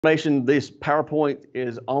Information, this PowerPoint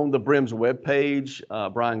is on the BRIMS webpage.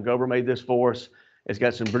 Brian Gober made this for us. It's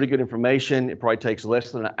got some pretty good information. It probably takes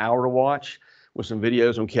less than an hour to watch with some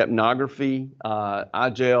videos on capnography,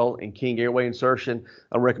 iGel, and King airway insertion.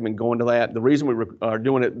 I recommend going to that. The reason we are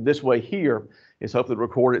doing it this way here is hopefully to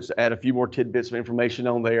record it to add a few more tidbits of information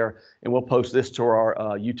on there, and we'll post this to our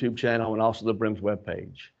YouTube channel and also the BRIMS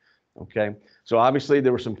webpage. Okay, so obviously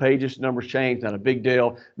there were some pages, numbers changed, not a big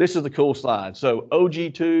deal. This is the cool slide. So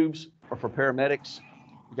OG tubes are for paramedics.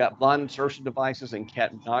 We've got blind insertion devices and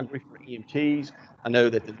capnography for EMTs. I know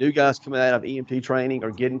that the new guys coming out of EMT training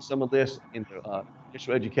are getting some of this in the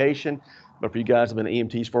initial education, but for you guys who have been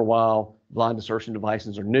EMTs for a while, blind insertion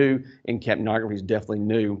devices are new, and capnography is definitely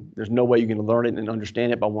new. There's no way you can learn it and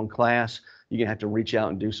understand it by one class. You're gonna have to reach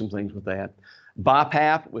out and do some things with that.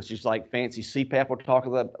 BiPAP, which is like fancy CPAP, we'll talk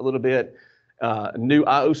about a little bit. New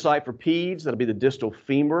IO site for peds, that'll be the distal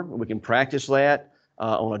femur. We can practice that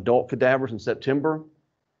on adult cadavers in September.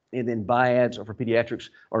 And then BIADs for pediatrics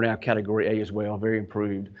are now category A as well, very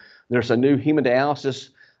improved. There's a new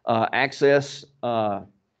hemodialysis access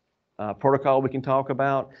protocol we can talk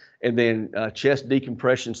about. And then chest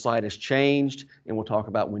decompression site has changed, and we'll talk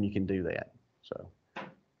about when you can do that. So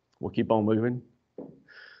we'll keep on moving.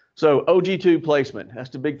 So OG tube placement, that's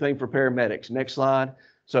the big thing for paramedics. Next slide.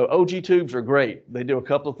 So OG tubes are great. They do a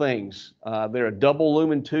couple of things. They're a double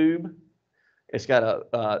lumen tube. It's got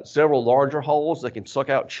several larger holes that can suck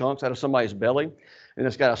out chunks out of somebody's belly. And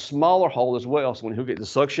it's got a smaller hole as well, so when you get the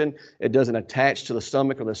suction, it doesn't attach to the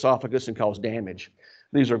stomach or the esophagus and cause damage.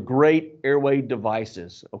 These are great airway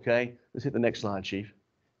devices, okay? Let's hit the next slide, Chief.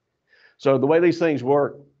 So the way these things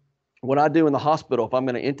work, what I do in the hospital, if I'm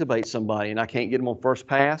going to intubate somebody and I can't get them on first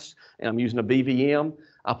pass and I'm using a BVM,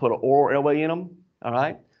 I put an oral airway in them, all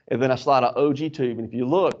right? And then I slide an OG tube. And if you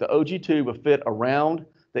look, the OG tube will fit around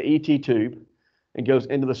the ET tube and goes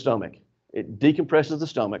into the stomach. It decompresses the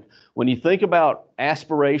stomach. When you think about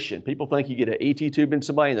aspiration, people think you get an ET tube in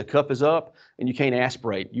somebody and the cuff is up and you can't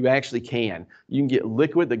aspirate. You actually can. You can get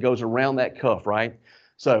liquid that goes around that cuff, right?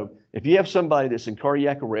 So if you have somebody that's in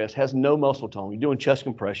cardiac arrest, has no muscle tone, you're doing chest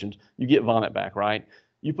compressions, you get vomit back, right?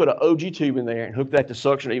 You put an OG tube in there and hook that to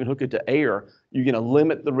suction or even hook it to air, you're gonna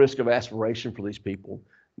limit the risk of aspiration for these people.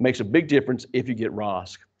 It makes a big difference if you get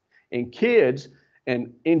ROSC. In kids,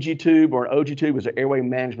 an NG tube or an OG tube is an airway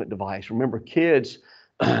management device. Remember, kids,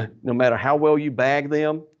 no matter how well you bag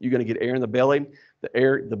them, you're gonna get air in the belly.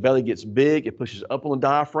 The belly gets big, it pushes up on the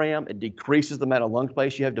diaphragm, it decreases the amount of lung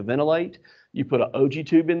space you have to ventilate. You put an OG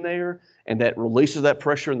tube in there, and that releases that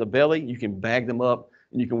pressure in the belly. You can bag them up,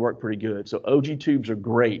 and you can work pretty good. So OG tubes are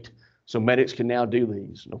great. So medics can now do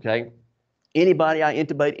these, okay? Anybody I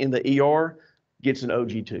intubate in the ER gets an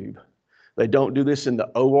OG tube. They don't do this in the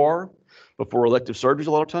OR before elective surgeries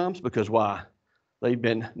a lot of times, because why? They've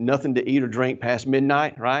been nothing to eat or drink past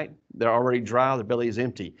midnight, right? They're already dry, their belly is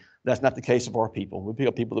empty. That's not the case of our people. We pick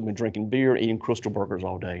up people that have been drinking beer, eating Crystal burgers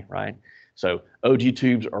all day, right? So OG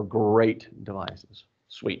tubes are great devices.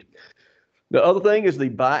 Sweet. The other thing is the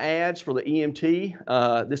BIADs for the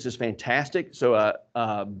EMT. This is fantastic. So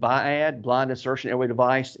BIAD, blind insertion airway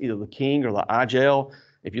device, either the King or the iGel.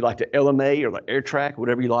 If you like the LMA or the AirTrack,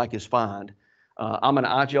 whatever you like is fine. I'm an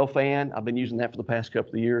iGel fan. I've been using that for the past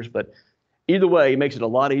couple of years, but either way, it makes it a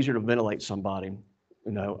lot easier to ventilate somebody.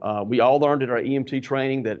 You know, we all learned at our EMT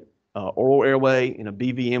training that oral airway in a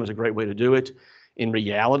BVM is a great way to do it. In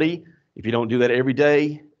reality, if you don't do that every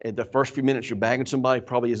day, at the first few minutes you're bagging somebody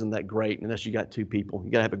probably isn't that great unless you got two people.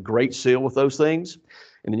 You got to have a great seal with those things,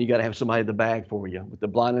 and then you got to have somebody in the bag for you. With the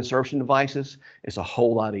blind insertion devices, it's a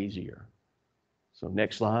whole lot easier. So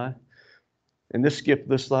next slide. And this skip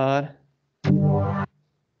this slide.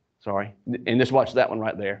 Sorry. And just watch that one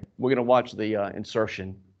right there. We're going to watch the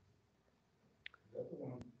insertion.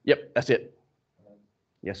 Yep, that's it.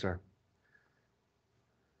 Yes, sir.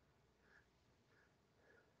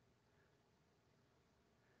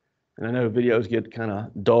 And I know videos get kind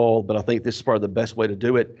of dull, but I think this is probably the best way to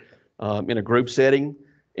do it in a group setting.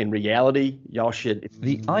 In reality, y'all should.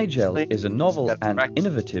 The iGel is a novel and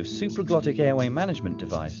innovative supraglottic airway management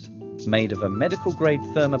device made of a medical-grade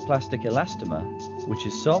thermoplastic elastomer, which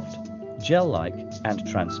is soft, gel-like, and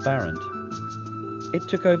transparent. It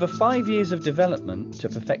took over 5 years of development to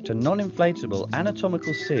perfect a non-inflatable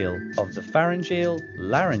anatomical seal of the pharyngeal,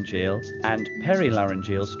 laryngeal, and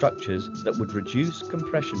perilaryngeal structures that would reduce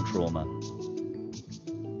compression trauma.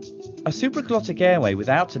 A supraglottic airway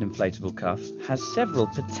without an inflatable cuff has several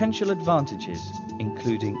potential advantages,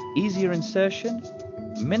 including easier insertion,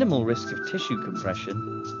 minimal risk of tissue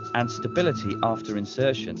compression, and stability after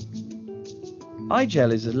insertion.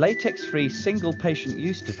 iGel is a latex-free single patient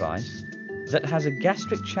use device that has a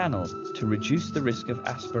gastric channel to reduce the risk of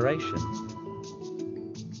aspiration.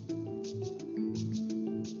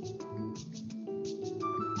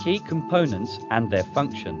 Key components and their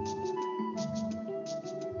function.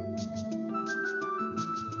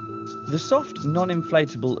 The soft,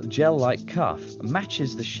 non-inflatable gel-like cuff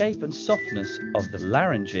matches the shape and softness of the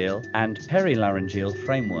laryngeal and perilaryngeal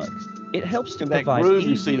framework. It helps to provide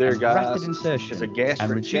easy and rapid insertion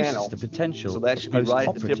and reduces the potential for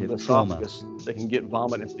post-operative trauma. They can get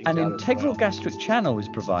vomit and things An out integral as well. gastric channel is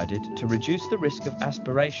provided to reduce the risk of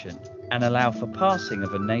aspiration and allow for passing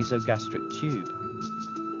of a nasogastric tube.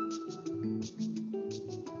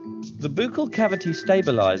 The buccal cavity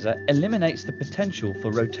stabilizer eliminates the potential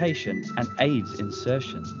for rotation and aids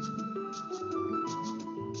insertion.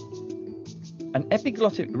 An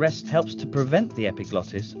epiglottic rest helps to prevent the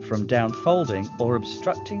epiglottis from downfolding or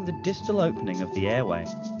obstructing the distal opening of the airway.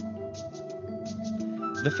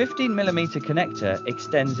 The 15mm connector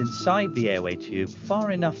extends inside the airway tube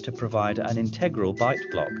far enough to provide an integral bite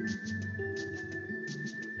block.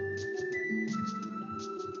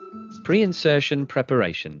 Pre-insertion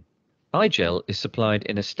preparation. iGel is supplied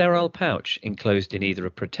in a sterile pouch enclosed in either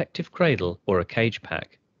a protective cradle or a cage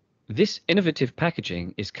pack. This innovative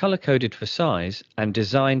packaging is color-coded for size and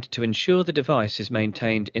designed to ensure the device is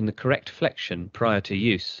maintained in the correct flexion prior to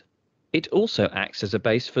use. It also acts as a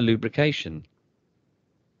base for lubrication.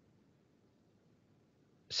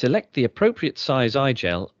 Select the appropriate size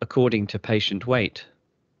iGel according to patient weight.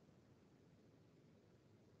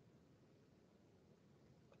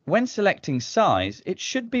 When selecting size, it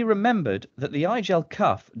should be remembered that the iGel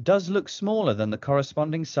cuff does look smaller than the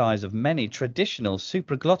corresponding size of many traditional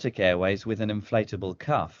supraglottic airways with an inflatable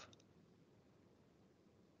cuff.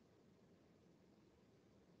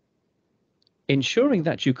 Ensuring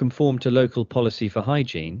that you conform to local policy for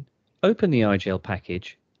hygiene, open the iGel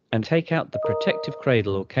package and take out the protective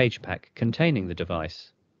cradle or cage pack containing the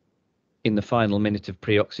device. In the final minute of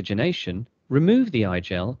pre-oxygenation, remove the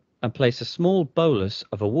iGel and place a small bolus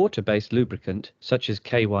of a water-based lubricant, such as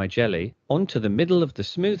KY jelly, onto the middle of the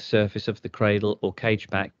smooth surface of the cradle or cage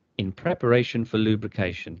pack in preparation for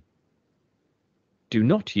lubrication. Do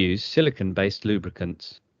not use silicone-based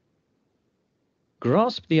lubricants.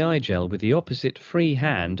 Grasp the iGel with the opposite free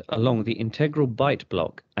hand along the integral bite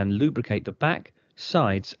block and lubricate the back,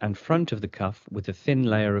 sides and front of the cuff with a thin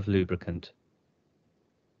layer of lubricant.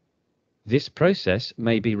 This process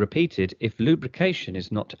may be repeated if lubrication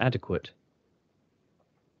is not adequate.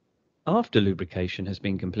 After lubrication has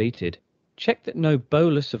been completed, check that no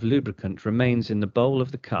bolus of lubricant remains in the bowl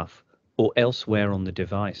of the cuff or elsewhere on the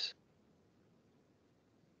device.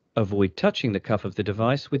 Avoid touching the cuff of the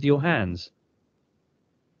device with your hands.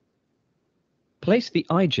 Place the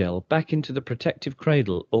iGel back into the protective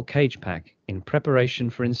cradle or cage pack in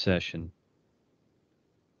preparation for insertion.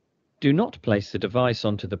 Do not place the device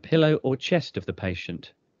onto the pillow or chest of the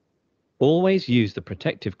patient. Always use the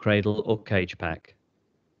protective cradle or cage pack.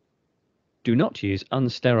 Do not use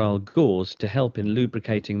unsterile gauze to help in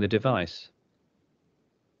lubricating the device.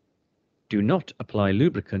 Do not apply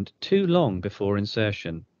lubricant too long before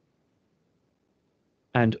insertion.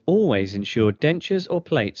 And always ensure dentures or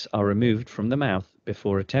plates are removed from the mouth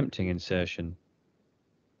before attempting insertion.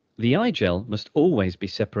 The iGel must always be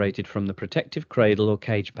separated from the protective cradle or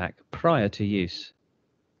cage pack prior to use.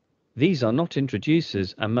 These are not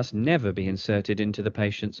introducers and must never be inserted into the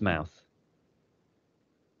patient's mouth.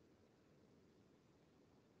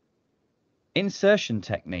 Insertion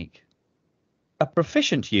technique. A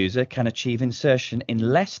proficient user can achieve insertion in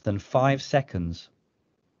less than 5 seconds.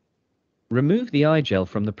 Remove the iGel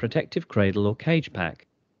from the protective cradle or cage pack.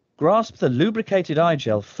 Grasp the lubricated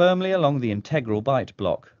iGel firmly along the integral bite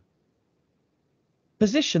block.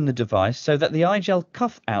 Position the device so that the iGel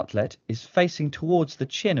cuff outlet is facing towards the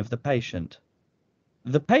chin of the patient.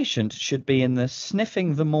 The patient should be in the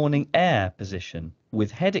sniffing the morning air position, with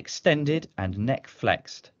head extended and neck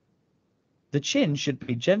flexed. The chin should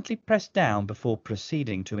be gently pressed down before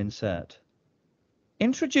proceeding to insert.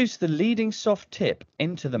 Introduce the leading soft tip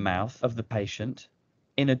into the mouth of the patient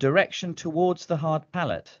in a direction towards the hard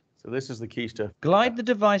palate. So this is the key stuff. Glide the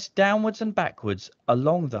device downwards and backwards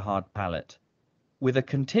along the hard palate with a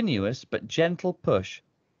continuous but gentle push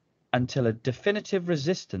until a definitive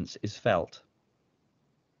resistance is felt.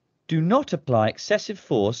 Do not apply excessive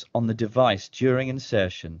force on the device during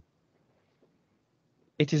insertion.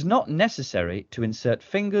 It is not necessary to insert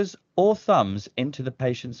fingers or thumbs into the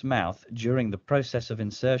patient's mouth during the process of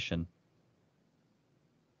insertion.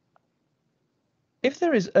 If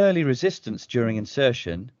there is early resistance during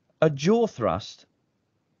insertion, a jaw thrust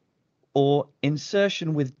or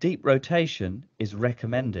insertion with deep rotation is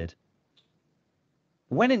recommended.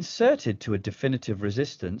 When inserted to a definitive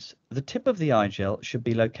resistance, the tip of the eye gel should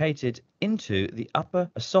be located into the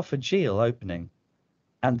upper esophageal opening,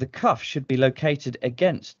 and the cuff should be located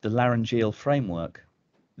against the laryngeal framework.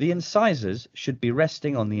 The incisors should be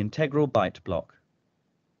resting on the integral bite block.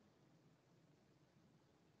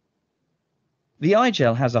 The eye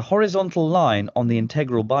gel has a horizontal line on the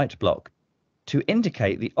integral bite block to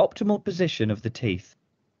indicate the optimal position of the teeth.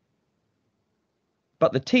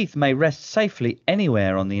 But the teeth may rest safely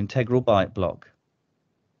anywhere on the integral bite block.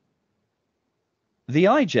 The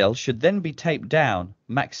eye gel should then be taped down,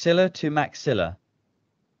 maxilla to maxilla.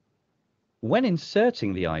 When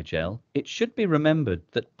inserting the eye gel, it should be remembered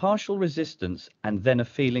that partial resistance and then a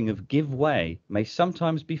feeling of give way may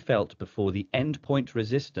sometimes be felt before the endpoint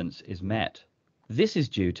resistance is met. This is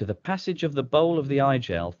due to the passage of the bowl of the eye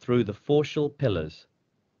gel through the forcial pillars.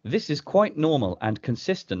 This is quite normal and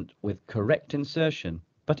consistent with correct insertion,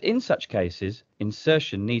 but in such cases,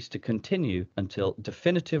 insertion needs to continue until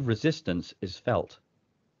definitive resistance is felt.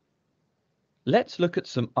 Let's look at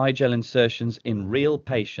some eye gel insertions in real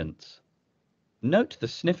patients. Note the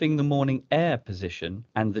sniffing the morning air position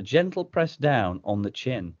and the gentle press down on the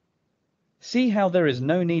chin. See how there is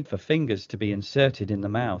no need for fingers to be inserted in the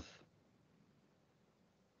mouth.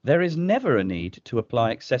 There is never a need to apply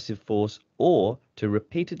excessive force or to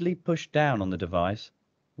repeatedly push down on the device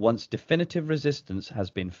once definitive resistance has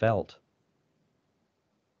been felt.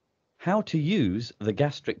 How to use the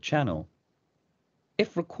gastric channel.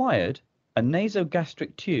 If required, a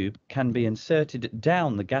nasogastric tube can be inserted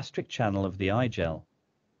down the gastric channel of the eye gel.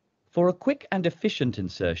 For a quick and efficient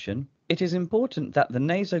insertion, it is important that the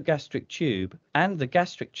nasogastric tube and the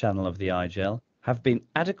gastric channel of the eye gel have been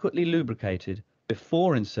adequately lubricated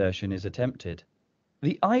before insertion is attempted.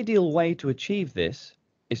 The ideal way to achieve this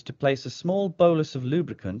is to place a small bolus of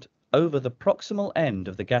lubricant over the proximal end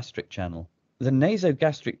of the gastric channel. The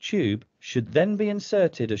nasogastric tube should then be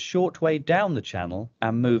inserted a short way down the channel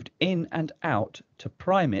and moved in and out to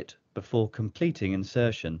prime it before completing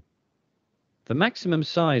insertion. The maximum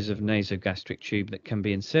size of nasogastric tube that can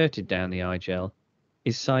be inserted down the eye gel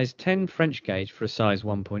is size 10 French gauge for a size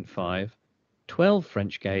 1.5, 12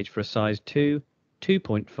 French gauge for a size 2,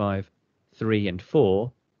 2.5, 3 and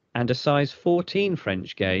 4, and a size 14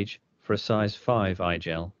 French gauge for a size 5 eye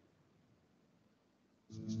gel.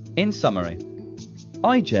 In summary,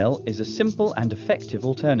 eye gel is a simple and effective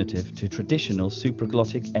alternative to traditional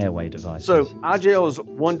supraglottic airway devices. So eye gel is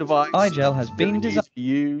one device. Eye gel has been designed to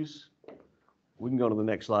use. We can go to the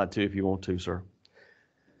next slide too if you want to, sir.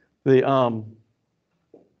 The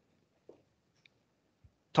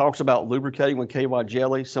talks about lubricating with KY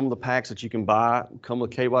jelly. Some of the packs that you can buy come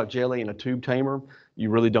with KY jelly and a tube tamer. You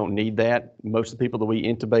really don't need that. Most of the people that we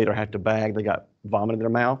intubate or have to bag, they got vomit in their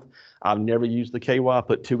mouth. I've never used the KY. I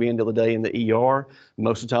put 2 in the other day in the ER.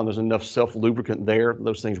 Most of the time there's enough self-lubricant there.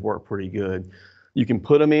 Those things work pretty good. You can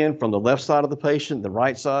put them in from the left side of the patient, the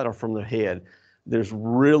right side, or from the head. This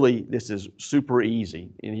is super easy.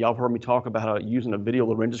 And y'all heard me talk about how using a video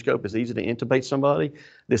laryngoscope is easy to intubate somebody.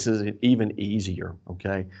 This is even easier,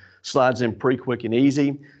 okay? Slides in pretty quick and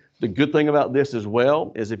easy. The good thing about this as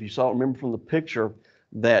well is if you remember from the picture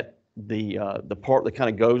that the part that kind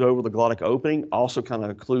of goes over the glottic opening also kind of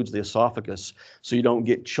includes the esophagus, so you don't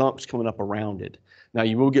get chunks coming up around it. Now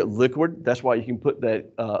you will get liquid. That's why you can put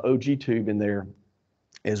that OG tube in there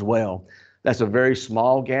as well. That's a very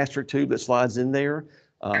small gastric tube that slides in there.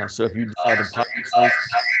 So if you decide to pop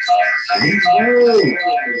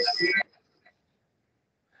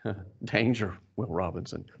danger, Will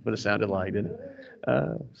Robinson, but it sounded like, didn't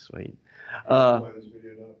it? Sweet. No,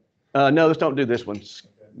 let's don't do this one.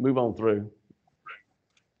 Move on through.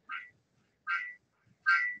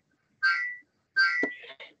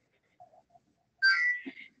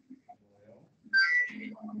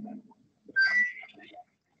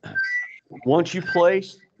 Once you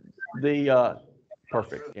place the,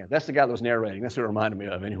 perfect, yeah, that's the guy that was narrating. That's what it reminded me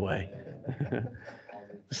of anyway.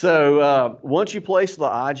 So once you place the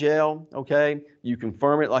eye gel, okay, you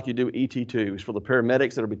confirm it like you do ET tubes. For the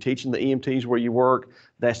paramedics that will be teaching the EMTs where you work,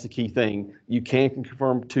 that's the key thing. You can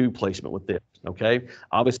confirm tube placement with this, okay?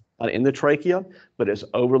 Obviously not in the trachea, but it's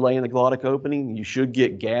overlaying the glottic opening. You should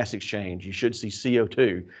get gas exchange. You should see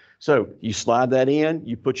CO2. So you slide that in,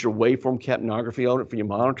 you put your waveform capnography on it for your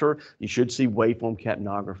monitor, you should see waveform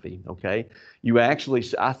capnography, okay? You actually,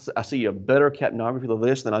 I see a better capnography of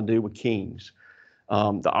this than I do with King's.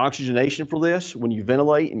 The oxygenation for this, when you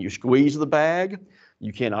ventilate and you squeeze the bag,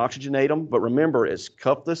 you can't oxygenate them, but remember it's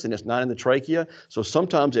cuffless and it's not in the trachea, so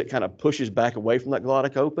sometimes it kind of pushes back away from that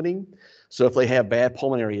glottic opening. So if they have bad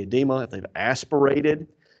pulmonary edema, if they've aspirated,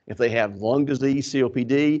 If they have lung disease,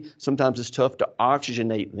 COPD, sometimes it's tough to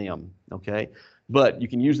oxygenate them, okay? But you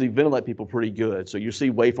can usually ventilate people pretty good. So you see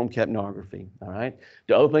waveform capnography, all right?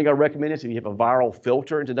 The other thing I recommend is if you have a viral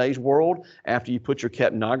filter in today's world, after you put your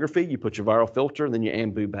capnography, you put your viral filter, and then your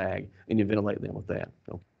ambu bag, and you ventilate them with that.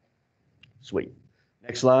 So, sweet.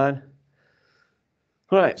 Next slide.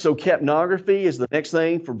 All right, so capnography is the next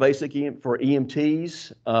thing for for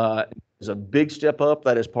EMTs. It's a big step up.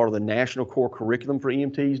 That is part of the national core curriculum for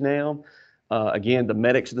EMTs now. Again, the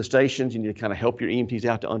medics of the stations, you need to kind of help your EMTs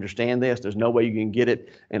out to understand this. There's no way you can get it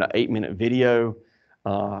in an 8-minute video,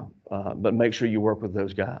 but make sure you work with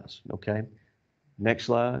those guys, okay? Next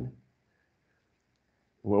slide.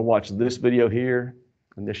 We'll watch this video here,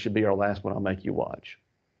 and this should be our last one I'll make you watch.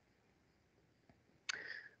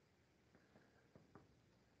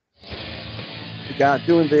 The guy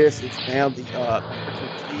doing this is now the chief of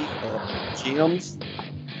gyms.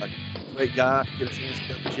 A great guy. Get a chance to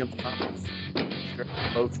go to the gym conference. Very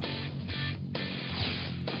emotional.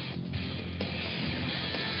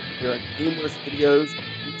 There are numerous videos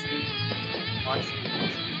on YouTube.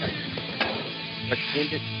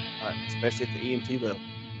 Recommend it, especially at the EMT level.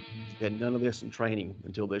 We had none of this in training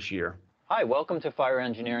until this year. Hi, welcome to Fire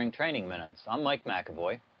Engineering Training Minutes. I'm Mike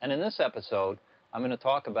McAvoy, and in this episode, I'm going to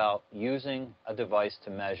talk about using a device to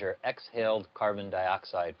measure exhaled carbon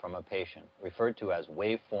dioxide from a patient, referred to as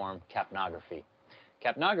waveform capnography.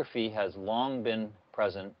 Capnography has long been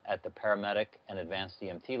present at the paramedic and advanced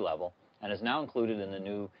EMT level, and is now included in the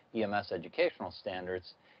new EMS educational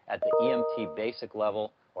standards at the EMT basic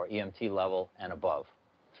level or EMT level and above.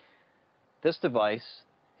 This device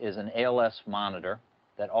is an ALS monitor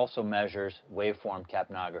that also measures waveform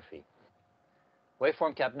capnography.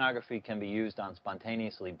 Waveform capnography can be used on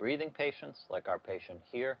spontaneously breathing patients, like our patient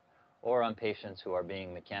here, or on patients who are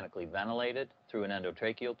being mechanically ventilated through an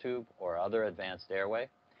endotracheal tube or other advanced airway.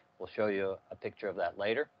 We'll show you a picture of that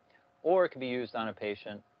later. Or it can be used on a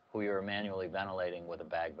patient who you're manually ventilating with a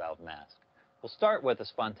bag valve mask. We'll start with a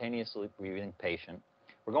spontaneously breathing patient.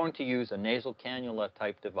 We're going to use a nasal cannula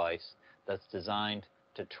type device that's designed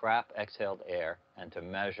to trap exhaled air and to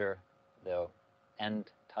measure the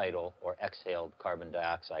end tidal or exhaled carbon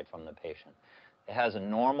dioxide from the patient. It has a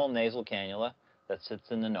normal nasal cannula that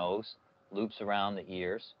sits in the nose, loops around the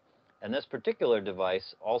ears, and this particular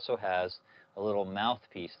device also has a little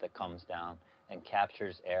mouthpiece that comes down and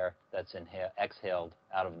captures air that's exhaled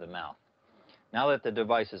out of the mouth. Now that the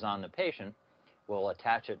device is on the patient, we'll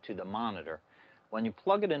attach it to the monitor. When you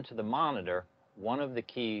plug it into the monitor, one of the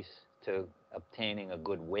keys to obtaining a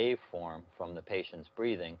good waveform from the patient's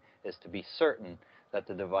breathing is to be certain that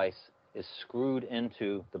the device is screwed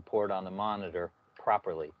into the port on the monitor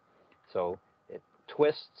properly. So it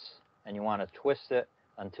twists, and you want to twist it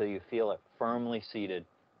until you feel it firmly seated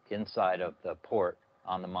inside of the port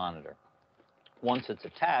on the monitor. Once it's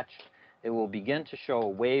attached, it will begin to show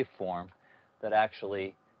a waveform that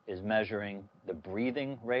actually is measuring the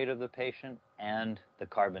breathing rate of the patient and the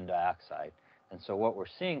carbon dioxide. And so what we're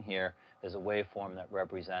seeing here is a waveform that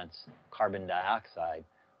represents carbon dioxide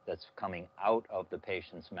that's coming out of the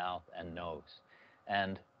patient's mouth and nose.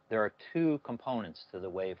 And there are two components to the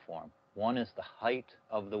waveform. One is the height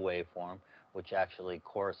of the waveform, which actually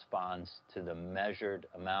corresponds to the measured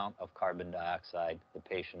amount of carbon dioxide the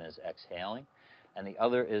patient is exhaling. And the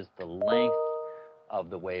other is the length of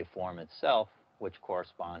the waveform itself, which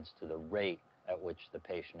corresponds to the rate at which the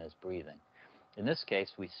patient is breathing. In this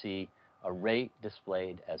case, we see a rate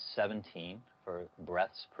displayed as 17 for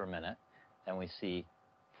breaths per minute, and we see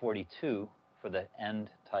 42 for the end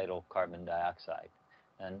tidal carbon dioxide.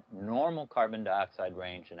 And normal carbon dioxide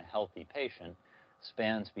range in a healthy patient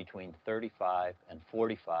spans between 35 and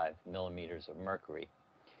 45 millimeters of mercury.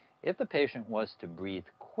 If the patient was to breathe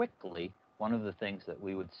quickly, one of the things that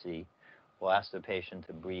we would see, we'll ask the patient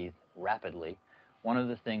to breathe rapidly. One of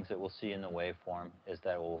the things that we'll see in the waveform is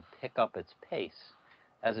that it will pick up its pace.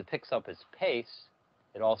 As it picks up its pace,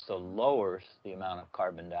 it also lowers the amount of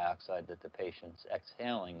carbon dioxide that the patient's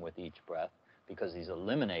exhaling with each breath, because he's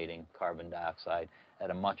eliminating carbon dioxide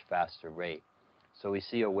at a much faster rate. So we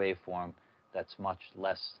see a waveform that's much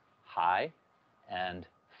less high and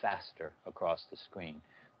faster across the screen.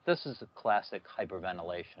 This is a classic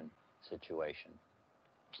hyperventilation situation.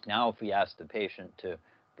 Now, if we ask the patient to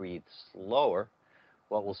breathe slower,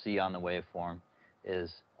 what we'll see on the waveform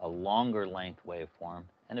is a longer length waveform,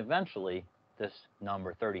 and eventually this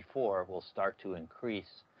number 34 will start to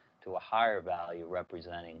increase to a higher value,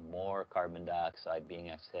 representing more carbon dioxide being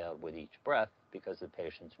exhaled with each breath because the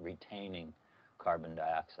patient's retaining carbon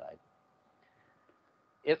dioxide.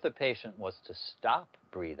 If the patient was to stop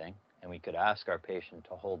breathing, and we could ask our patient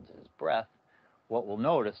to hold his breath, what we'll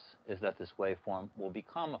notice is that this waveform will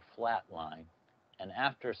become a flat line, and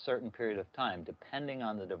after a certain period of time, depending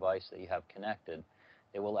on the device that you have connected,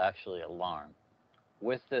 it will actually alarm.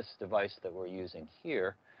 With this device that we're using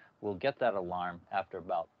here, we'll get that alarm after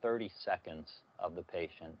about 30 seconds of the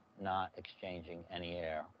patient not exchanging any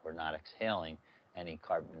air or not exhaling any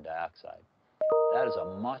carbon dioxide. That is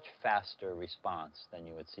a much faster response than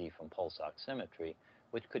you would see from pulse oximetry,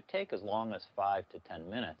 which could take as long as 5 to 10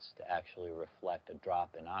 minutes to actually reflect a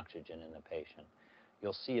drop in oxygen in the patient.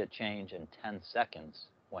 You'll see a change in 10 seconds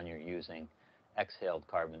when you're using exhaled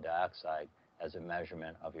carbon dioxide as a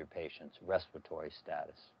measurement of your patient's respiratory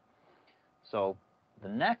status. So the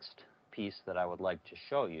next piece that I would like to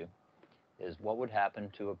show you is what would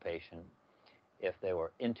happen to a patient if they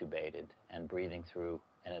were intubated and breathing through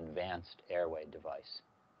an advanced airway device.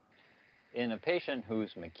 In a patient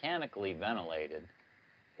who's mechanically ventilated,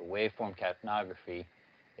 the waveform capnography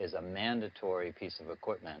is a mandatory piece of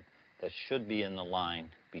equipment that should be in the line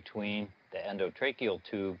between the endotracheal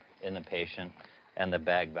tube in the patient and the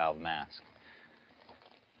bag valve mask.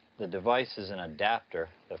 The device is an adapter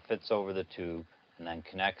that fits over the tube and then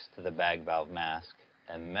connects to the bag valve mask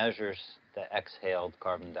and measures the exhaled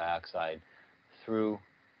carbon dioxide through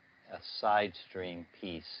a side stream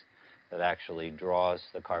piece that actually draws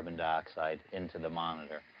the carbon dioxide into the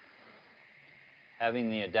monitor.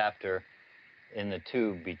 Having the adapter in the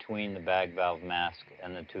tube between the bag valve mask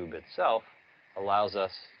and the tube itself allows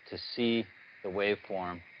us to see the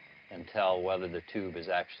waveform and tell whether the tube is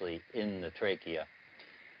actually in the trachea.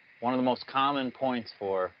 One of the most common points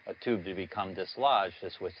for a tube to become dislodged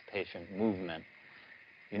is with patient movement.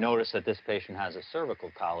 You notice that this patient has a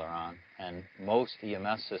cervical collar on, and most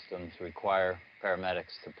EMS systems require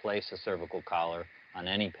paramedics to place a cervical collar on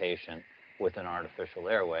any patient with an artificial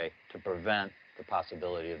airway to prevent the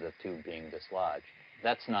possibility of the tube being dislodged.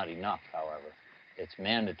 That's not enough, however. It's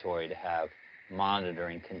mandatory to have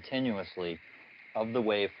monitoring continuously of the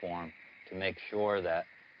waveform to make sure that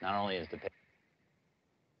not only is the patient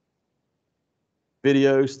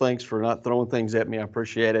videos. Thanks for not throwing things at me. I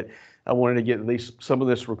appreciate it. I wanted to get at least some of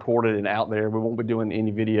this recorded and out there. We won't be doing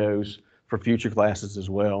any videos for future classes as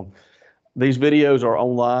well. These videos are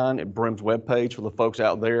online at BRIM's webpage for the folks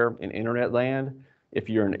out there in internet land. If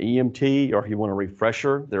you're an EMT or if you want a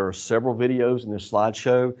refresher, there are several videos in this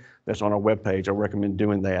slideshow that's on our webpage. I recommend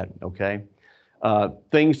doing that, okay?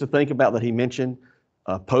 Things to think about that he mentioned,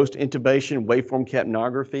 post-intubation waveform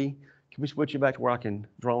capnography. Can we switch you back to where I can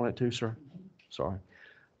draw on it too, sir? Sorry.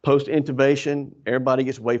 Post-intubation, everybody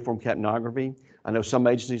gets waveform capnography. I know some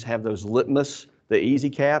agencies have those litmus, the easy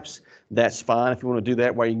caps. That's fine if you want to do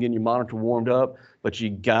that while you're getting your monitor warmed up, but you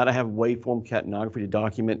got to have waveform capnography to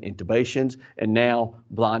document intubations and now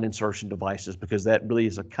blind insertion devices, because that really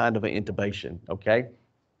is a kind of an intubation, okay?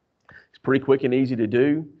 It's pretty quick and easy to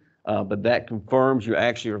do, but that confirms you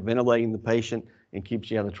actually are ventilating the patient and keeps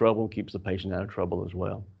you out of trouble and keeps the patient out of trouble as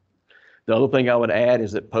well. The other thing I would add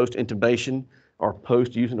is that post-intubation or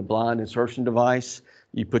post using a blind insertion device,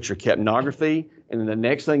 you put your capnography, and then the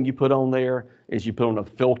next thing you put on there is you put on a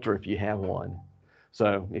filter if you have one.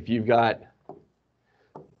 So if you've got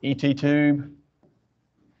ET tube,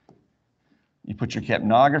 you put your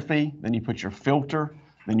capnography, then you put your filter,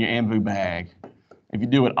 then your ambu bag. If you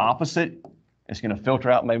do it opposite, it's going to filter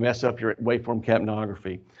out and may mess up your waveform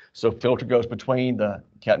capnography. So filter goes between the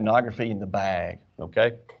capnography and the bag,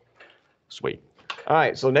 okay? Sweet. All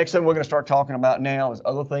right, so next thing we're going to start talking about now is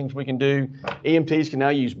other things we can do. EMTs can now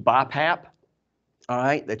use BiPAP. All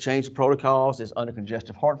right, they changed the protocols. It's under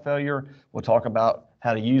congestive heart failure. We'll talk about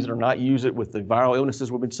how to use it or not use it with the viral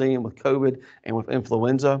illnesses we've been seeing with COVID and with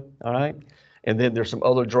influenza. All right, and then there's some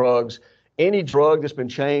other drugs. Any drug that's been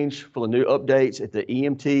changed for the new updates at the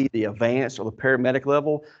EMT, the advanced, or the paramedic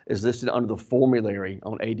level is listed under the formulary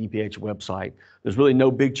on ADPH website. There's really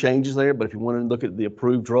no big changes there, but if you want to look at the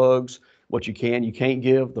approved drugs, what you can't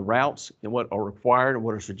give the routes and what are required and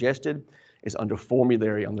what are suggested is under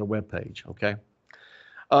formulary on their webpage, okay?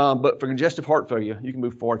 But for congestive heart failure, you can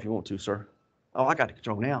move forward if you want to, sir. Oh, I got the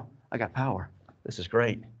control now. I got power. This is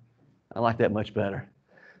great. I like that much better.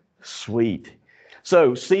 Sweet.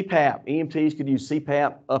 So CPAP, EMTs could use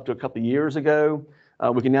CPAP up to a couple of years ago.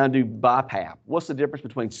 We can now do BiPAP. What's the difference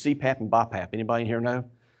between CPAP and BiPAP? Anybody here know?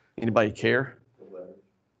 Anybody care? The letters.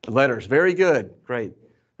 The letters, very good, great.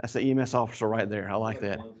 That's the EMS officer right there. I like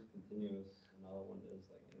that. One's continuous, another one is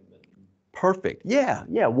like intermittent. Perfect. Yeah.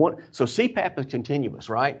 So CPAP is continuous,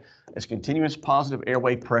 right? It's continuous positive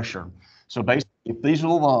airway pressure. So basically, if these are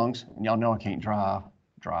the lungs, and y'all know I can't draw.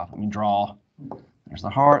 There's the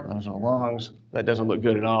heart, those are the lungs. That doesn't look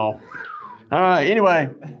good at all. All right, anyway,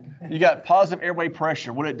 You got positive airway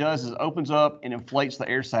pressure. What it does is it opens up and inflates the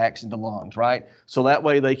air sacs in the lungs, right? So that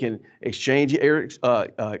way they can exchange air,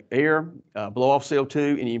 blow off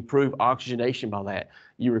CO2, and you improve oxygenation by that.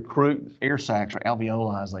 You recruit air sacs or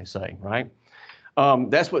alveoli, as they say, right?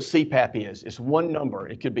 That's what CPAP is. It's one number.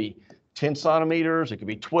 It could be 10 centimeters, it could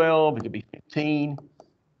be 12, it could be 15,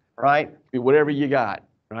 right? It could be whatever you got,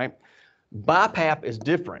 right? BiPAP is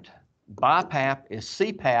different. BiPAP is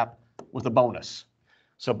CPAP with a bonus.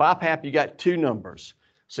 So BiPAP, you got two numbers.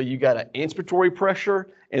 So you got an inspiratory pressure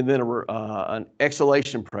and then an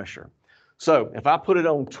exhalation pressure. So if I put it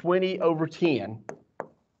on 20/10,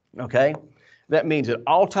 okay, that means at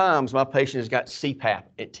all times my patient has got CPAP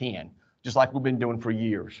at 10, just like we've been doing for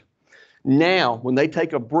years. Now, when they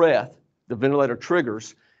take a breath, the ventilator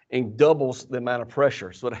triggers and doubles the amount of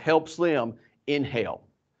pressure. So it helps them inhale.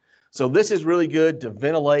 So this is really good to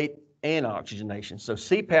ventilate and oxygenation. So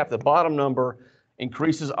CPAP, the bottom number,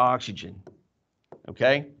 increases oxygen,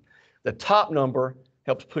 okay? The top number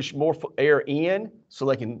helps push more air in so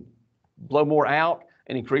they can blow more out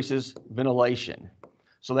and increases ventilation.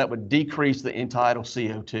 So that would decrease the end-tidal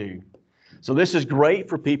CO2. So this is great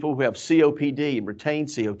for people who have COPD and retained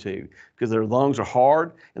CO2 because their lungs are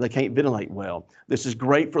hard and they can't ventilate well. This is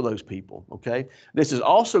great for those people, okay? This is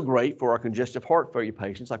also great for our congestive heart failure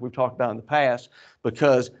patients like we've talked about in the past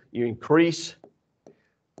because you increase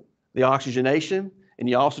the oxygenation, and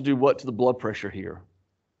you also do what to the blood pressure here?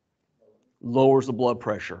 Lowers the blood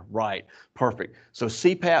pressure, right, perfect. So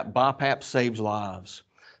CPAP, BiPAP saves lives.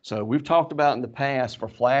 So we've talked about in the past for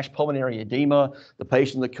flash pulmonary edema, the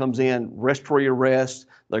patient that comes in, respiratory arrest,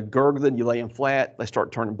 they're gurgling, you lay them flat, they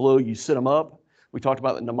start turning blue, you sit them up. We talked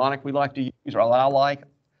about the mnemonic we like to use, or I like.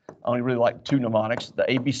 I only really like two mnemonics, the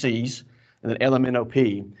ABCs and then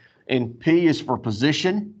LMNOP. And P is for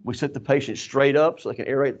position. We set the patient straight up so they can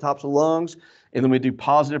aerate the tops of the lungs. And then we do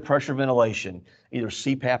positive pressure ventilation, either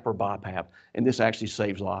CPAP or BiPAP. And this actually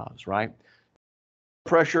saves lives, right?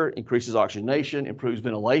 Pressure increases oxygenation, improves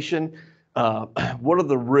ventilation. What are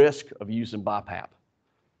the risks of using BiPAP?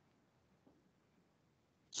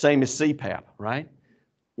 Same as CPAP, right?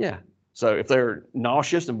 Yeah. So if they're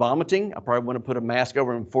nauseous and vomiting, I probably want to put a mask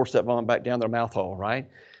over them and force that vomit back down their mouth hole, right?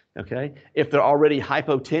 Okay. If they're already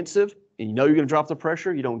hypotensive and you know you're going to drop the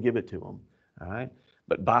pressure, you don't give it to them. All right.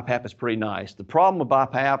 But BiPAP is pretty nice. The problem with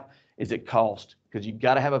BiPAP is it costs because you've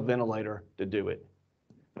got to have a ventilator to do it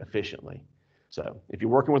efficiently. So if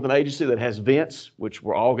you're working with an agency that has vents, which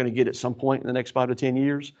we're all going to get at some point in the next 5 to 10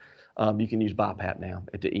 years, you can use BiPAP now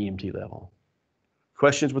at the EMT level.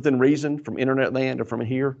 Questions within reason from internet land or from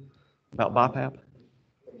here about BiPAP?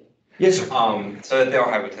 Yes, sir. So if they are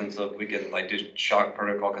hypotensive, we can like do shock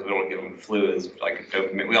protocol because we don't give them fluids like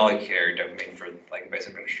dopamine. We all carry dopamine for like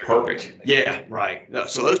basic constriction. Perfect. Yeah, right. No,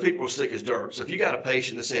 so those people are sick as dirt. So if you got a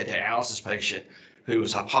patient, let's say a dialysis patient who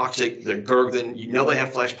is hypoxic, they're gurgling, you know they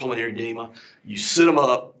have flash pulmonary edema, you sit them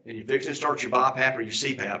up and you fix and start your BiPAP or your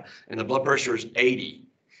CPAP, and the blood pressure is 80.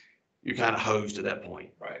 You're kind of hosed at that point,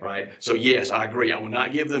 right? So yes, I agree. I will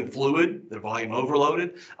not give them fluid. They're volume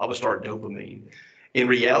overloaded. I will start dopamine. In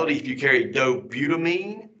reality, if you carry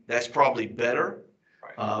dobutamine, that's probably better.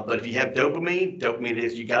 But if you have dopamine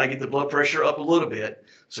is you got to get the blood pressure up a little bit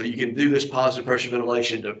so you can do this positive pressure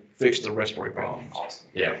ventilation to fix the respiratory problems. Awesome.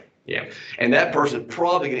 Yeah. And that person's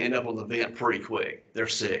probably going to end up on the vent pretty quick. They're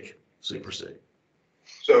sick, super sick.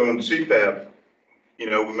 So in CPAP, you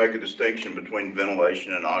know, we make a distinction between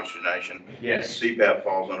ventilation and oxygenation. Yes. CPAP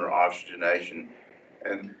falls under oxygenation.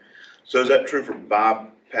 And so is that true for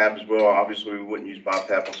BiPAP as well? Obviously, we wouldn't use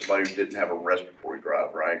BiPAP on somebody who didn't have a respiratory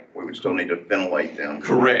drive, right? We would still need to ventilate them.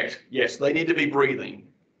 Correct. Yes, they need to be breathing,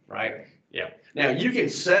 right? Yeah. Now, you can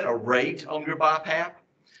set a rate on your BiPAP.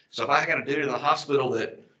 So if I got a dude in the hospital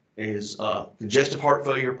that is congestive heart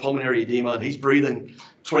failure, pulmonary edema, and he's breathing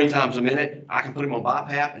 20 times a minute, I can put him on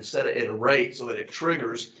BiPAP and set it at a rate so that it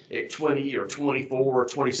triggers at 20 or 24 or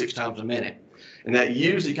 26 times a minute. And that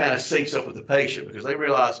usually kind of syncs up with the patient because they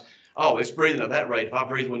realize, oh, it's breathing at that rate. If I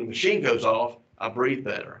breathe when the machine goes off, I breathe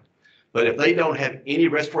better. But if they don't have any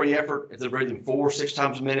respiratory effort, if they're breathing 4 or 6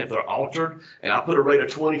 times a minute, if they're altered, and I put a rate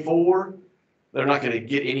of 24, they're not going to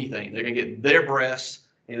get anything. They're going to get their breaths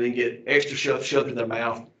and then get extra stuff shoved in their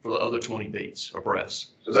mouth for the other 20 beats or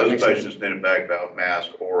breaths. So those patients need a bag valve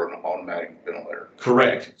mask or an automatic ventilator.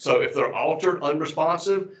 Correct. So if they're altered,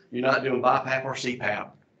 unresponsive, you're not doing BiPAP or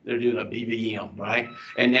CPAP. They're doing a BVM, right?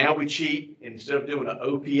 And now we cheat. Instead of doing an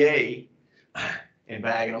OPA and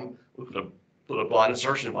bagging them, we put a blind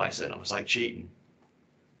insertion device in them. It's like cheating.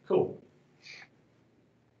 Cool.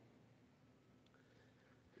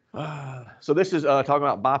 So this is talking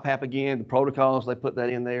about BiPAP again, the protocols, they put that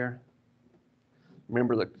in there.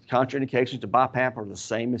 Remember, the contraindications to BiPAP are the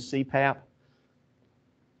same as CPAP.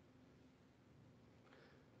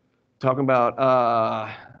 Talking about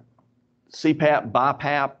CPAP,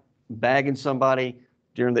 BiPAP, bagging somebody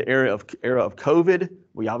during the era of COVID,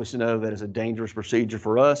 we obviously know that is a dangerous procedure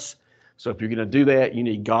for us. So if you're going to do that, you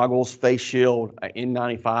need goggles, face shield,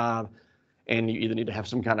 N95, and you either need to have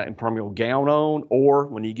some kind of impermeable gown on, or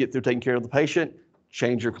when you get through taking care of the patient,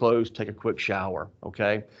 change your clothes, take a quick shower,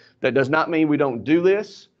 okay? That does not mean we don't do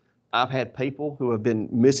this. I've had people who have been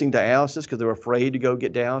missing dialysis because they're afraid to go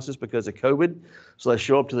get dialysis because of COVID. So they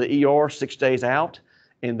show up to the ER 6 days out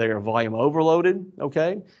and they are volume overloaded,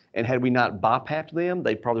 okay? And had we not BiPAP'd them,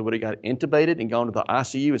 they probably would have got intubated and gone to the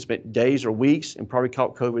ICU and spent days or weeks and probably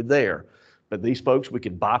caught COVID there. But these folks, we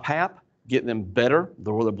could BiPAP, get them better,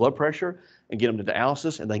 lower their blood pressure, and get them to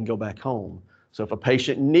dialysis, and they can go back home. So if a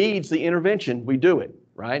patient needs the intervention, we do it,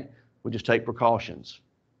 right? We just take precautions,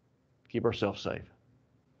 keep ourselves safe.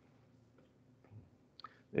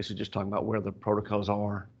 This is just talking about where the protocols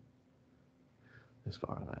are as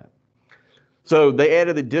far as that. So they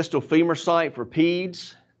added the distal femur site for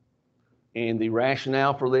peds. And the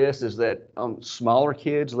rationale for this is that smaller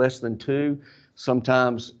kids, less than 2,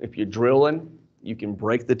 sometimes if you're drilling, you can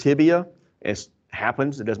break the tibia. It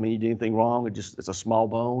happens. It doesn't mean you did anything wrong. It's a small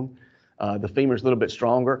bone. The femur is a little bit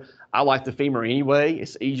stronger. I like the femur anyway.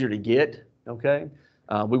 It's easier to get, okay?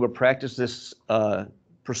 We would practice this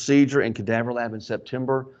procedure in cadaver lab in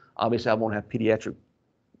September. Obviously, I won't have pediatric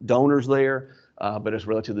donors there, but it's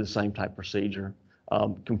relatively the same type procedure.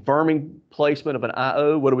 Confirming placement of an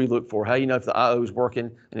IO, what do we look for? How do you know if the IO is working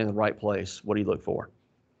and in the right place? What do you look for?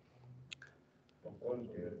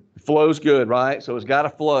 Flow's good, right? So it's got to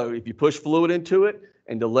flow. If you push fluid into it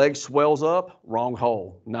and the leg swells up, wrong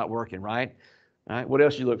hole, not working, right? All right, what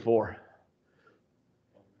else you look for?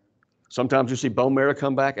 Sometimes you see bone marrow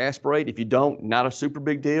come back, aspirate. If you don't, not a super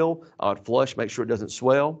big deal. I would flush, make sure it doesn't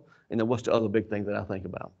swell. And then what's the other big thing that I think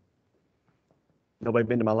about? Nobody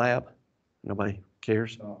been to my lab? Nobody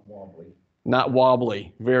cares? Not wobbly. Not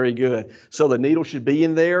wobbly. Very good. So the needle should be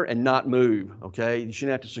in there and not move, okay? You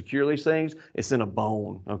shouldn't have to secure these things. It's in a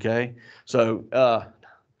bone, okay? So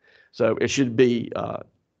it should be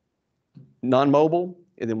non-mobile,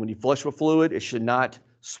 and then when you flush with fluid, it should not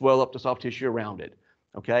swell up the soft tissue around it,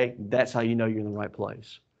 okay? That's how you know you're in the right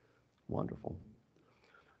place. Wonderful.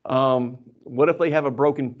 What if they have a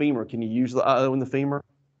broken femur? Can you use the IO in the femur?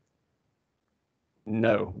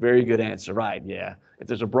 No. Very good answer. Right. Yeah. If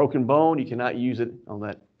there's a broken bone, you cannot use it on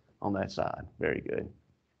that side. Very good.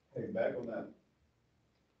 Hey, back on that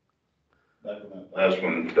last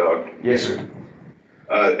one, Doug. Yes, sir.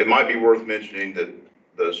 It might be worth mentioning that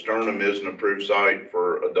the sternum is an approved site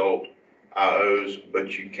for adult IOs,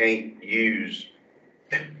 but you can't use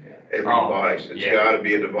every device. It's got to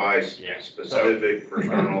be a device specific for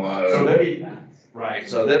sternal IO. Right.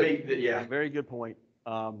 So that'd be, yeah, very good point.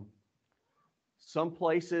 Some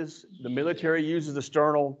places, the military uses the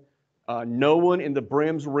sternal. No one in the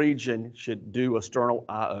BRIMS region should do a sternal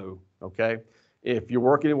IO, okay? If you're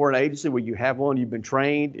working for an agency where you have one, you've been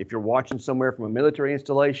trained, if you're watching somewhere from a military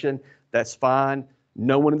installation, that's fine.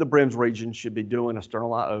 No one in the BRIMS region should be doing a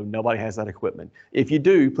sternal IO. Nobody has that equipment. If you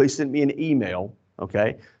do, please send me an email,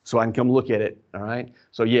 okay, so I can come look at it, all right?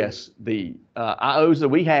 So yes, the IOs that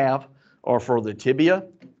we have are for the tibia,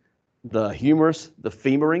 the humerus, the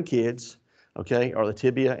femur in kids, okay, or the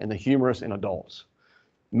tibia and the humerus in adults.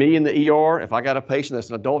 Me in the ER, if I got a patient that's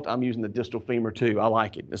an adult, I'm using the distal femur too. I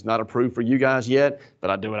like it. It's not approved for you guys yet, but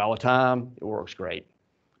I do it all the time. It works great.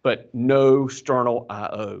 But no sternal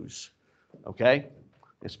IOs, okay?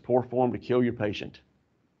 It's poor form to kill your patient.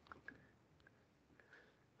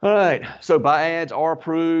 All right, so BiADs are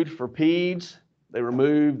approved for peds. They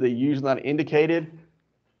remove the use not indicated.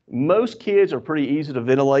 Most kids are pretty easy to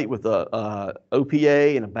ventilate with a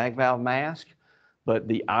OPA and a bag valve mask, but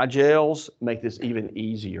the iGels make this even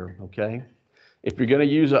easier, okay? If you're gonna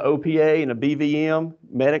use an OPA and a BVM,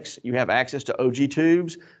 medics, you have access to OG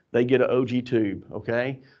tubes, they get an OG tube,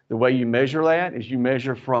 okay? The way you measure that is you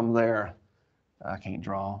measure from their, I can't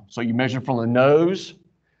draw, so you measure from the nose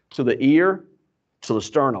to the ear to the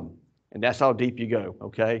sternum. And that's how deep you go,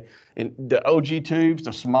 okay? And the OG tubes,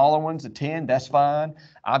 the smaller ones, the 10, that's fine.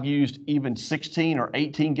 I've used even 16 or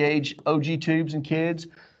 18 gauge OG tubes in kids.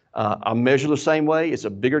 I measure the same way. It's a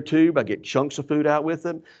bigger tube. I get chunks of food out with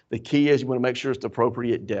them. The key is you want to make sure it's the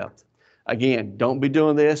appropriate depth. Again, don't be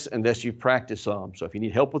doing this unless you practice some. So if you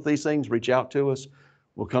need help with these things, reach out to us.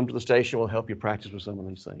 We'll come to the station. We'll help you practice with some of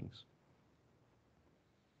these things.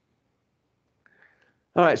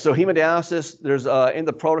 All right, so hemodialysis, there's in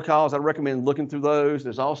the protocols, I recommend looking through those.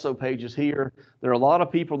 There's also pages here. There are a lot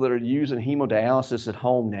of people that are using hemodialysis at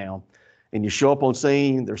home now. And you show up on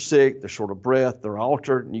scene, they're sick, they're short of breath, they're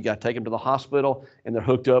altered, and you got to take them to the hospital, and they're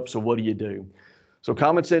hooked up, so what do? So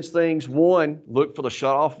common sense things, one, look for the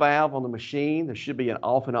shut-off valve on the machine. There should be an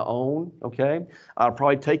off and an on, okay? I'll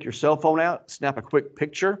probably take your cell phone out, snap a quick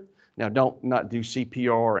picture. Now, don't not do CPR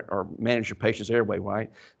or manage your patient's airway, right?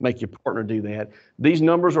 Make your partner do that. These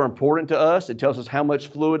numbers are important to us. It tells us how much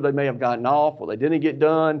fluid they may have gotten off, what they didn't get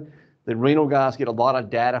done. The renal guys get a lot of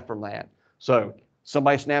data from that. So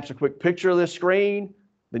somebody snaps a quick picture of this screen,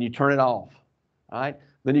 then you turn it off, all right?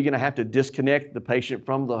 Then you're going to have to disconnect the patient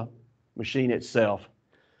from the machine itself.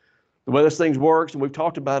 The way this thing works, and we've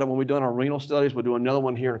talked about it when we've done our renal studies, we'll do another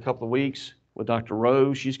one here in a couple of weeks with Dr.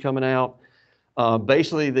 Rose. She's coming out.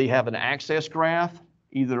 Basically, they have an access graft,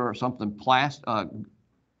 either something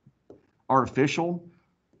artificial,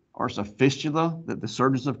 or it's a fistula that the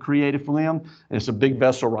surgeons have created for them, and it's a big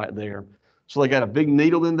vessel right there. So they got a big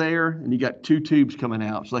needle in there, and you got two tubes coming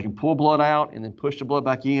out, so they can pull blood out and then push the blood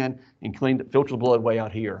back in and filter the blood way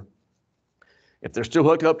out here. If they're still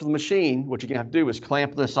hooked up to the machine, what you're gonna have to do is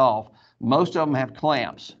clamp this off. Most of them have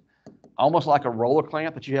clamps, almost like a roller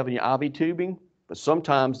clamp that you have in your IV tubing, but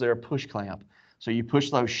sometimes they're a push clamp. So you push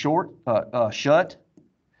those shut,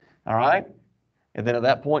 all right? And then at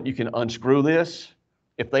that point, you can unscrew this.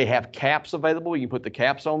 If they have caps available, you can put the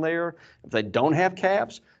caps on there. If they don't have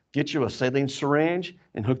caps, get you a saline syringe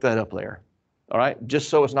and hook that up there, all right? Just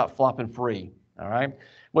so it's not flopping free, all right?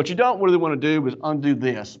 What you don't really want to do is undo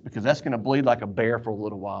this, because that's going to bleed like a bear for a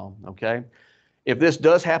little while, okay? If this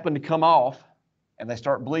does happen to come off and they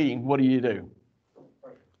start bleeding, what do?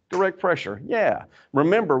 Direct pressure, yeah.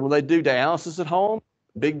 Remember, when they do dialysis at home,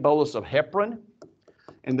 big bolus of heparin,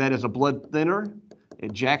 and that is a blood thinner.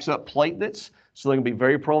 It jacks up platelets, so they're going to be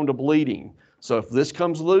very prone to bleeding. So if this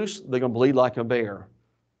comes loose, they're going to bleed like a bear.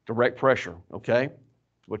 Direct pressure, okay?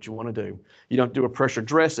 That's what you want to do. You don't do a pressure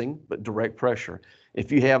dressing, but direct pressure.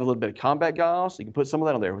 If you have a little bit of combat gauze, you can put some of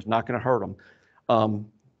that on there. It's not going to hurt them.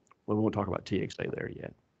 We won't talk about TXA there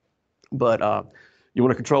yet. But you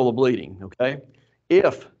want to control the bleeding, okay?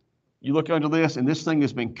 If you look under this and this thing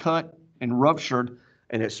has been cut and ruptured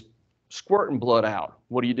and it's squirting blood out,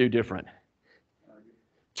 what do you do different?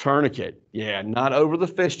 Tourniquet. Yeah, not over the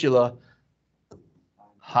fistula,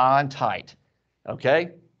 high and tight, okay?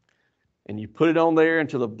 And you put it on there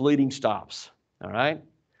until the bleeding stops, all right?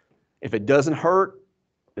 If it doesn't hurt,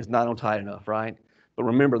 it's not on tight enough, right? But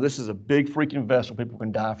remember, this is a big freaking vessel. People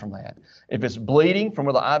can die from that. If it's bleeding from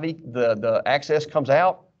where the IV, the access comes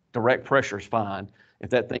out, direct pressure is fine. If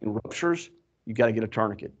that thing ruptures, you got to get a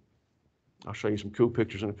tourniquet. I'll show you some cool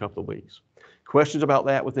pictures in a couple of weeks. Questions about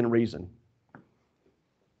that within reason?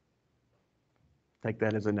 Take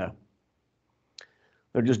that as a no.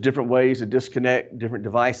 They're just different ways to disconnect different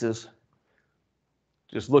devices.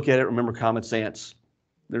 Just look at it, remember common sense.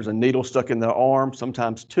 There's a needle stuck in the arm,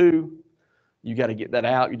 sometimes two. You got to get that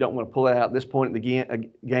out. You don't want to pull it out at this point in the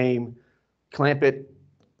game. Clamp it,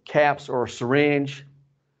 caps or a syringe,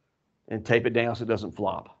 and tape it down so it doesn't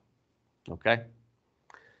flop, okay?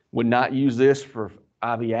 Would not use this for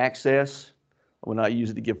IV access. I would not use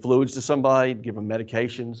it to give fluids to somebody, give them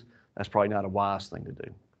medications. That's probably not a wise thing to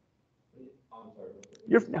do. I'm sorry.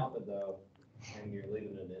 You're stop it though, and you're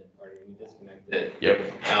leaving it, or you disconnect it.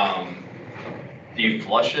 Yep. Do you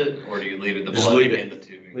flush it, or do you leave it the Just blood leave in it. the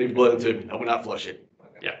tubing? Leave blood in the tubing. I will not flush it.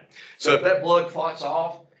 Okay. Yeah. So if that blood clots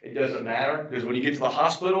off, it doesn't matter, because when you get to the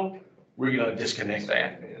hospital, we're going to disconnect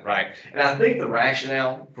that, right? And I think the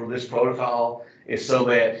rationale for this protocol is so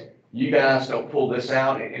that you guys don't pull this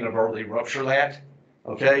out and inadvertently rupture that,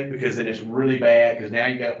 okay? Because then it's really bad, because now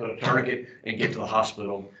you got to put a tourniquet and get to the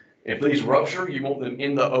hospital. If these rupture, you want them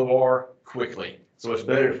in the OR quickly. So it's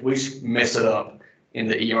better if we mess it up in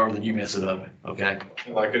the ER than you mess it up, okay?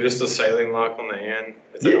 Like just a saline lock on the end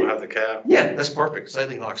if they don't have the cap? Yeah, that's perfect.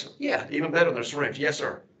 Saline locks. Yeah, even better than a syringe. Yes,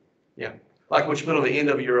 sir. Yeah. Like what you put on the end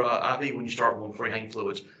of your IV when you start with free hang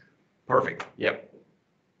fluids. Perfect. Yep.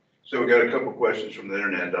 So we got a couple questions from the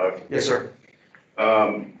internet, Doc. Yes, sir.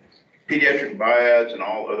 Pediatric biads and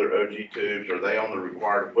all other OG tubes, are they on the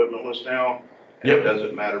required equipment list now? And Yep. does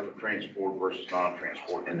it matter for transport versus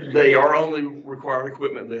non-transport? They are on the required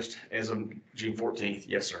equipment list as of June 14th.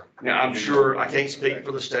 Yes, sir. Now, I'm sure, I can't speak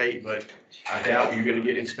for the state, but I doubt you're going to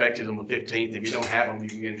get inspected on the 15th. If you don't have them, you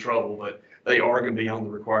can get in trouble, but they are going to be on the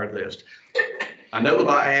required list. I know the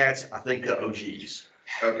biads, I think the OGs.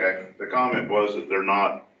 Okay, the comment was that they're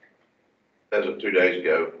not, as of 2 days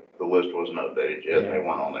ago, the list wasn't updated yet, they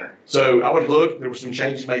weren't on there. So I would look, there were some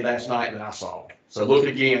changes made last night that I saw. So look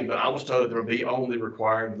again, but I was told there will be on the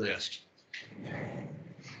required list.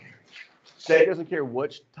 State doesn't care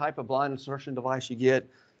which type of blind insertion device you get.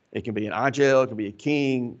 It can be an iGel, it can be a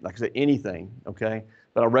King, like I said, anything, okay?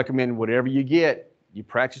 But I recommend whatever you get, you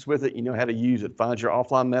practice with it, you know how to use it. Find your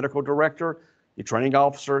offline medical director, your training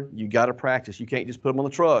officer, you got to practice. You can't just put them on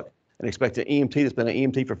the truck and expect an EMT that's been an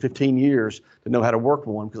EMT for 15 years to know how to work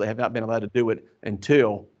one, because they have not been allowed to do it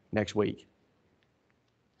until next week.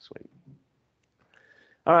 Sweet.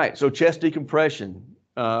 All right, so chest decompression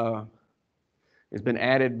has been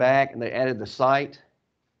added back, and they added the site.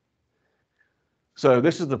 So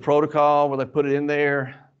this is the protocol where they put it in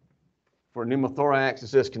there for pneumothorax. It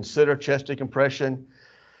says consider chest decompression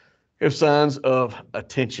if signs of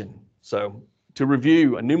attention. So to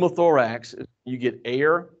review, a pneumothorax, you get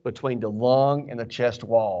air between the lung and the chest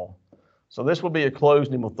wall. So this will be a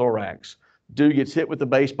closed pneumothorax. Dude gets hit with the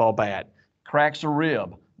baseball bat, cracks a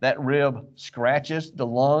rib. That rib scratches the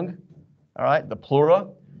lung, all right, the pleura.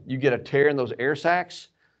 You get a tear in those air sacs.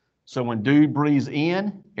 So when dude breathes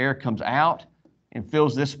in, air comes out and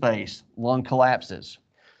fills this space, lung collapses.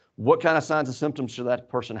 What kind of signs and symptoms should that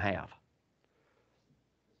person have?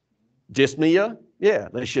 Dyspnea, yeah,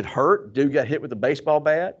 they should hurt. Dude got hit with a baseball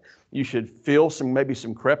bat. You should feel maybe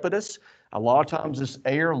some crepitus. A lot of times this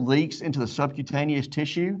air leaks into the subcutaneous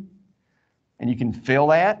tissue, and you can feel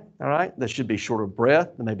that, all right? They should be short of breath,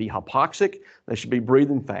 and they be hypoxic. They should be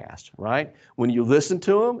breathing fast, right? When you listen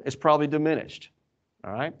to them, it's probably diminished,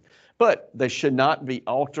 all right? But they should not be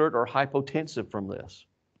altered or hypotensive from this,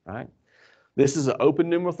 right? This is an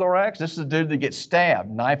open pneumothorax. This is a dude that gets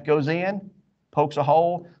stabbed. Knife goes in, pokes a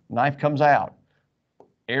hole, knife comes out.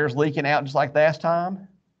 Air's leaking out just like last time.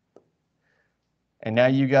 And now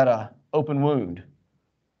you got an open wound.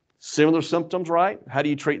 Similar symptoms, right? How do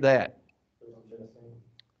you treat that?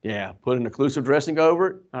 Yeah, put an occlusive dressing over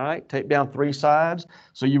it, all right? Tape down 3 sides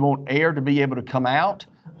so you want air to be able to come out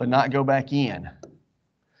but not go back in,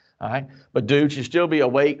 all right? But dude should still be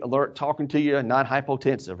awake, alert, talking to you, not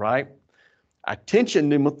hypotensive, right? A tension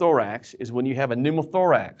pneumothorax is when you have a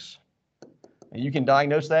pneumothorax. And you can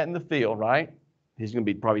diagnose that in the field, right? He's going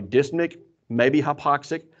to be probably dyspneic, maybe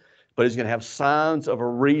hypoxic, but he's going to have signs of a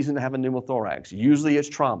reason to have a pneumothorax. Usually it's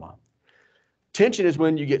trauma. Tension is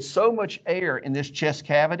when you get so much air in this chest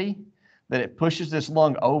cavity that it pushes this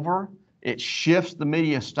lung over, it shifts the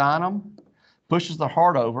mediastinum, pushes the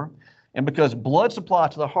heart over, and because blood supply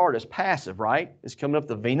to the heart is passive, right? It's coming up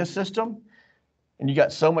the venous system, and you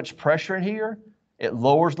got so much pressure in here, it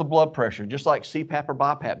lowers the blood pressure, just like CPAP or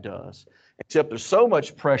BiPAP does. Except there's so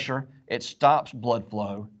much pressure, it stops blood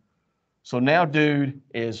flow. So now dude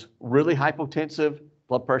is really hypotensive,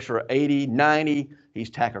 blood pressure 80, 90, he's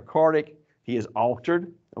tachycardic, he is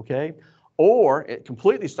altered, okay? Or it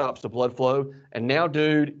completely stops the blood flow, and now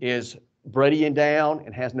dude is bradying down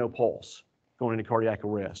and has no pulse, going into cardiac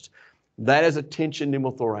arrest. That is a tension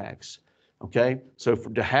pneumothorax, okay? So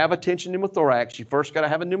to have a tension pneumothorax, you first got to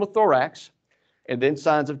have a pneumothorax, and then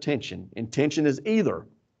signs of tension. And tension is either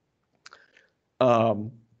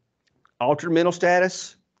altered mental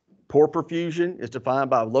status, poor perfusion is defined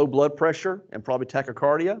by low blood pressure and probably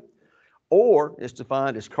tachycardia, or it's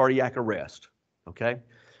defined as cardiac arrest, okay?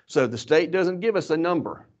 So the state doesn't give us a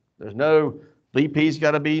number. There's no BP's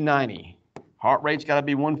got to be 90, heart rate's got to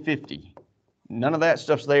be 150. None of that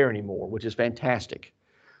stuff's there anymore, which is fantastic,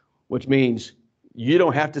 which means you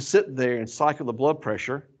don't have to sit there and cycle the blood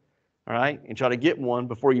pressure, all right, and try to get one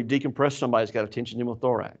before you decompress somebody that's got a tension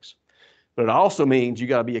pneumothorax. But it also means you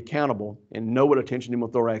got to be accountable and know what a tension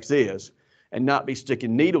pneumothorax is and not be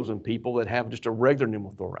sticking needles in people that have just a regular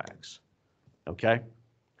pneumothorax. Okay?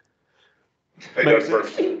 Hey,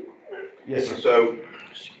 Dr. Yes, sir. So,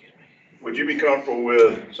 would you be comfortable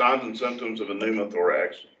with signs and symptoms of a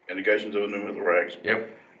pneumothorax, indications of a pneumothorax?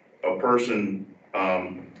 Yep. A person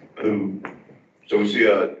so we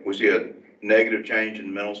see a negative change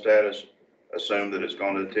in mental status, assume that it's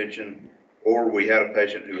gone to tension, or we had a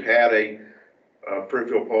patient who had a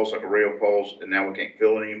peripheral pulse, like a radial pulse, and now we can't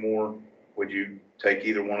feel it anymore. Would you take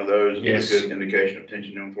either one of those Yes. as a good indication of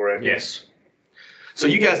tension pneumothorax? Yes. So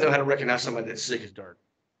you guys know how to recognize somebody that's sick as dirt.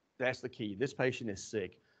 That's the key. This patient is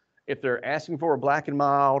sick. If they're asking for a black and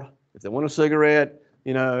mild, if they want a cigarette,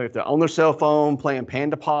 you know, if they're on their cell phone playing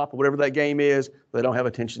Panda Pop or whatever that game is, they don't have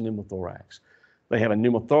a tension pneumothorax. They have a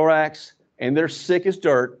pneumothorax and they're sick as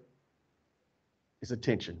dirt. It's a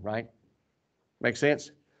tension, right? Make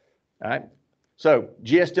sense? All right. So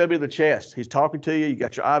GSW of the chest, he's talking to you, you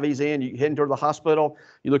got your IVs in, you're heading toward the hospital,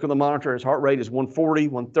 you look on the monitor, his heart rate is 140,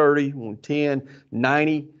 130, 110,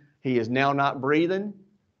 90. He is now not breathing.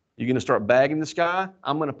 You're going to start bagging this guy.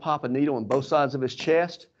 I'm going to pop a needle on both sides of his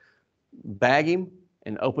chest. bag him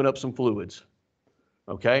and open up some fluids,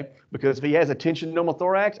 okay? Because if he has a tension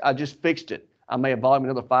pneumothorax, I just fixed it. I may involve him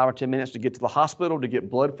another 5 or 10 minutes to get to the hospital to get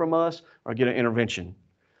blood from us or get an intervention.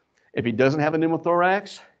 If he doesn't have a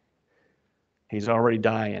pneumothorax, he's already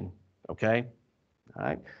dying, okay? All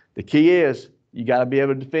right. The key is you got to be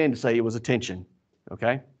able to defend to say it was a tension,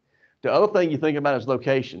 okay? The other thing you think about is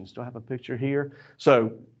locations. Do I have a picture here?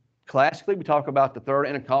 So classically, we talk about the third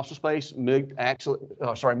intercostal space,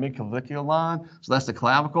 mid-clavicular line. So that's the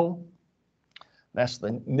clavicle. That's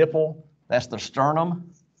the nipple. That's the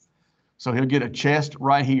sternum. So he'll get a chest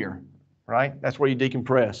right here, right? That's where you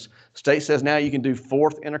decompress. State says now you can do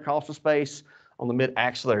fourth intercostal space on the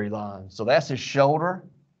mid-axillary line. So that's his shoulder.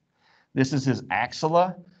 This is his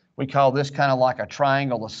axilla. We call this kind of like a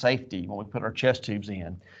triangle of safety when we put our chest tubes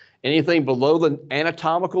in. Anything below the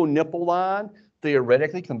anatomical nipple line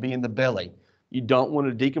theoretically can be in the belly. You don't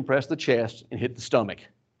want to decompress the chest and hit the stomach.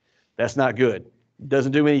 That's not good. It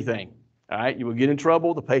doesn't do anything. All right, you will get in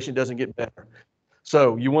trouble. The patient doesn't get better.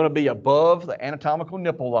 So you want to be above the anatomical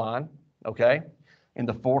nipple line, okay, in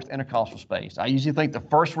the fourth intercostal space. I usually think the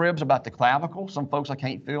first rib's about the clavicle. Some folks I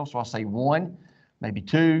can't feel, so I'll say 1, maybe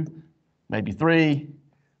 2, maybe 3,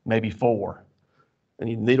 maybe 4. And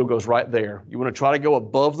the needle goes right there. You want to try to go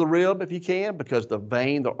above the rib if you can, because the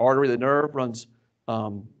vein, the artery, the nerve runs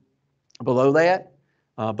below that.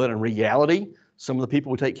 But in reality, some of the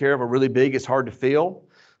people we take care of are really big. It's hard to feel.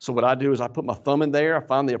 So what I do is I put my thumb in there. I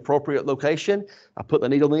find the appropriate location. I put the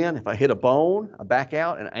needle in. If I hit a bone, I back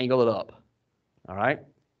out and angle it up. All right?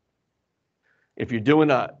 If you're doing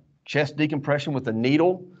a chest decompression with a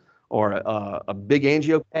needle or a big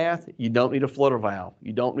angiocath, you don't need a flutter valve.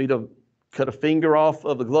 You don't need to cut a finger off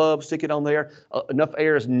of the glove, stick it on there. Enough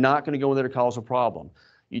air is not going to go in there to cause a problem.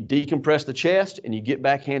 You decompress the chest and you get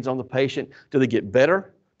back hands on the patient. Do they get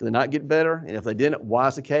better? Do they not get better? And if they didn't, why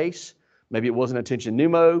is the case? Maybe it wasn't a tension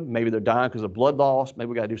pneumo. Maybe they're dying because of blood loss. Maybe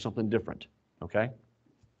we got to do something different, okay?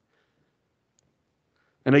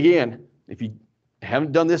 And again, if you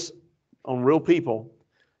haven't done this on real people,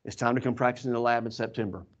 it's time to come practice in the lab in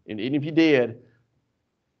September. And even if you did,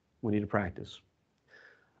 we need to practice.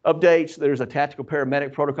 Updates, there's a tactical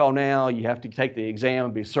paramedic protocol now. You have to take the exam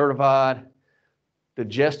and be certified. The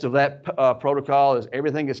gist of that protocol is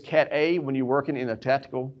everything is Cat A when you're working in a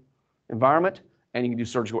tactical environment, and you can do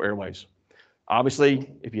surgical airways. Obviously,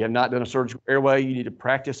 if you have not done a surgical airway, you need to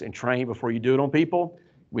practice and train before you do it on people.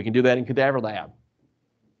 We can do that in cadaver lab.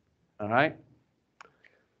 All right?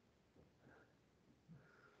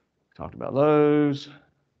 Talked about those.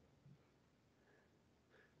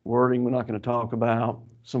 Wording we're not going to talk about.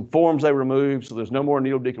 Some forms they removed, so there's no more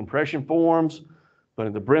needle decompression forms. But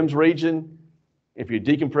in the BRIMS region, if you're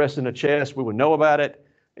decompressing the chest, we would know about it.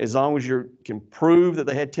 As long as you can prove that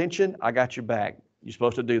they had tension, I got your back. You're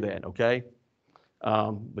supposed to do that, okay?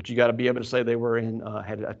 But you got to be able to say they were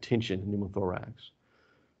had a tension pneumothorax.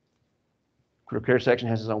 Critical care section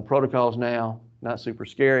has its own protocols now. Not super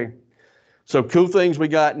scary. So cool things we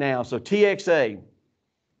got now. So TXA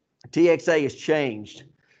has changed.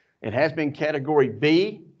 It has been category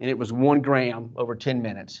B, and it was 1 gram over 10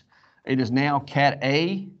 minutes. It is now Cat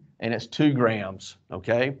A, and it's 2 grams,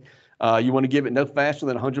 okay? You want to give it no faster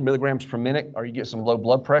than 100 milligrams per minute, or you get some low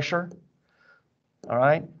blood pressure, all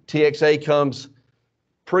right? TXA comes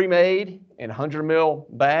pre-made in 100 ml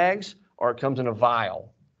bags, or it comes in a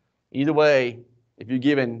vial. Either way, if you're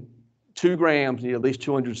given 2 grams, you need at least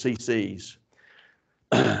 200 cc's.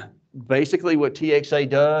 Basically, what TXA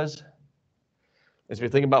does is if you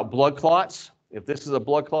think about blood clots, if this is a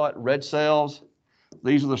blood clot, red cells,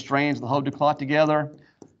 these are the strands that hold the clot together.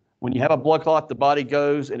 When you have a blood clot, the body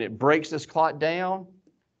goes and it breaks this clot down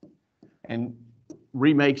and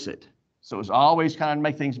remakes it. So it's always kind of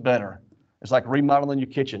make things better. It's like remodeling your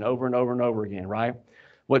kitchen over and over and over again, right?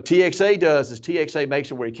 What TXA does is TXA makes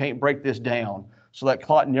it where you can't break this down, so that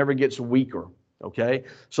clot never gets weaker, okay?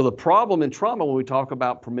 So the problem in trauma when we talk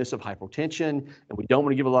about permissive hypotension, and we don't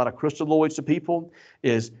want to give a lot of crystalloids to people,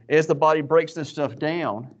 is as the body breaks this stuff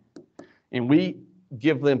down and we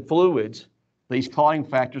give them fluids, these clotting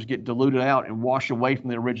factors get diluted out and wash away from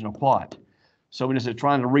the original clot. So when it's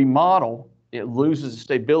trying to remodel, it loses its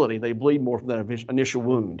stability. They bleed more from that initial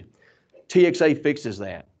wound. TXA fixes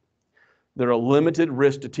that. There are limited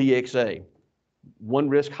risks to TXA. One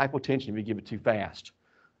risk, hypotension, if you give it too fast.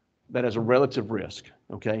 That is a relative risk,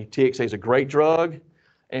 okay? TXA is a great drug,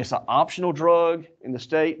 and it's an optional drug in the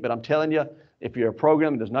state, but I'm telling you, if you're a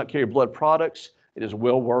program that does not carry blood products, it is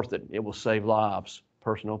well worth it. It will save lives,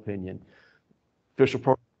 personal opinion. Official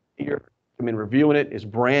program here, I've been reviewing it. It's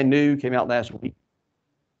brand new, came out last week.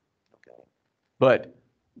 Okay. But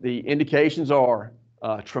the indications are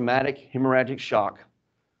traumatic hemorrhagic shock,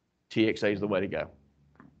 TXA is the way to go.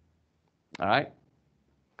 All right.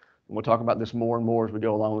 We'll talk about this more and more as we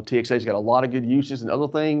go along. TXA's got a lot of good uses and other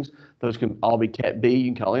things. Those can all be Cat B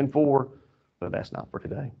you can call in for, but that's not for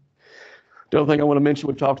today. The other thing I want to mention,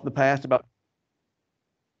 we've talked in the past about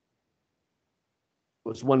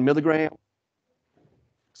was 1 milligram.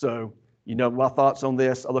 So, you know my thoughts on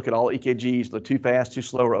this. I look at all EKGs, they're too fast, too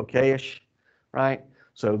slow, or okay-ish, right?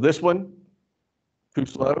 So this one, too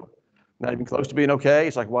slow, not even close to being okay.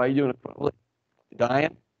 It's like, why are you doing it?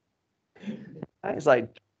 Dying? It's like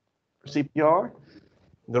CPR.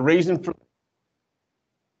 The reason for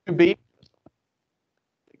to be,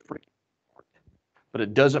 but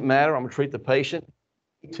it doesn't matter. I'm gonna treat the patient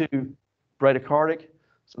to bradycardic.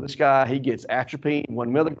 So this guy, he gets atropine,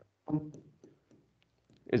 1 milligram.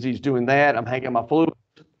 As he's doing that, I'm hanging my fluid,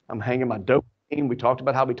 I'm hanging my dopamine. We talked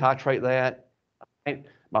about how we titrate that.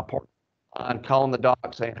 My partner, I'm calling the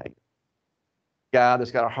doc saying, hey, guy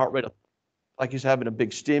that's got a heart rate of, like he's having a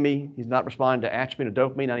big STEMI, he's not responding to atropine or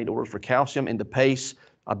dopamine. I need orders for calcium and the pace.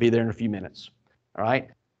 I'll be there in a few minutes. All right.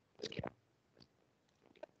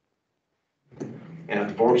 And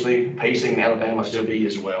unfortunately, pacing in Alabama still be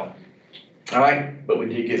as well. All right, but we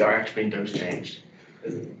did get our atropine dose changed.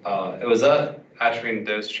 Was that atropine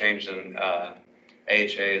dose changed in AHA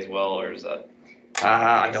as well, or is that?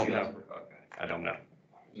 I don't know. I don't know.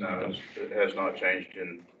 No, it has not changed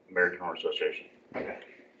in American Heart Association. Okay.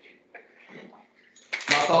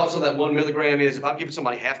 My thoughts on that 1 milligram is if I'm giving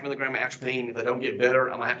somebody 0.5 milligram of atropine, if they don't get better,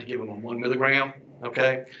 I'm gonna have to give them 1 milligram.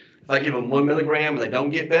 Okay. If I give them 1 milligram and they don't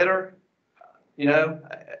get better, you know,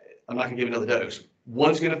 I'm not gonna give another dose.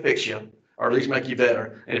 One's gonna fix you, or at least make you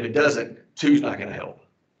better. And if it doesn't, two's not gonna help.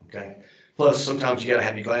 Okay. Plus, sometimes you gotta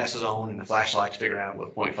have your glasses on and the flashlight to figure out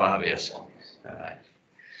what 0.5 is. All right.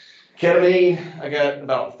 Ketamine, I got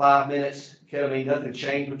about 5 minutes. Ketamine, nothing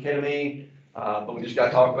changed with ketamine, but we just got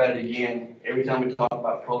to talk about it again. Every time we talk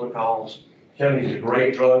about protocols, ketamine is a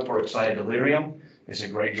great drug for excited delirium. It's a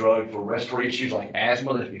great drug for respiratory issues like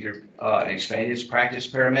asthma, if you're an expanded practice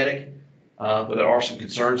paramedic, but there are some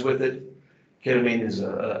concerns with it. Ketamine is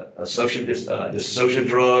a dissociative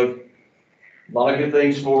drug. A lot of good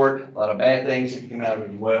things for it, a lot of bad things that can come out of it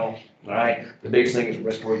as well. All right, the biggest thing is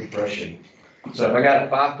respiratory depression. So if I got a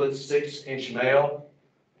 5'6" male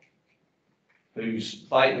who's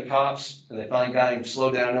fighting the cops and they finally got him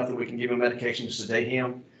slowed down enough that we can give him medication to sedate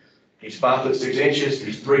him, he's 5'6",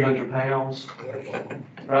 he's 300 pounds,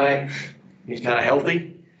 right? He's kind of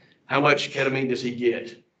healthy. How much ketamine does he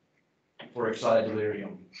get for excited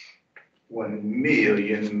delirium? 1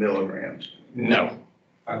 million milligrams. No.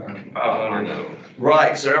 500.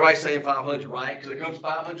 Right, so everybody's saying 500, right? Because it comes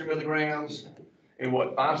 500 milligrams in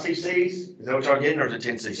what, 5 cc's? Is that what y'all getting, or is it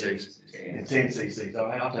 10 cc's? 10 cc's, all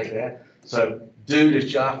right, I'll take that. So, dude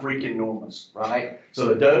is freaking enormous, right? So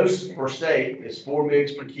the dose per state is 4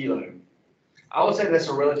 mg per kilo. I would say that's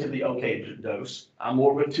a relatively okay dose. I'm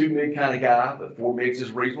more of a 2 mg kind of guy, but 4 mg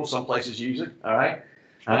is reasonable. Some places use it, all right?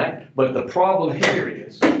 All right, but the problem here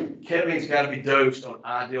is ketamine's got to be dosed on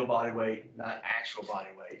ideal body weight, not actual body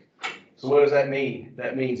weight. So what does that mean?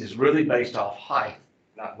 That means it's really based off height,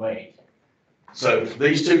 not weight. So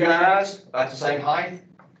these two guys, about the same height,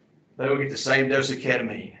 they will get the same dose of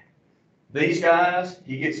ketamine. These guys,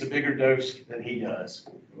 he gets a bigger dose than he does,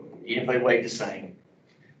 even if they weigh the same.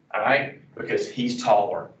 All right, because he's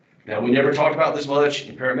taller. Now, we never talked about this much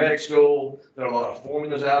in paramedic school. There are a lot of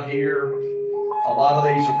formulas out here. A lot of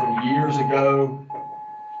these are from years ago.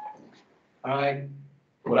 All right.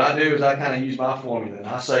 What I do is I kind of use my formula, and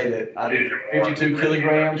I say that I do 52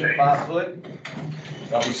 kilograms at 5 foot.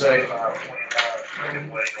 I would say,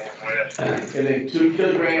 and then 2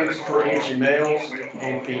 kilograms per inch in males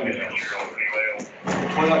and females.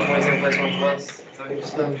 27 plus 1 plus.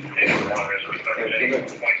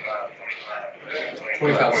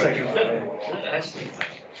 25 seconds.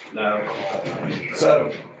 No.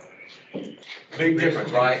 So, big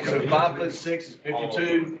difference, right? So 5'6" is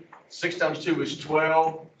 52. 6 times 2 is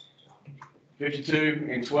 12. 52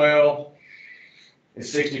 and 12 is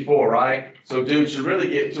 64, right? So dude should really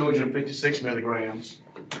get 256 milligrams.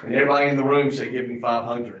 And everybody in the room said, give me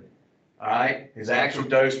 500. All right? His actual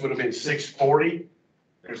dose would have been 640.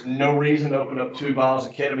 There's no reason to open up 2 vials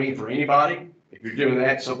of ketamine for anybody. If you're doing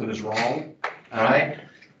that, something is wrong. All right?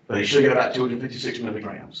 But he should get about 256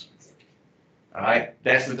 milligrams. All right?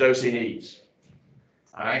 That's the dose he needs.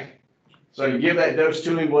 All right? So you give that dose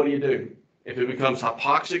to him, what do? If it becomes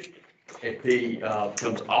hypoxic, if he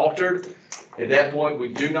becomes altered, at that point, we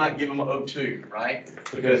do not give him an O2, right?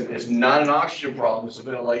 Because it's not an oxygen problem, it's a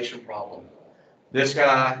ventilation problem. This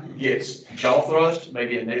guy gets jaw thrust,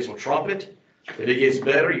 maybe a nasal trumpet. If it gets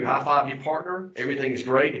better, you high five your partner, everything is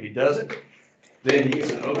great. If he doesn't, then he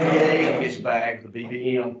gets an OPA, he gets back, the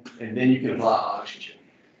BBM, and then you can apply oxygen.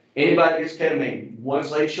 Anybody gets ketamine, once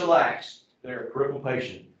they chillax, they're a critical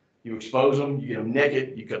patient. You expose them, you get them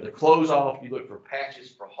naked, you cut their clothes off, you look for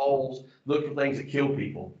patches, for holes, look for things that kill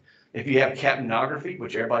people. If you have capnography,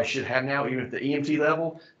 which everybody should have now, even at the EMT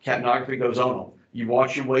level, capnography goes on them. You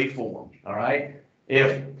watch your waveform, all right?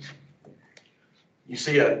 If you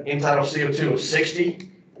see an end-tidal CO2 of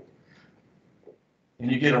 60,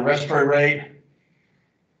 and you get a respiratory rate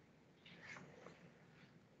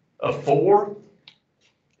of 4,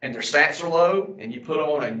 and their stats are low, and you put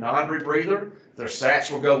on a non-rebreather, their stats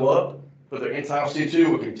will go up, but their end-tidal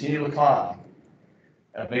CO2 will continue to climb.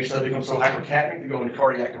 Eventually they become so hypercapnic, they go into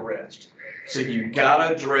cardiac arrest. So you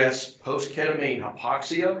gotta address post-ketamine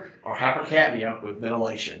hypoxia or hypercapnia with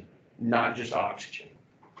ventilation, not just oxygen.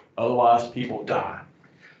 Otherwise, people die.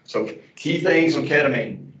 So key things on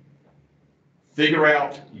ketamine. Figure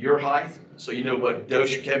out your height so you know what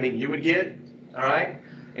dose of ketamine you would get, all right?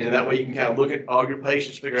 And that way you can kind of look at all your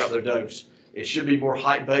patients, figure out their dose. It should be more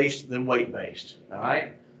height-based than weight-based, all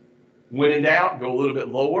right? When in doubt, go a little bit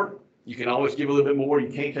lower. You can always give a little bit more.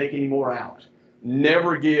 You can't take any more out.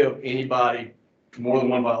 Never give anybody more than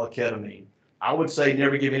 1 vial of ketamine. I would say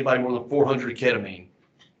never give anybody more than 400 of ketamine,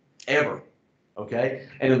 ever, okay?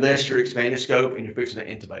 And unless you're expanding scope and you're fixing to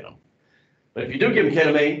intubate them. But if you do give them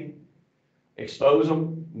ketamine, expose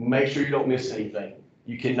them, make sure you don't miss anything.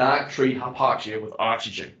 You cannot treat hypoxia with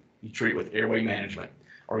oxygen. You treat it with airway management,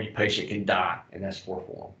 or your patient can die, and that's poor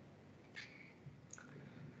form.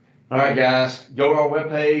 All right, guys, go to our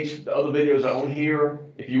webpage. The other videos are on here.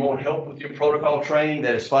 If you want help with your protocol training,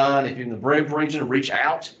 that is fine. If you're in the BRIM region, reach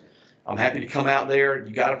out. I'm happy to come out there.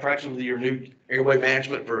 You got to practice with your new airway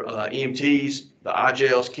management for EMTs, the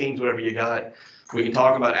iGels, Kings, whatever you got. We can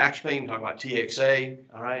talk about atropine, talk about TXA,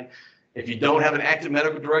 all right? If you don't have an active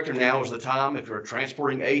medical director, now is the time. If you're a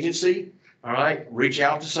transporting agency, all right, reach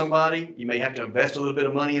out to somebody. You may have to invest a little bit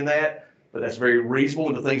of money in that, but that's very reasonable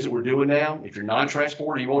in the things that we're doing now. If you're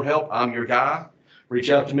non-transporter, you want help, I'm your guy. Reach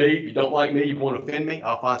out to me. If you don't like me, you want to offend me,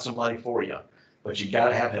 I'll find somebody for you. But you got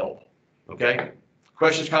to have help, okay?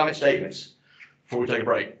 Questions, comments, statements before we take a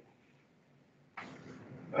break?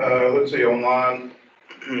 Let's see, online,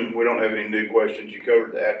 we don't have any new questions. You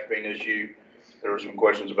covered the atropine issue. There were some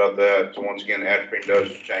questions about that. So once again, atropine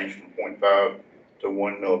dose change from 0.5 to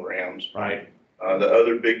 1 milligrams. Right. The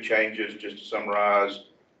other big changes, just to summarize,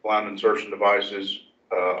 blind insertion devices,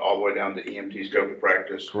 all the way down to EMT scope of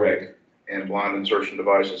practice. Correct. And blind insertion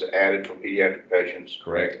devices added for pediatric patients.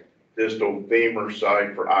 Correct. Distal femur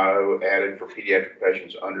site for IO added for pediatric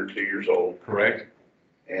patients under 2 years old. Correct.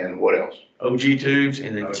 And what else? OG tubes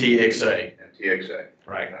and then TXA. And TXA.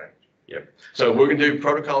 Right. Yep. So we're going to do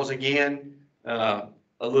protocols again a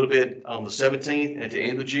little bit on the 17th and at the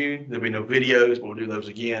end of June. There'll be no videos, but we'll do those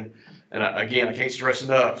again. And again, I can't stress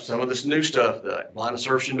enough, some of this new stuff, the blind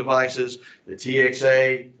insertion devices, the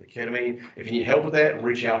TXA, the ketamine, if you need help with that,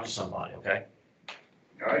 reach out to somebody, okay?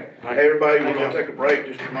 All right. Hey, everybody, we're gonna take a break.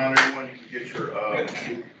 Just to remind everyone, you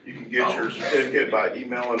can get your certificate by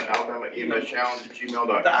emailing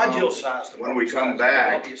alabama-challenge@gmail.com. The ideal size. When we come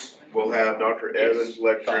back, we'll have Dr. Evans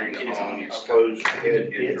lecturing on closed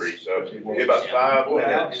head injury. So we'll get about 5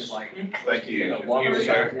 minutes. Thank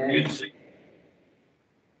you.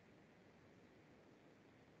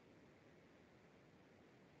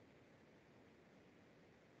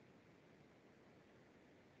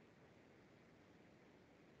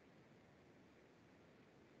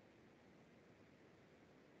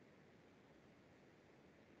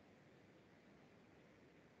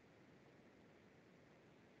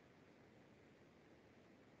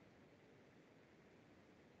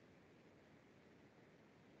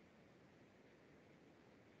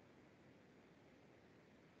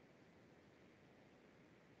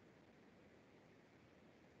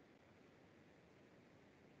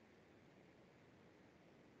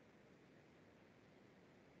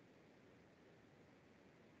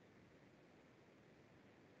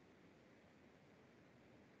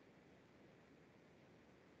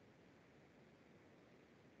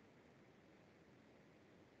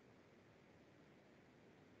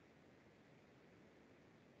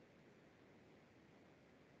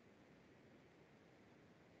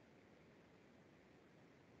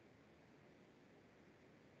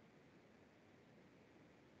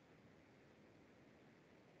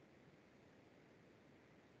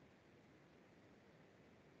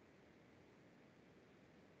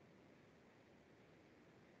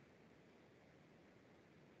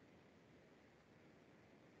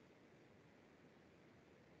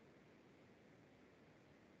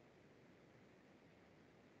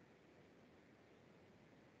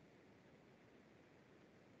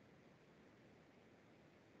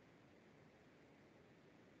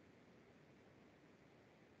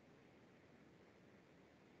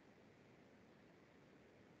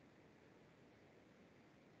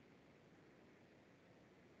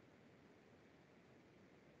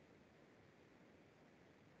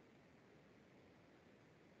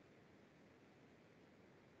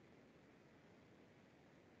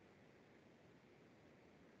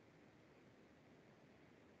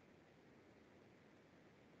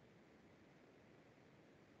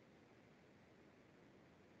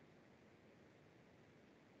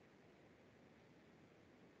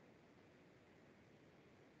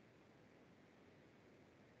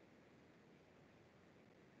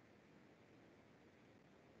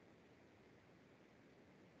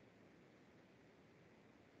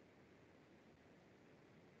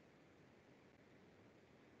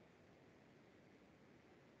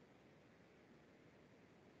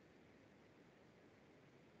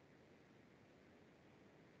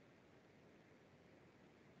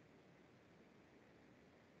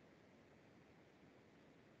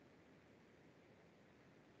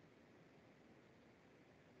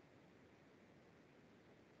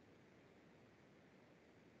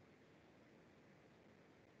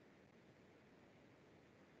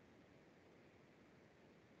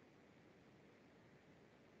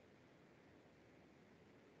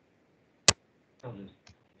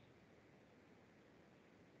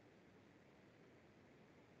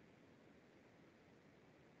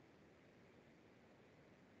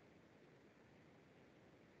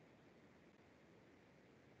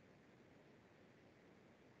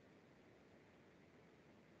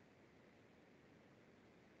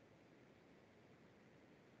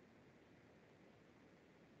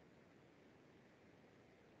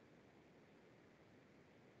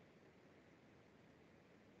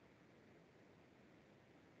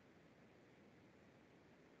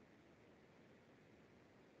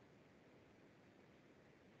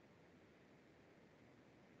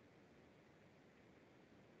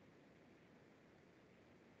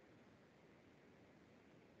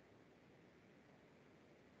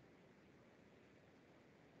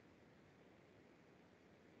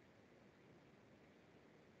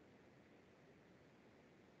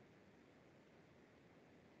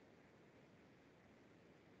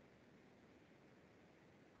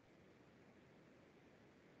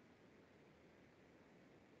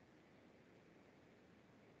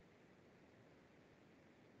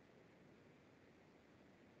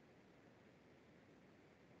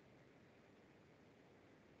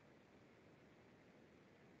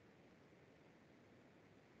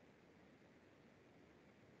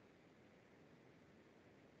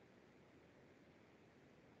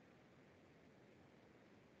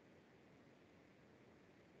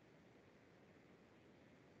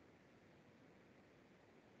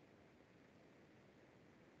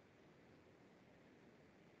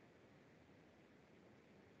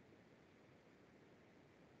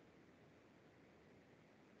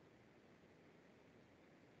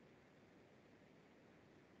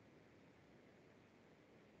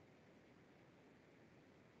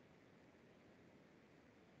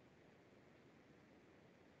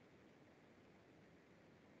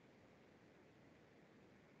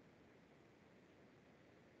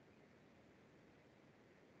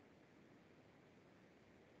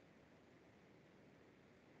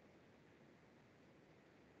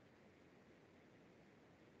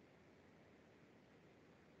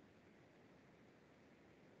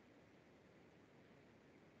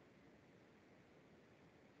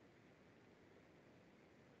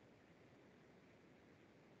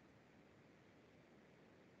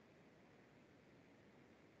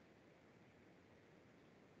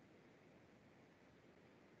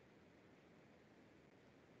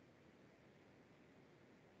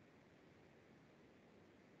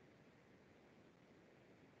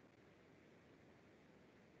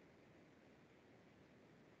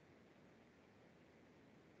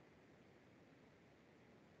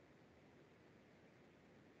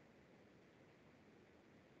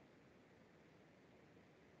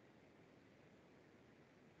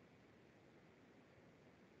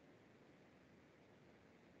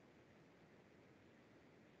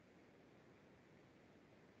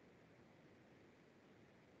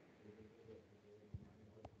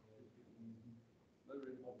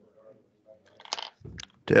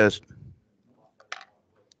 Test.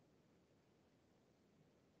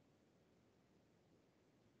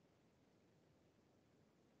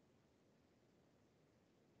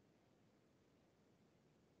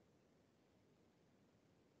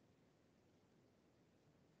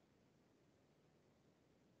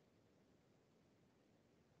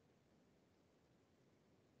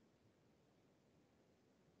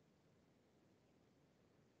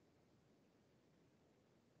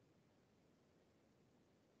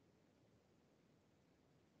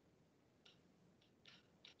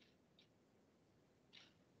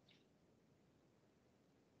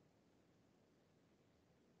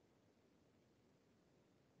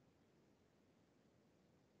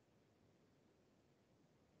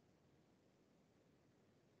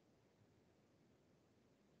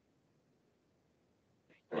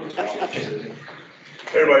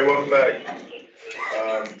 Everybody, welcome back.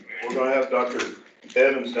 We're going to have Dr.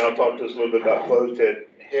 Evans now talk to us a little bit about closed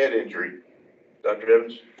head injury. Dr.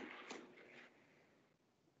 Evans?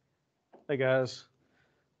 Hey guys.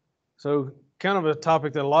 So kind of a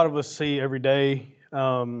topic that a lot of us see every day,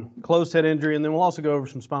 closed head injury, and then we'll also go over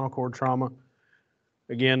some spinal cord trauma.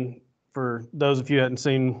 Again, for those of you who hadn't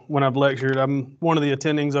seen when I've lectured, I'm one of the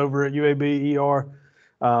attendings over at UAB ER.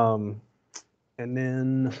 And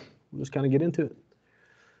then we'll just kind of get into it.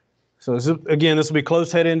 So this will be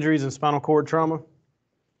closed head injuries and spinal cord trauma.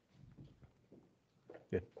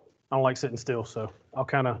 Good. I don't like sitting still, so I'll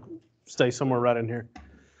kind of stay somewhere right in here.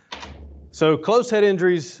 So closed head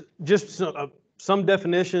injuries, just some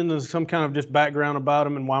definition and some kind of just background about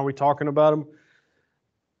them and why we're talking about them.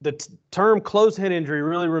 The term closed head injury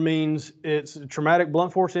really means it's a traumatic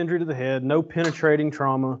blunt force injury to the head, no penetrating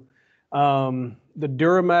trauma. The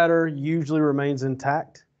dura mater usually remains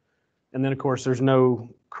intact. And then, of course, there's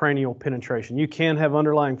no cranial penetration. You can have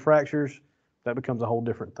underlying fractures. That becomes a whole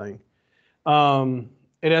different thing.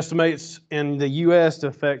 It estimates in the U.S. to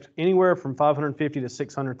affect anywhere from 550 to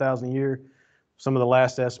 600,000 a year. Some of the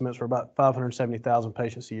last estimates were about 570,000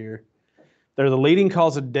 patients a year. They're the leading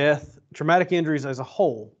cause of death, traumatic injuries as a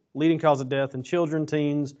whole, leading cause of death in children,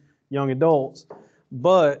 teens, young adults.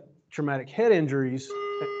 But traumatic head injuries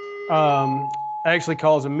actually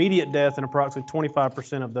cause immediate death in approximately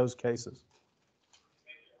 25% of those cases.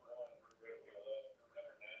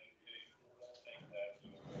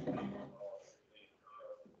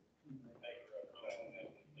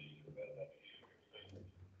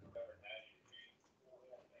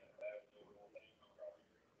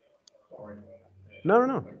 No.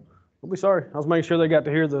 Don't be sorry. I was making sure they got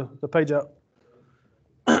to hear the page out.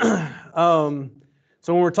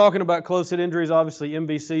 So when we're talking about closed head injuries, obviously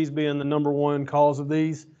MVCs being the #1 cause of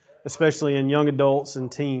these, especially in young adults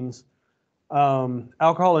and teens.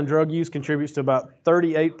 Alcohol and drug use contributes to about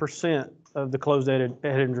 38% of the closed head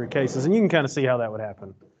injury cases, and you can kind of see how that would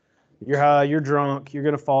happen. You're high, you're drunk, you're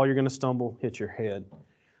going to fall, you're going to stumble, hit your head.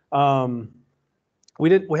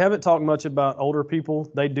 We haven't talked much about older people.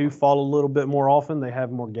 They do fall a little bit more often. They have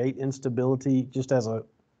more gait instability just as a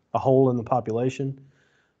whole in the population.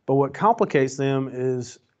 But what complicates them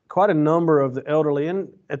is quite a number of the elderly,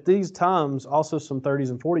 and at these times also some 30s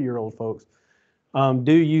and 40-year-old folks,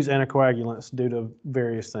 do use anticoagulants due to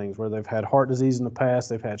various things, where they've had heart disease in the past,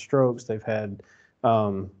 they've had strokes, they've had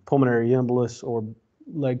pulmonary embolus or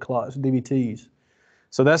leg clots, DVTs.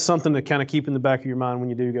 So that's something to kind of keep in the back of your mind when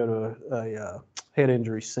you do go to a head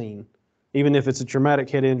injury scene, even if it's a traumatic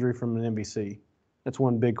head injury from an MVC. That's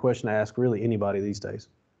one big question to ask really anybody these days.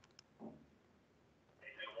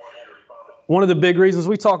 One of the big reasons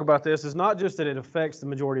we talk about this is not just that it affects the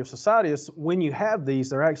majority of society, it's when you have these,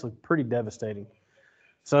 they're actually pretty devastating.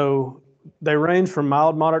 So they range from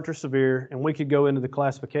mild, moderate, to severe, and we could go into the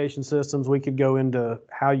classification systems, we could go into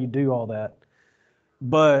how you do all that.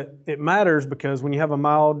 But it matters because when you have a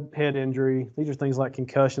mild head injury, these are things like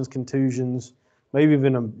concussions, contusions, maybe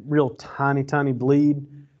even a real tiny, tiny bleed.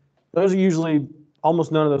 Those are usually,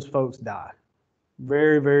 almost none of those folks die.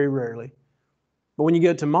 Very, very rarely. But when you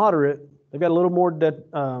get to moderate, they've got a little more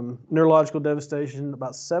neurological devastation.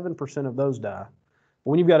 About 7% of those die. But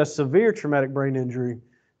when you've got a severe traumatic brain injury,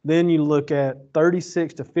 then you look at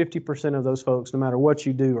 36 to 50% of those folks, no matter what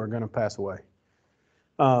you do, are going to pass away.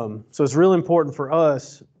 So it's really important for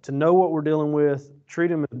us to know what we're dealing with, treat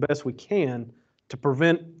them as best we can to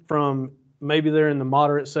prevent from, maybe they're in the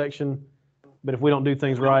moderate section, but if we don't do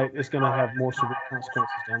things right, it's going to have more severe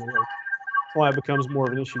consequences down the road. That's why it becomes more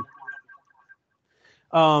of an issue.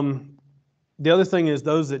 The other thing is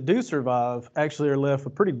those that do survive actually are left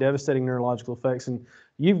with pretty devastating neurological effects. And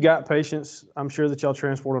you've got patients, I'm sure, that y'all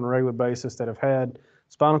transport on a regular basis that have had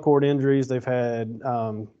spinal cord injuries, they've had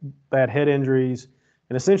bad head injuries,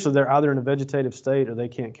 and essentially they're either in a vegetative state or they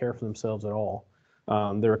can't care for themselves at all.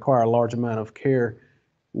 They require a large amount of care,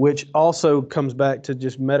 which also comes back to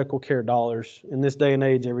just medical care dollars. In this day and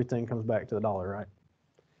age, everything comes back to the dollar, right?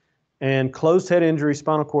 And closed head injuries,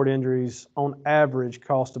 spinal cord injuries, on average,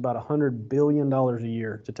 cost about $100 billion a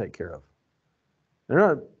year to take care of. They're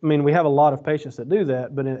not, I mean, we have a lot of patients that do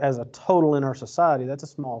that, but as a total in our society, that's a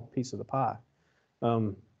small piece of the pie.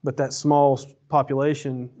 But that small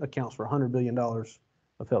population accounts for $100 billion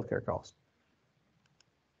of healthcare costs.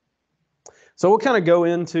 So we'll kind of go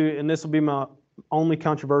into, and this will be my only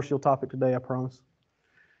controversial topic today, I promise.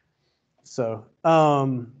 So,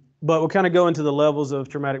 but we'll kind of go into the levels of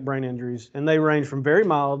traumatic brain injuries, and they range from very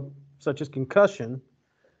mild, such as concussion,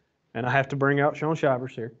 and I have to bring out Sean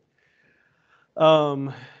Shivers here.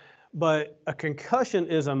 But a concussion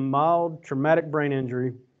is a mild traumatic brain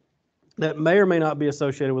injury that may or may not be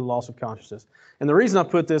associated with loss of consciousness. And the reason I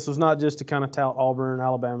put this was not just to kind of tout Auburn,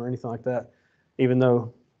 Alabama, or anything like that, even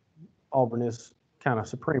though Auburn is kind of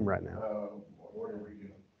supreme right now.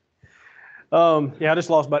 Yeah, I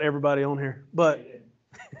just lost about everybody on here. But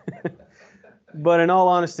but in all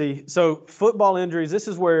honesty, so football injuries, this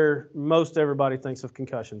is where most everybody thinks of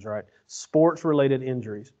concussions, right? Sports-related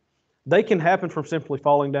injuries. They can happen from simply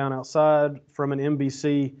falling down outside, from an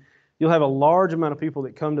MBC. You'll have a large amount of people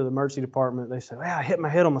that come to the emergency department. They say, I hit my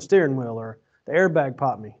head on the steering wheel, or the airbag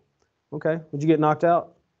popped me. Okay, would you get knocked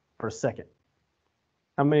out? For a second.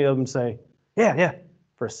 How many of them say, yeah,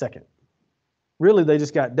 for a second? Really, they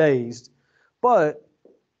just got dazed. But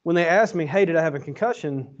when they ask me, hey, did I have a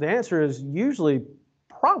concussion? The answer is usually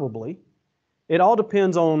probably. It all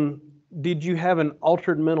depends on, did you have an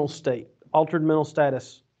altered mental state, altered mental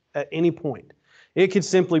status at any point? It could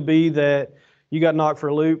simply be that you got knocked for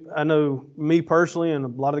a loop. I know me personally, and a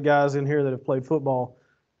lot of the guys in here that have played football,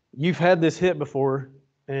 you've had this hit before,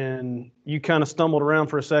 and you kind of stumbled around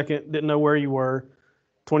for a second, didn't know where you were.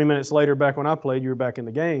 20 minutes later, back when I played, you were back in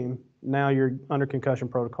the game. Now you're under concussion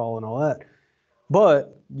protocol and all that.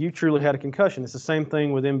 But you truly had a concussion. It's the same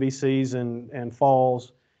thing with MVCs and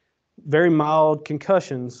falls. Very mild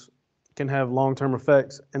concussions can have long-term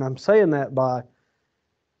effects. And I'm saying that by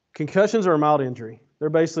concussions are a mild injury. They're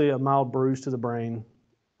basically a mild bruise to the brain,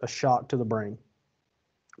 a shock to the brain.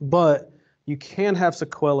 But you can have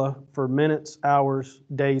sequelae for minutes, hours,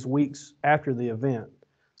 days, weeks after the event,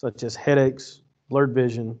 such as headaches, blurred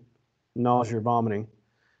vision, nausea, vomiting.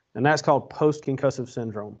 And that's called post-concussive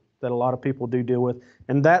syndrome that a lot of people do deal with.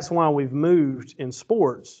 And that's why we've moved in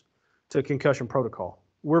sports to concussion protocol.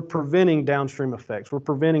 We're preventing downstream effects. We're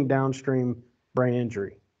preventing downstream brain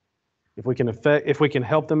injury if we can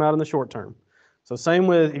help them out in the short term. So same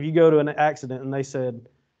with if you go to an accident and they said,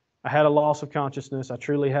 I had a loss of consciousness, I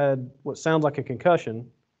truly had what sounds like a concussion,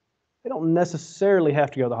 they don't necessarily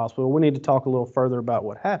have to go to the hospital. We need to talk a little further about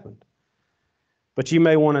what happened. But you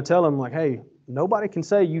may want to tell them like, hey, nobody can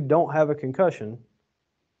say you don't have a concussion.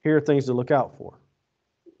 Here are things to look out for.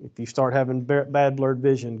 If you start having bad blurred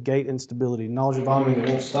vision, gait instability, nausea, vomiting that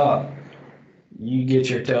won't stop, you get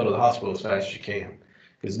your tail to the hospital as fast as you can.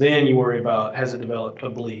 Because then you worry about, has it developed a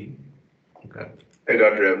bleed? Okay. Hey,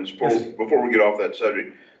 Dr. Evans, before we get off that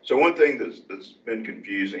subject, so one thing that's been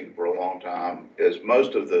confusing for a long time is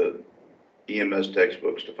most of the EMS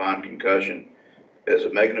textbooks define concussion as a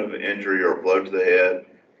negative injury or a blow to the head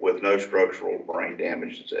with no structural brain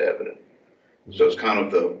damage that's evident. So it's kind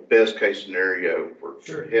of the best case scenario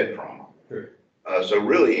for head trauma. Sure. So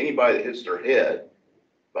really anybody that hits their head,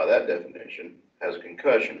 by that definition, has a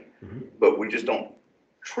concussion, but we just don't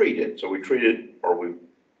treat it. So we treat it, or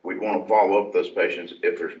we want to follow up those patients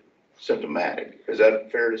if they're symptomatic. Is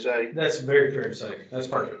that fair to say? That's very fair to say. That's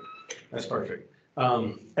perfect. That's perfect.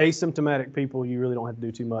 Asymptomatic people, you really don't have to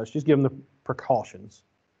do too much. Just give them the precautions.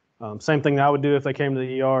 Same thing I would do if they came to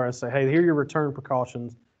the ER and say, hey, here are your return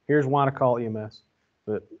precautions. Here's why to call EMS.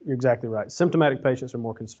 But you're exactly right. Symptomatic patients are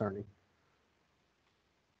more concerning.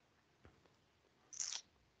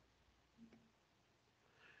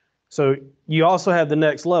 So you also have the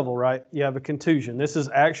next level, right? You have a contusion. This is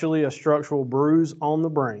actually a structural bruise on the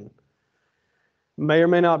brain. May or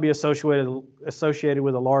may not be associated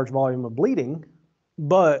with a large volume of bleeding,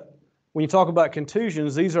 but when you talk about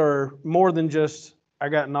contusions, these are more than just, I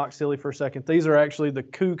got knocked silly for a second. These are actually the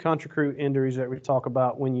contra crew injuries that we talk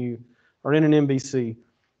about when you are in an MVC.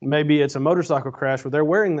 Maybe it's a motorcycle crash where they're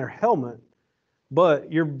wearing their helmet,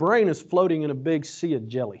 but your brain is floating in a big sea of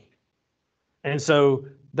jelly. And so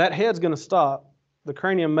that head's going to stop. The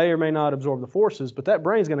cranium may or may not absorb the forces, but that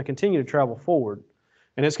brain's going to continue to travel forward.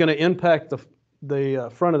 And it's going to impact the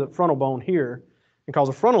front of the frontal bone here and cause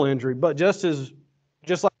a frontal injury. But just like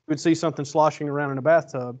you would see something sloshing around in a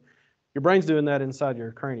bathtub, your brain's doing that inside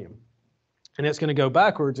your cranium. And it's going to go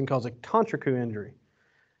backwards and cause a contra crew injury.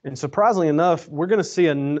 And surprisingly enough, we're going to see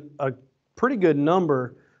a pretty good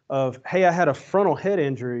number of, hey, I had a frontal head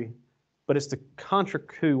injury, but it's the contra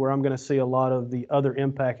crew where I'm going to see a lot of the other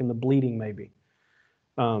impact and the bleeding maybe.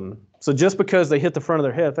 So just because they hit the front of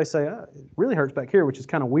their head, if they say, it really hurts back here, which is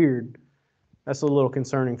kind of weird, that's a little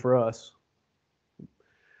concerning for us.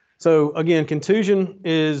 So again, contusion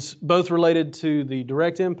is both related to the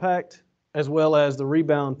direct impact as well as the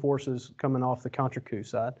rebound forces coming off the contra crew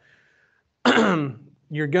side.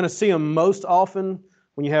 You're going to see them most often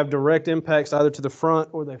when you have direct impacts either to the front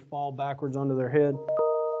or they fall backwards onto their head.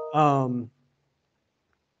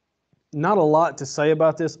 Not a lot to say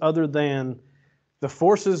about this other than the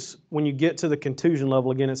forces when you get to the contusion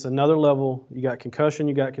level. Again, it's another level. You got concussion,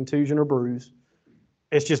 you got contusion or bruise.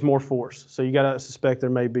 It's just more force. So you got to suspect there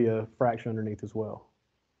may be a fracture underneath as well.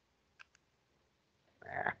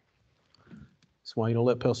 That's why you don't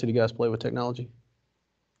let Pell City guys play with technology.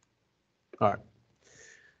 All right.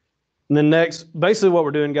 And then next, basically what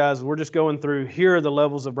we're doing, guys, we're just going through, here are the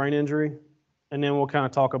levels of brain injury, and then we'll kind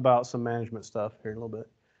of talk about some management stuff here in a little bit.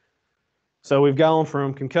 So we've gone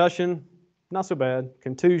from concussion, not so bad,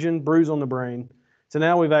 contusion, bruise on the brain. So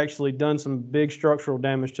now we've actually done some big structural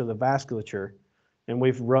damage to the vasculature, and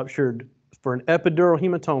we've ruptured for an epidural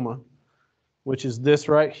hematoma, which is this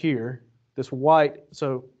right here, this white.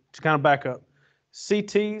 So to kind of back up,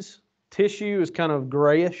 CT's tissue is kind of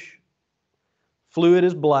grayish, fluid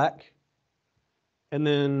is black, and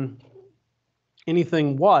then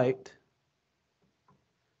anything white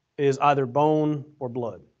is either bone or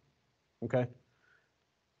blood, okay?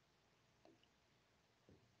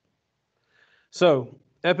 So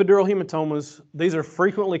epidural hematomas, these are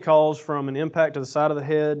frequently caused from an impact to the side of the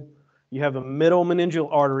head. You have a middle meningeal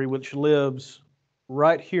artery which lives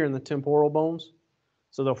right here in the temporal bones.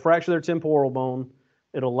 So they'll fracture their temporal bone,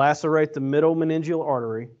 it'll lacerate the middle meningeal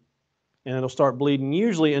artery, and it'll start bleeding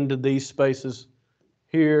usually into these spaces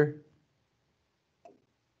here.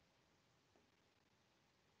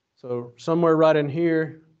 So somewhere right in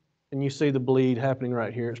here, and you see the bleed happening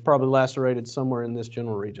right here. It's probably lacerated somewhere in this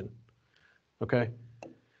general region. Okay?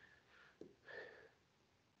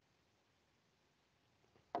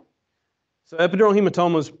 So epidural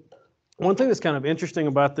hematomas, one thing that's kind of interesting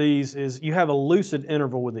about these is you have a lucid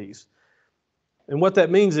interval with these. And what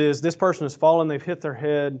that means is this person has fallen, they've hit their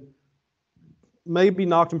head, maybe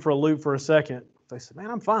knocked them for a loop for a second. They said,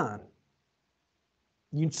 man, I'm fine.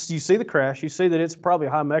 You see the crash, you see that it's probably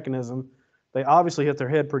a high mechanism. They obviously hit their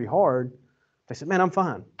head pretty hard. They said, man, I'm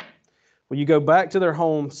fine. Well, you go back to their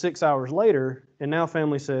home 6 hours later, and now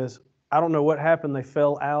family says, I don't know what happened. They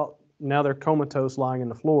fell out. Now they're comatose lying in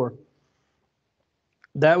the floor.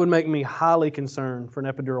 That would make me highly concerned for an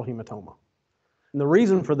epidural hematoma. And the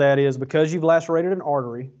reason for that is because you've lacerated an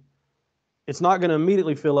artery, it's not going to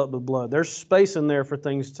immediately fill up with blood. There's space in there for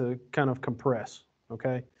things to kind of compress,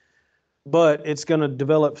 okay? But it's going to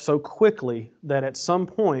develop so quickly that at some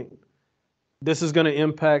point, this is going to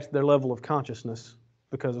impact their level of consciousness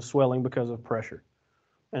because of swelling, because of pressure.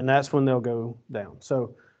 And that's when they'll go down.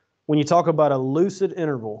 So when you talk about a lucid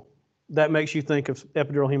interval, that makes you think of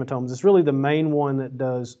epidural hematomas. It's really the main one that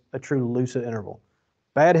does a true lucid interval.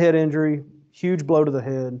 Bad head injury, huge blow to the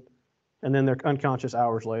head, and then they're unconscious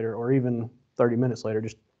hours later or even 30 minutes later.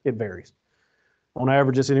 Just it varies. On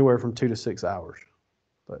average, it's anywhere from 2 to 6 hours.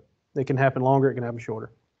 But it can happen longer, it can happen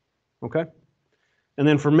shorter. Okay? And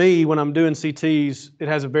then for me, when I'm doing CTs, it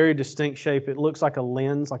has a very distinct shape. It looks like a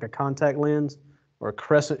lens, like a contact lens, or a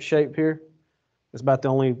crescent shape here. It's about the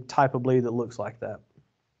only type of bleed that looks like that.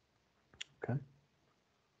 Okay.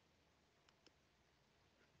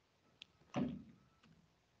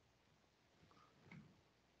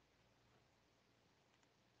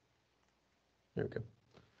 There we go.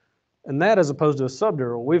 And that as opposed to a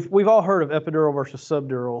subdural. We've all heard of epidural versus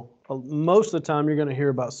subdural. Most of the time you're going to hear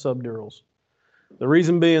about subdurals. The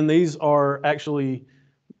reason being these are actually,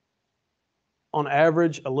 on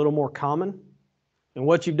average, a little more common. And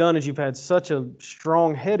what you've done is you've had such a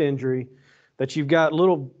strong head injury that you've got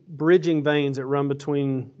little bridging veins that run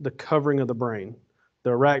between the covering of the brain, the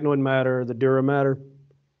arachnoid matter, the dura mater.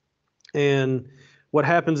 And what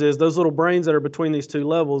happens is those little brains that are between these two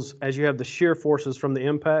levels, as you have the shear forces from the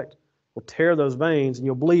impact, will tear those veins and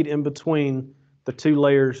you'll bleed in between the two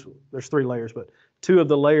layers. There's 3 layers, but 2 of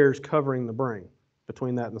the layers covering the brain,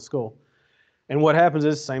 between that and the skull. And what happens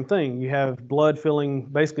is the same thing. You have blood filling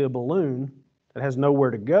basically a balloon that has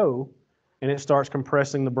nowhere to go, and it starts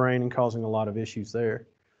compressing the brain and causing a lot of issues there.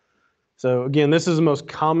 So again, this is the most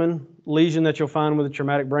common lesion that you'll find with a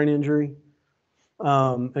traumatic brain injury.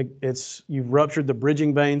 You've ruptured the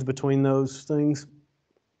bridging veins between those things.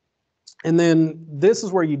 And then this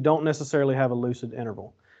is where you don't necessarily have a lucid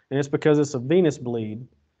interval. And it's because it's a venous bleed,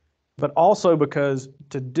 but also because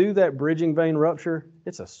to do that bridging vein rupture,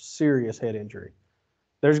 it's a serious head injury.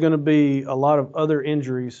 There's going to be a lot of other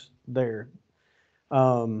injuries there.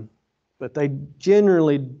 But they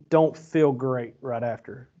generally don't feel great right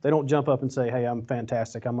after. They don't jump up and say, hey, I'm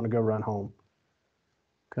fantastic, I'm going to go run home.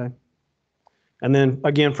 Okay? And then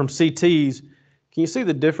again, from CTs, can you see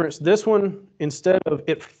the difference? This one, instead of,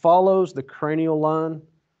 it follows the cranial line.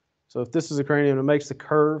 So if this is a cranium, it makes the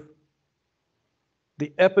curve.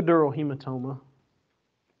 The epidural hematoma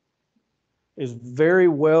is very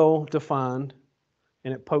well defined,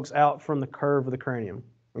 and it pokes out from the curve of the cranium,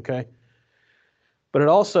 okay? But it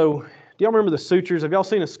also, do y'all remember the sutures? Have y'all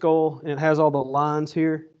seen a skull and it has all the lines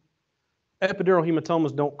here? Epidural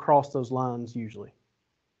hematomas don't cross those lines usually.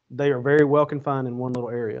 They are very well confined in one little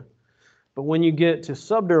area. But when you get to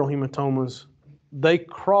subdural hematomas, they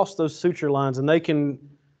cross those suture lines and they can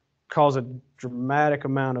cause a dramatic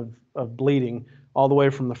amount of bleeding all the way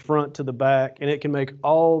from the front to the back, and it can make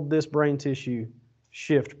all this brain tissue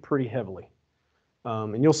shift pretty heavily.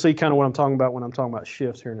 And you'll see kind of what I'm talking about when I'm talking about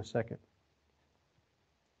shifts here in a second.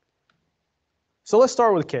 So let's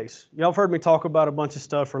start with a case. Y'all have heard me talk about a bunch of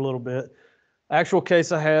stuff for a little bit. Actual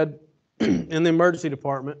case I had in the emergency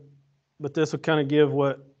department, but this will kind of give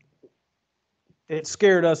what it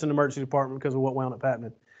scared us in the emergency department because of what wound up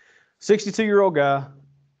happening. 62-year-old guy,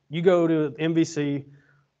 you go to MVC,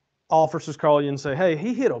 officers call you and say, hey,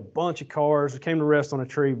 he hit a bunch of cars, came to rest on a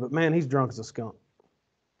tree, but man, he's drunk as a skunk.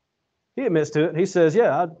 He admits to it. He says,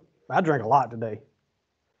 yeah, I drank a lot today.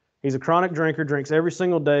 He's a chronic drinker, drinks every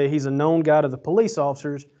single day. He's a known guy to the police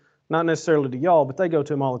officers, not necessarily to y'all, but they go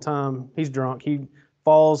to him all the time. He's drunk. He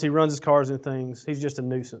falls. He runs his cars into things. He's just a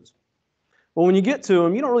nuisance. Well, when you get to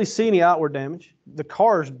him, you don't really see any outward damage. The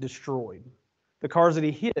car's destroyed. The cars that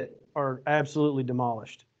he hit are absolutely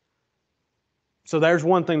demolished. So there's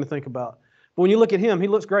one thing to think about. But when you look at him, he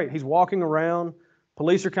looks great. He's walking around.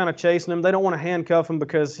 Police are kind of chasing him. They don't want to handcuff him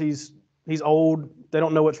because he's old. They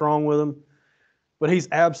don't know what's wrong with him. But he's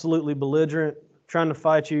absolutely belligerent, trying to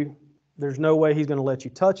fight you. There's no way he's going to let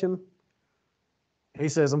you touch him. He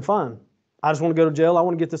says, I'm fine. I just want to go to jail. I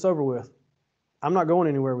want to get this over with. I'm not going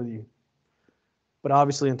anywhere with you. But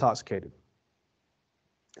obviously intoxicated.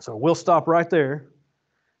 So we'll stop right there.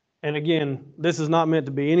 And again, this is not meant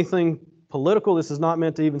to be anything political. This is not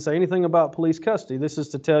meant to even say anything about police custody. This is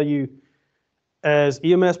to tell you, as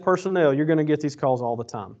EMS personnel, you're going to get these calls all the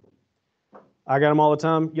time. I got them all the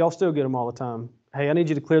time. Y'all still get them all the time. Hey, I need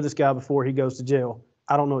you to clear this guy before he goes to jail.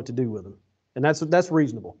 I don't know what to do with him. And that's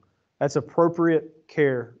reasonable. That's appropriate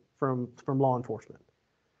care from law enforcement.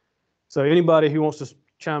 So anybody who wants to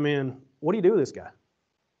chime in, what do you do with this guy?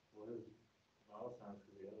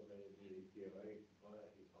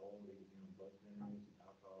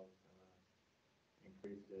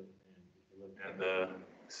 And the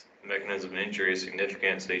mechanism of injury is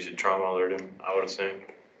significant, so you should trauma alert him, I would assume.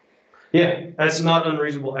 Yeah, that's not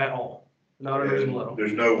unreasonable at all. Not unreasonable at all.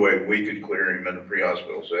 There's no way we could clear him in a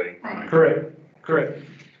pre-hospital setting. Right. Correct.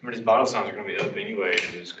 I mean, his vital signs are going to be up anyway,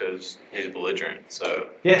 just because he's belligerent. So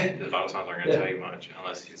Yeah. his vital signs aren't going to tell you much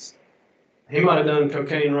unless he's. He might have done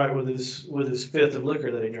cocaine right with his fifth of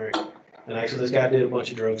liquor that he drank. And actually, this guy did a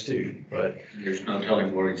bunch of drugs too. But There's no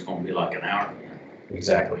telling where he's gonna be like an hour.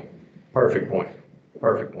 exactly. Perfect point.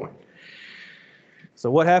 So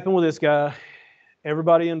what happened with this guy?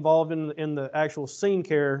 Everybody involved in the actual scene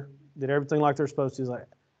care did everything like they're supposed to. He's like,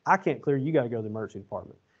 I can't clear you. Got to go to the emergency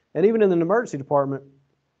department. And even in the emergency department,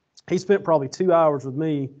 he spent probably 2 hours with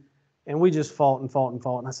me, and we just fought.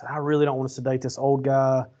 And I said, I really don't want to sedate this old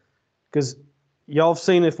guy, because y'all have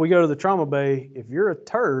seen if we go to the trauma bay, if you're a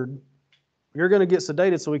turd, you're going to get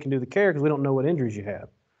sedated so we can do the care because we don't know what injuries you have.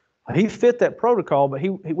 He fit that protocol, but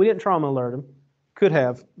we didn't trauma alert him. Could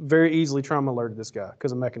have very easily trauma alerted this guy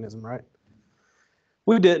because of mechanism, right?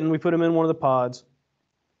 We didn't. We put him in one of the pods.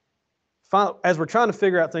 Finally, as we're trying to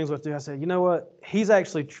figure out things what to do, I said, you know what? He's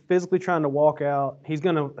actually physically trying to walk out. He's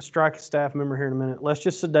going to strike a staff member here in a minute. Let's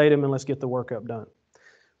just sedate him and let's get the workup done.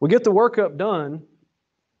 We get the workup done.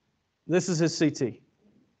 This is his CT.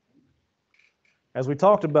 As we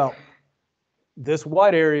talked about, this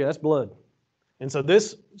white area, that's blood. And so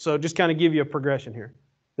just kind of give you a progression here.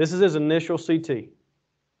 This is his initial CT.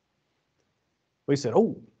 We said,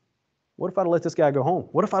 oh, what if I'd let this guy go home?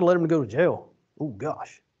 What if I'd let him go to jail? Oh,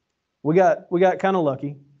 gosh. We got kind of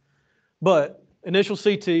lucky. But initial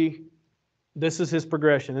CT, this is his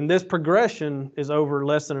progression. And this progression is over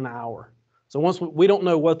less than an hour. So once we don't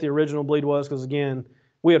know what the original bleed was, because, again,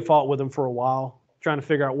 we had fought with him for a while, trying to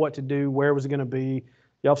figure out what to do, where was it going to be.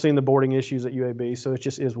 Y'all have seen the boarding issues at UAB, so it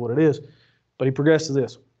just is what it is. But he progressed to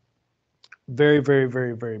this. Very, very,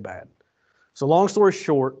 very, very bad. So long story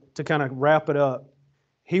short, to kind of wrap it up,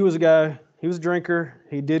 he was a drinker.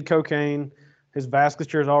 He did cocaine. His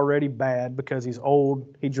vasculature is already bad because he's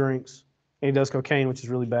old, he drinks, and he does cocaine, which is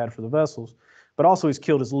really bad for the vessels. But also he's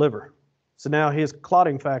killed his liver. So now his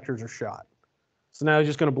clotting factors are shot. So now he's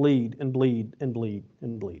just going to bleed and bleed and bleed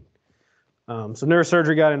and bleed. So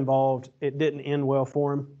neurosurgery got involved. It didn't end well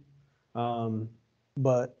for him.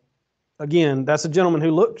 But again, that's a gentleman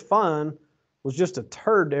who looked fine, was just a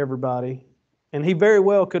turd to everybody, and he very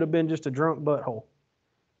well could have been just a drunk butthole.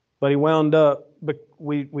 But he wound up, but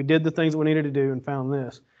we did the things that we needed to do and found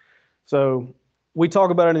this. So we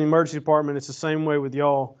talk about it in the emergency department. It's the same way with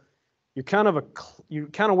y'all. You're kind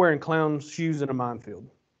of wearing clown shoes in a minefield,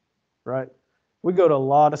 right? We go to a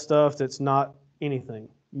lot of stuff that's not anything.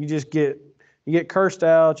 You get cursed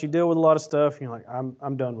out. You deal with a lot of stuff. And you're like,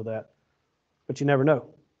 I'm done with that. But you never know.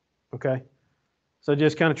 Okay. So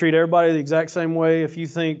just kind of treat everybody the exact same way. If you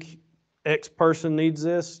think X person needs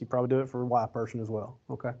this, you probably do it for Y person as well.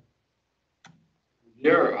 Okay. You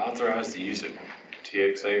ever authorize the use of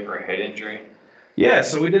TXA for a head injury? Yeah,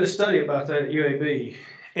 so we did a study about that at UAB,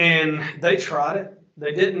 and they tried it.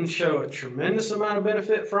 They didn't show a tremendous amount of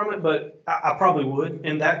benefit from it, but I probably would.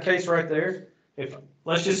 In that case right there, if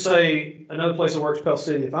let's just say another place that works, Pell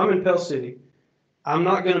City. If I'm in Pell City, I'm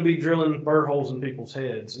not going to be drilling burr holes in people's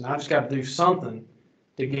heads, and I just got to do something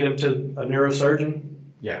to get them to a neurosurgeon.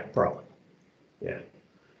 Yeah, probably. Yeah.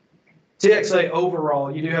 TXA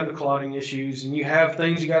overall, you do have the clotting issues, and you have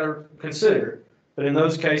things you got to consider. But in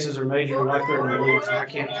those cases are major life-threatening bleeds, and I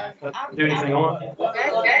can't do anything on it.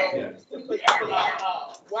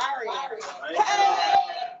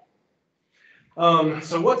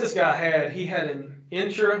 So what this guy had, he had an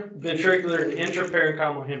intraventricular and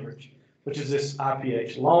intraparenchymal hemorrhage, which is this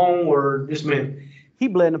IPH. Long word, just meant he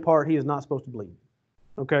bled in a part he is not supposed to bleed.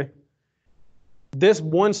 Okay? This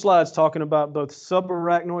one slide's talking about both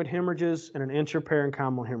subarachnoid hemorrhages and an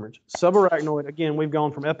intraparenchymal hemorrhage. Subarachnoid, again, we've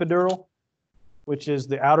gone from epidural, which is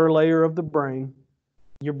the outer layer of the brain.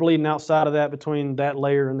 You're bleeding outside of that between that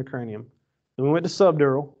layer and the cranium. Then we went to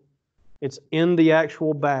subdural. It's in the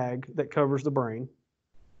actual bag that covers the brain.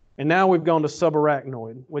 And now we've gone to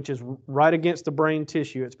subarachnoid, which is right against the brain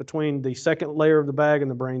tissue. It's between the second layer of the bag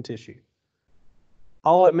and the brain tissue.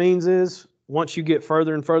 All it means is once you get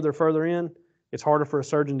further and further in, it's harder for a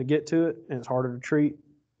surgeon to get to it, and it's harder to treat.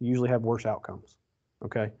 You usually have worse outcomes,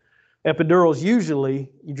 okay? Epidurals, usually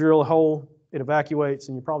you drill a hole, it evacuates,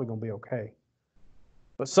 and you're probably going to be okay.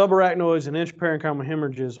 But subarachnoids and intraparenchymal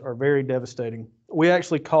hemorrhages are very devastating. We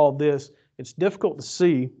actually call this, it's difficult to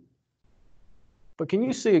see, but can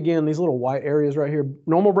you see again these little white areas right here?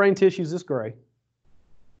 Normal brain tissue is this gray.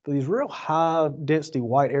 But these real high density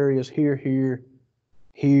white areas here,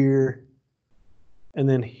 here, and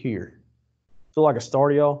then here. So like a star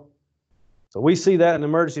to y'all. So we see that in the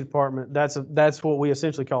emergency department. That's what we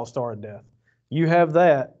essentially call a star of death. You have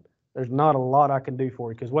that, there's not a lot I can do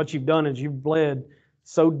for you because what you've done is you've bled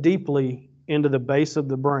so deeply into the base of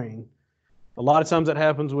the brain. A lot of times that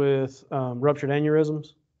happens with ruptured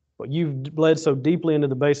aneurysms, but you've bled so deeply into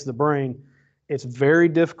the base of the brain, it's very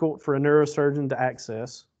difficult for a neurosurgeon to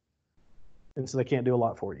access, and so they can't do a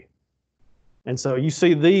lot for you. And so you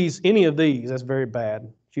see these, any of these, that's very bad.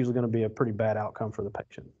 It's usually going to be a pretty bad outcome for the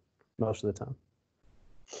patient most of the time.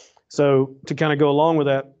 So to kind of go along with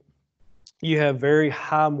that, you have very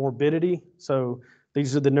high morbidity. So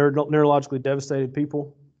these are the neurologically devastated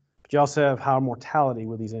people, but you also have high mortality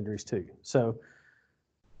with these injuries too. So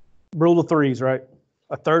rule of threes, right?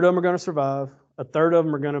 A third of them are going to survive. A third of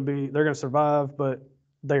them are going to be, they're going to survive, but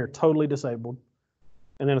they are totally disabled.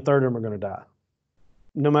 And then a third of them are going to die.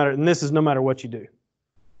 No matter, and this is no matter what you do.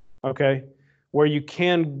 Okay? Where you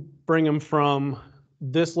can bring them from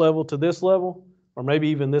this level to this level, or maybe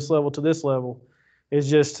even this level to this level, is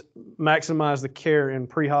just maximize the care in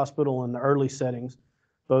pre-hospital and the early settings,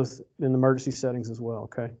 both in the emergency settings as well,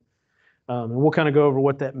 okay? And we'll kind of go over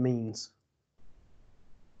what that means.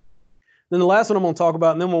 Then the last one I'm going to talk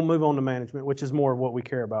about, and then we'll move on to management, which is more of what we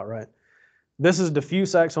care about, right? This is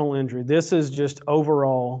diffuse axonal injury. This is just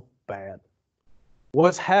overall bad.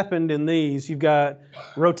 What's happened in these, you've got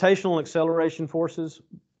rotational acceleration forces.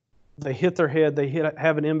 They hit their head, they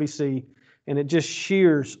have an MVC, and it just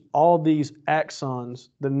shears all these axons,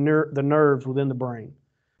 the nerves within the brain.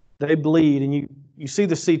 They bleed, and you see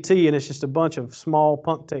the CT, and it's just a bunch of small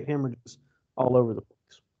punctate hemorrhages all over the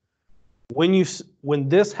place. When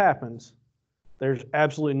this happens, there's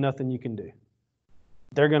absolutely nothing you can do.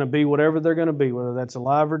 They're going to be whatever they're going to be, whether that's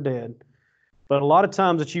alive or dead. But a lot of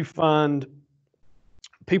times that you find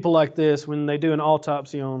people like this, when they do an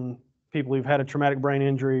autopsy on people who've had a traumatic brain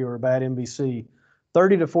injury or a bad MVC,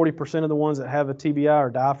 30 to 40% of the ones that have a TBI or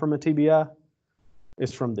die from a TBI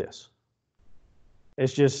is from this.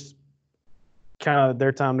 It's just kind of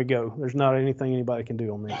their time to go. There's not anything anybody can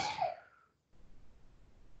do on this.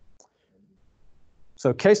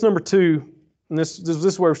 So case number 2, and this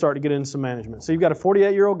is where we're starting to get into some management. So you've got a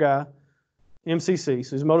 48-year-old guy, MCC,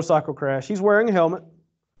 so he's a motorcycle crash. He's wearing a helmet,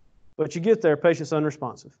 but you get there, patient's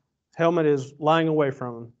unresponsive. Helmet is lying away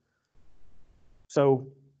from him. So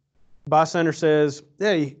bystander says,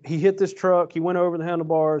 yeah, he hit this truck, he went over the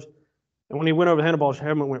handlebars, and when he went over the handlebars, the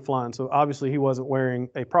helmet went flying. So obviously he wasn't wearing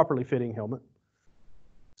a properly fitting helmet.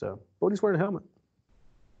 So, but he's wearing a helmet.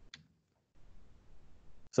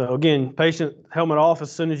 So again, patient helmet off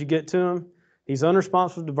as soon as you get to him. He's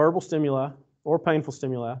unresponsive to verbal stimuli or painful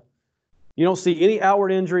stimuli. You don't see any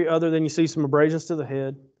outward injury other than you see some abrasions to the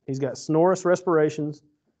head. He's got sonorous respirations.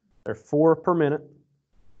 They're 4 per minute.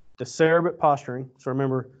 Decerebral posturing. So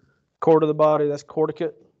remember, core of the body, that's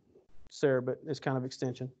corticate. Cerebral is kind of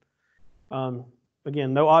extension.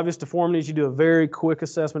 Again, no obvious deformities. You do a very quick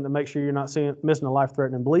assessment to make sure you're not missing a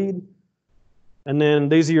life-threatening bleed. And then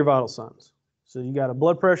these are your vital signs. So you got a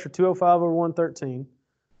blood pressure 205 over 113.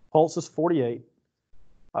 Pulse is 48.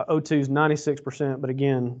 O2 is 96%, but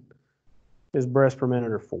again, his breaths per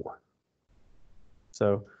minute are 4.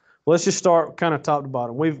 So let's just start kind of top to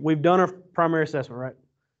bottom. We've done our primary assessment, right?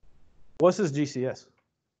 What's his GCS?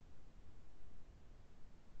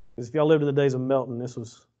 Because if y'all lived in the days of Melton, this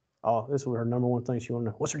was her number one thing she wanted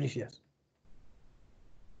to know. What's her GCS?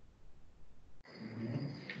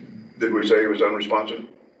 Did we say he was unresponsive?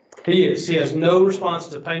 He is. He has no response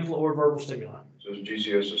to painful or verbal stimuli. So his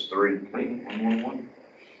GCS is 3.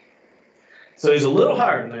 So he's a little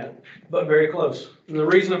higher than that, but very close. And the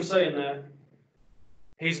reason I'm saying that,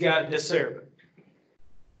 he's got dyscerebrate.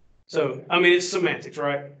 So, I mean, it's semantics,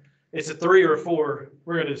 right? It's a 3 or a 4.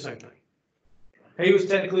 We're going to do the same thing. He was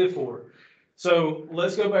technically a 4. So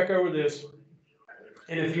let's go back over this.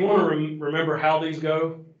 And if you want to remember how these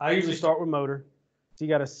go, I usually start with motor. So you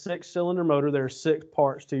got a 6-cylinder motor. There are 6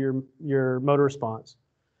 parts to your motor response.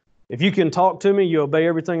 If you can talk to me, you obey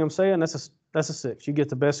everything I'm saying, that's a 6. You get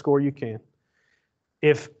the best score you can.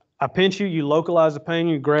 If I pinch you, you localize the pain,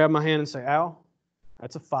 you grab my hand and say, ow,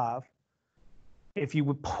 that's a 5. If you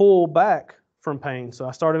would pull back from pain, so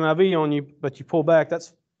I start an IV on you, but you pull back,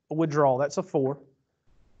 that's a withdrawal, that's a 4.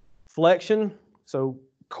 Flexion, so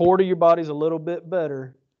core to your body is a little bit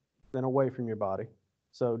better than away from your body.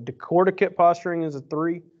 So decorticate posturing is a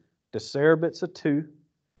 3, decerebrate's a 2.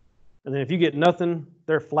 And then if you get nothing,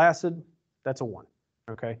 they're flaccid, that's a 1,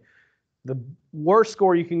 okay? The worst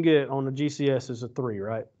score you can get on the GCS is a 3,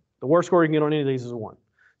 right? The worst score you can get on any of these is a 1.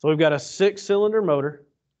 So we've got a 6-cylinder motor,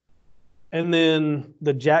 and then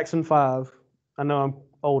the Jackson 5. I know I'm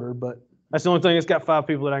older, but that's the only thing that's got 5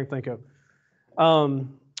 people that I can think of.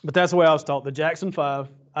 But that's the way I was taught. The Jackson 5.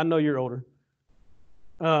 I know you're older.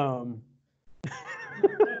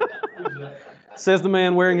 Says the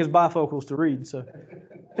man wearing his bifocals to read. So,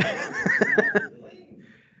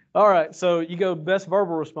 all right. So you go best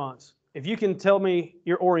verbal response. If you can tell me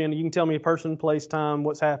you're oriented, you can tell me person, place, time,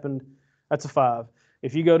 what's happened. That's a 5.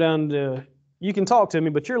 If you go down to, you can talk to me,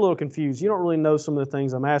 but you're a little confused. You don't really know some of the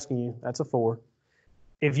things I'm asking you. That's a 4.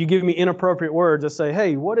 If you give me inappropriate words, I say,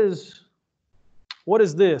 hey, what is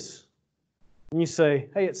this? And you say,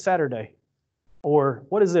 hey, it's Saturday. Or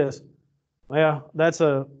what is this? Well, that's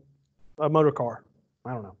a motor car.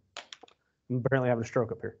 I don't know. I'm apparently having a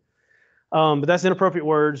stroke up here. But that's inappropriate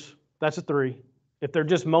words. That's a 3. If they're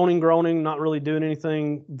just moaning, groaning, not really doing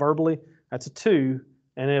anything verbally, that's a 2.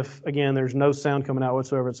 And if, again, there's no sound coming out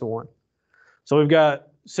whatsoever, it's a 1. So we've got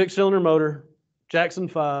 6-cylinder motor, Jackson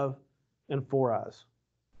 5, and 4 eyes.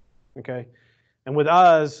 Okay? And with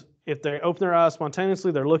eyes, if they open their eyes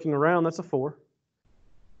spontaneously, they're looking around, that's a 4.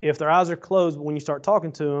 If their eyes are closed, but when you start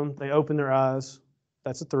talking to them, they open their eyes,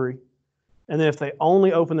 that's a 3. And then if they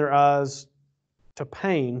only open their eyes to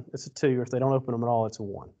pain, it's a 2. If they don't open them at all, it's a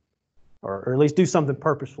 1. Or at least do something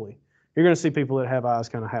purposefully. You're going to see people that have eyes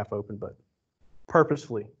kind of half open, but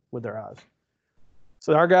purposefully with their eyes.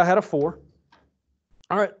 So our guy had a 4.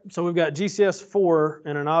 All right, so we've got GCS 4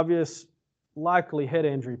 and an obvious, likely head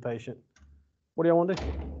injury patient. What do y'all want to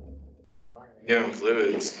do? Give him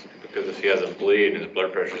fluids, because if he has a bleed and his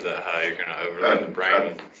blood pressure's that high, you're gonna overload the brain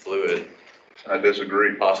with fluid. I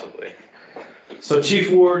disagree. Possibly. So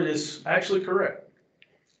Chief Ward is actually correct.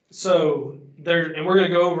 So there, and we're going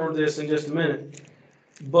to go over this in just a minute,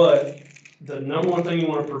 but the number one thing you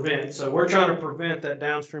want to prevent, so we're trying to prevent that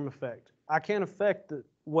downstream effect. I can't affect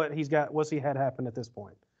what he had happen at this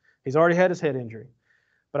point. He's already had his head injury,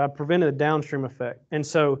 but I prevented a downstream effect. And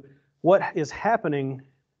so what is happening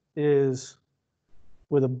is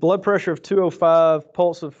with a blood pressure of 205,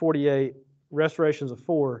 pulse of 48, respirations of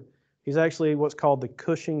 4, he's actually what's called the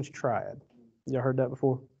Cushing's triad. Y'all heard that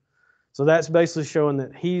before? So that's basically showing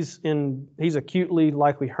that he's acutely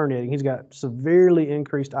likely herniating. He's got severely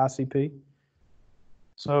increased ICP.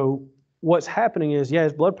 So what's happening is, yeah,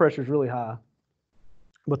 his blood pressure is really high,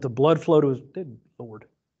 but the blood flow to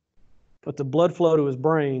his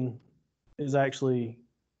brain is actually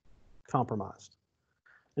compromised.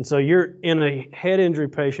 And so you're in a head injury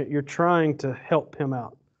patient, you're trying to help him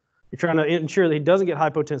out. You're trying to ensure that he doesn't get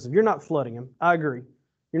hypotensive. You're not flooding him. I agree.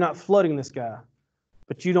 You're not flooding this guy,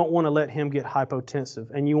 but you don't want to let him get hypotensive,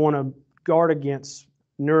 and you want to guard against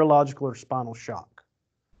neurological or spinal shock.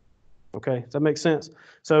 Okay, does that make sense?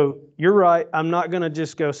 So you're right. I'm not going to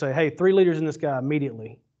just go say, hey, 3 liters in this guy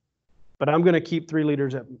immediately, but I'm going to keep 3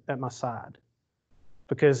 liters at my side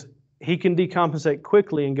because he can decompensate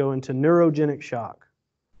quickly and go into neurogenic shock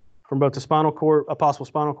from both the spinal cord, a possible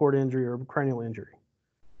spinal cord injury or cranial injury.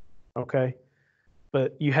 Okay,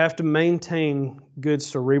 but you have to maintain good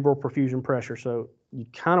cerebral perfusion pressure. So you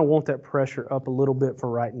kind of want that pressure up a little bit for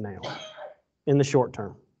right now in the short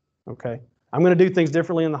term. Okay, I'm going to do things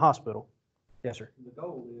differently in the hospital. Yes, sir. The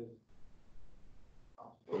goal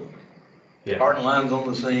is starting lines on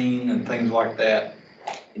the scene and things like that.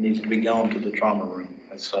 It needs to be gone to the trauma room.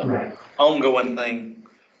 That's an ongoing thing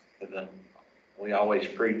that we always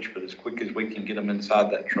preach, but as quick as we can get them inside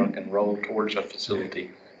that truck and roll towards a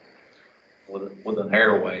facility with an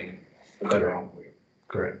airway, the better off we are.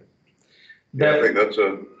 Correct. Yeah, I think that's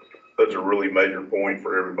that's a really major point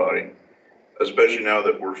for everybody, especially now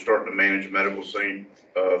that we're starting to manage medical scene,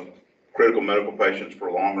 critical medical patients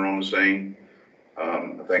for longer on the scene.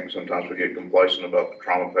 I think sometimes we get complacent about the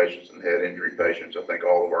trauma patients and head injury patients. I think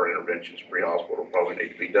all of our interventions pre-hospital probably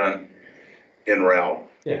need to be done en route.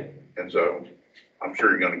 Yeah. And so I'm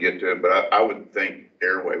sure you're going to get to it, but I would think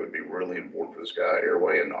airway would be really important for this guy,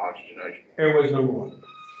 airway and oxygenation. Airway's number one.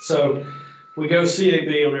 So we go CAB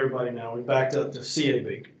on everybody now. We backed up to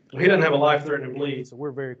CAB. Well, he doesn't have a life-threatening bleed, so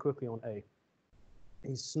we're very quickly on A.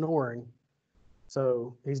 He's snoring,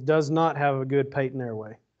 so he does not have a good patent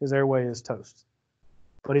airway. His airway is toast.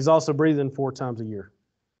 But he's also breathing 4 times a year.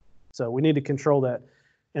 So we need to control that.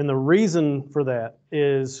 And the reason for that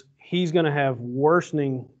is he's going to have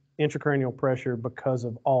worsening intracranial pressure because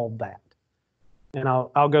of all that. And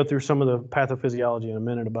I'll go through some of the pathophysiology in a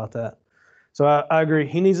minute about that. So I agree.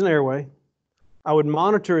 He needs an airway. I would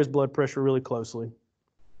monitor his blood pressure really closely.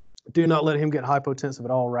 Do not let him get hypotensive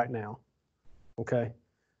at all right now. Okay.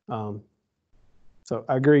 So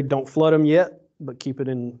I agree. Don't flood him yet, but keep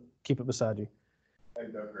it beside you. Hey,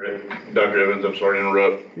 Dr. Evans, I'm sorry to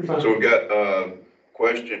interrupt. You're fine. So we've got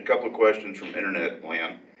a couple of questions from internet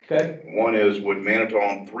land. Okay. One is, would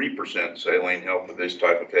mannitol 3% saline help with this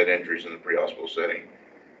type of head injuries in the pre-hospital setting?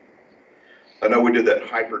 I know we did that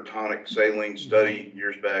hypertonic saline study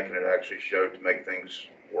years back, and it actually showed to make things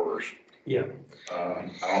worse. Yeah. I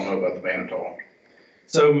don't know about the mannitol.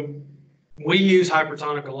 So we use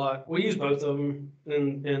hypertonic a lot. We use both of them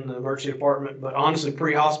in the emergency department, but honestly,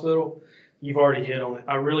 pre-hospital, you've already hit on it.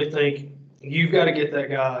 I really think you've got to get that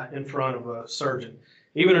guy in front of a surgeon.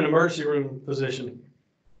 Even an emergency room physician,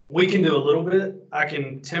 we can do a little bit. I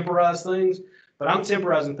can temporize things, but I'm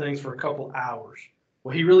temporizing things for a couple hours.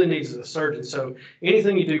 What he really needs is a surgeon. So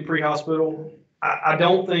anything you do pre-hospital, I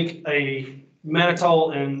don't think a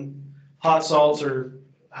mannitol and hot salts or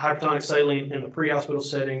hypertonic saline in the pre-hospital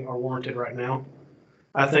setting are warranted right now.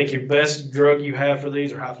 I think your best drug you have for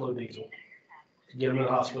these are high-flow diesel. Get them to the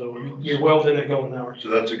hospital. You're well within that golden hour. So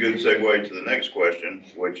that's a good segue to the next question,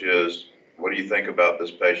 which is, what do you think about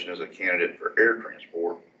this patient as a candidate for air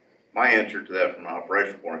transport? My answer to that from an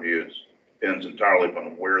operational point of view depends entirely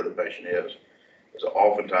upon where the patient is. So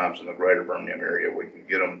oftentimes in the greater Birmingham area, we can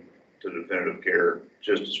get them to definitive care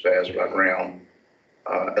just as fast by ground,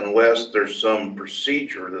 unless there's some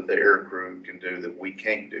procedure that the air crew can do that we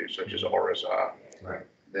can't do, such as RSI. Right.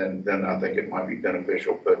 Then I think it might be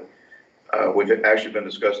beneficial. But we've actually been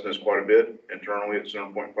discussing this quite a bit internally at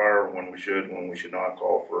Centerpoint Fire, when we should not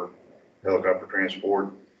call for helicopter transport.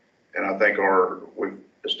 And I think we've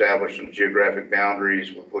established some geographic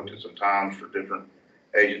boundaries. We've looked at some times for different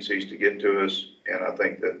agencies to get to us. And I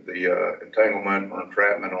think that the entanglement or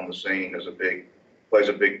entrapment on the scene plays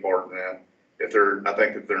a big part in that. I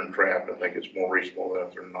think if they're entrapped, I think it's more reasonable than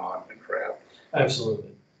if they're not entrapped.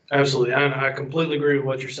 Absolutely. Absolutely. I completely agree with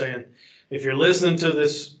what you're saying. If you're listening to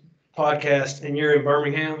this podcast and you're in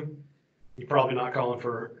Birmingham, you're probably not calling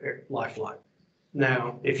for life flight.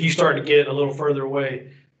 Now, if you start to get a little further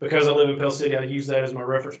away, because I live in Pell City, I use that as my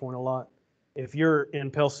reference point a lot. If you're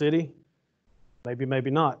in Pell City,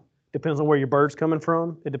 maybe not. Depends on where your bird's coming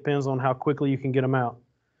from. It depends on how quickly you can get them out.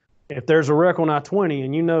 If there's a wreck on I-20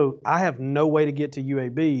 and you know I have no way to get to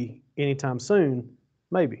UAB anytime soon,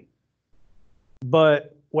 maybe.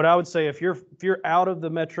 But what I would say, if you're out of the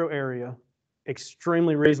metro area,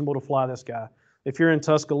 extremely reasonable to fly this guy. If you're in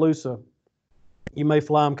Tuscaloosa, you may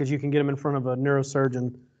fly him because you can get him in front of a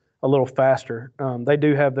neurosurgeon a little faster. They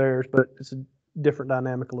do have theirs, but it's a different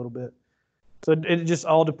dynamic a little bit. So it just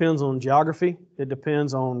all depends on geography. It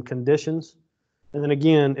depends on conditions. And then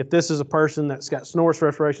again, if this is a person that's got snorts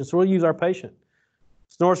respiration, so we'll use our patient.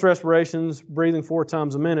 Snorts respirations, breathing 4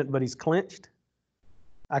 times a minute, but he's clenched.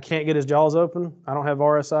 I can't get his jaws open. I don't have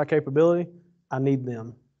RSI capability. I need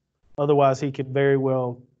them. Otherwise, he could very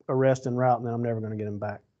well arrest en route, and then I'm never going to get him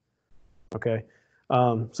back. Okay.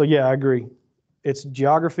 So yeah, I agree. It's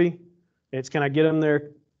geography. It's, can I get him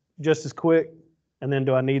there just as quick? And then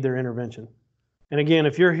do I need their intervention? And again,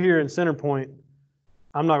 if you're here in Centerpoint,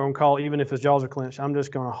 I'm not going to call, even if his jaws are clenched, I'm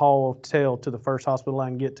just going to haul tail to the first hospital I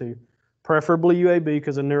can get to, preferably UAB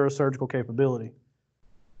because of neurosurgical capability.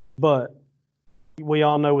 But we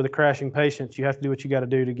all know with a crashing patient, you have to do what you got to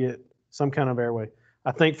do to get some kind of airway.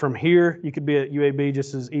 I think from here, you could be at UAB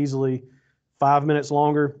just as easily 5 minutes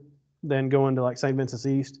longer than going to like St. Vincent's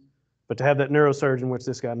East. But to have that neurosurgeon, which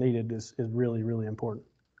this guy needed, is really, really important.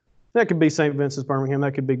 That could be St. Vincent's, Birmingham.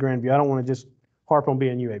 That could be Grandview. I don't want to just harp on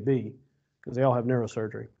being UAB because they all have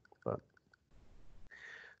neurosurgery. But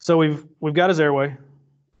so we've got his airway.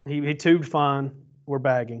 He tubed fine. We're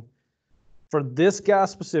bagging. For this guy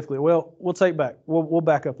specifically, well, we'll take back. We'll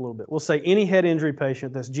back up a little bit. We'll say any head injury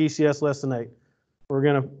patient that's GCS less than 8, we're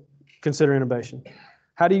going to consider intubation.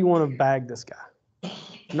 How do you want to bag this guy?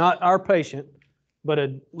 Not our patient, but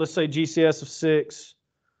let's say GCS of 6,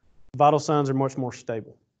 vital signs are much more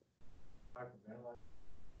stable.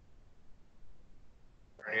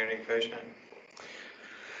 Any patient?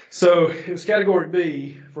 So it was category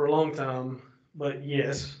B for a long time, but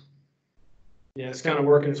yes. Yeah, it's kind of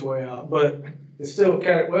working its way out, but it's still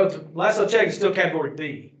last I checked, it's still category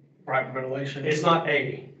B. Hyperventilation? It's not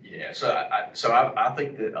A. Yeah, so I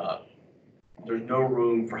think that there's no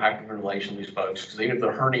room for hyperventilation in these folks, because even if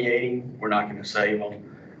they're herniating, we're not going to save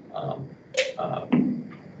them.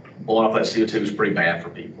 Blowing off that CO2 is pretty bad for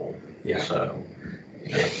people. Yeah. So.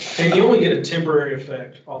 And you only get a temporary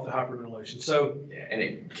effect off the hyperventilation. So. Yeah, and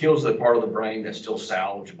it kills the part of the brain that's still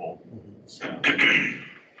salvageable.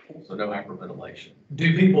 So no hyperventilation.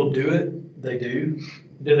 Do people do it? They do.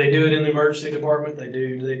 Do they do it in the emergency department? They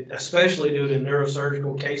do. Do they especially do it in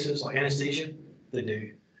neurosurgical cases like anesthesia? They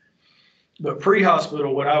do. But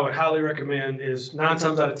pre-hospital, what I would highly recommend is 9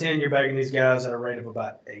 times out of 10, you're bagging these guys at a rate of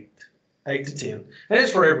about 8 to 10. And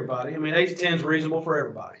it's for everybody. I mean, 8 to 10 is reasonable for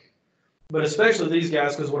everybody. But especially these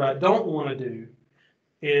guys, because what I don't want to do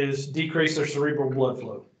is decrease their cerebral blood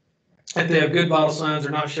flow. If they have good vital signs,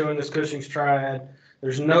 they're not showing this Cushing's triad,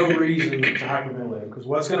 there's no reason to hyperventilate them, because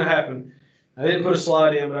what's going to happen, I didn't put a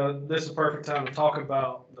slide in, but this is the perfect time to talk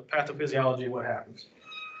about the pathophysiology of what happens.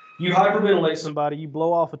 You hyperventilate somebody, you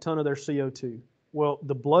blow off a ton of their CO2. Well,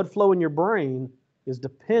 the blood flow in your brain is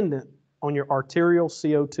dependent on your arterial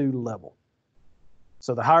CO2 level.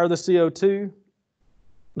 So the higher the CO2,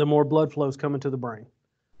 the more blood flow is coming to the brain.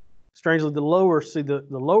 Strangely, the lower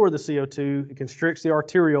the CO2, it constricts the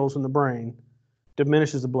arterioles in the brain,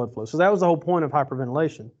 diminishes the blood flow. So that was the whole point of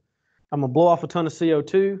hyperventilation. I'm going to blow off a ton of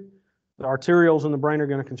CO2. The arterioles in the brain are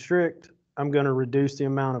going to constrict. I'm going to reduce the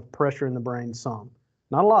amount of pressure in the brain some.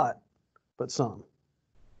 Not a lot, but some.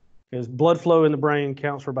 Because blood flow in the brain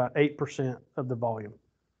counts for about 8% of the volume.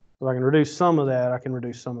 If I can reduce some of that, I can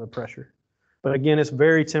reduce some of the pressure. But again, it's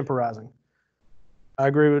very temporizing. I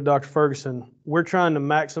agree with Dr. Ferguson. We're trying to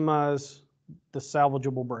maximize the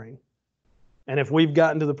salvageable brain. And if we've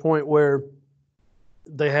gotten to the point where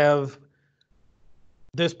they have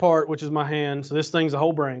this part, which is my hand, so this thing's the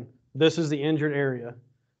whole brain, this is the injured area,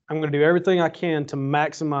 I'm going to do everything I can to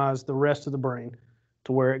maximize the rest of the brain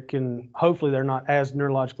to where it can, hopefully they're not as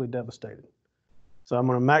neurologically devastated. So I'm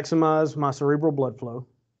going to maximize my cerebral blood flow,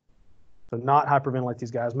 so not hyperventilate these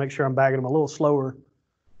guys, make sure I'm bagging them a little slower.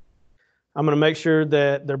 I'm going to make sure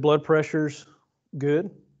that their blood pressure's good.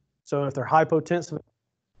 So if they're hypotensive,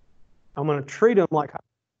 I'm going to treat them like,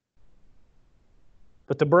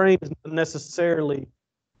 but the brain is not necessarily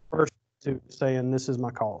first to saying this is my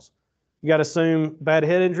cause. You got to assume bad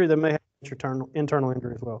head injury, they may have internal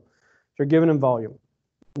injury as well. They're giving them volume.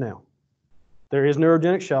 Now, there is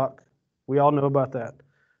neurogenic shock. We all know about that.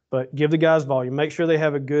 But give the guys volume. Make sure they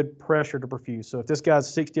have a good pressure to perfuse. So if this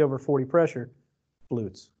guy's 60/40 pressure,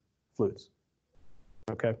 fluids.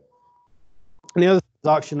 Okay. And the other is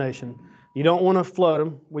oxygenation. You don't want to flood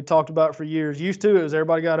them. We talked about it for years. Used to, it was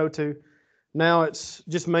everybody got O2. Now it's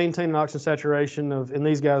just maintaining oxygen saturation of, in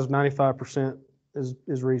these guys, 95%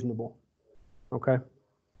 is reasonable. Okay.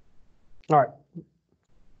 All right.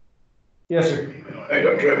 Yes, sir. Hey,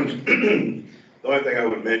 Dr. Evans. The only thing I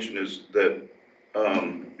would mention is that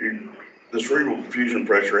the cerebral perfusion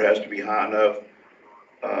pressure has to be high enough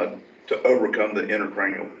to overcome the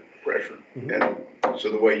intracranial pressure. Mm-hmm. And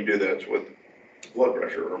so the way you do that is with blood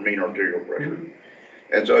pressure or mean arterial pressure. Mm-hmm.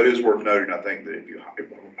 And so it is worth noting, I think, that if you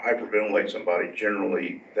hyperventilate somebody,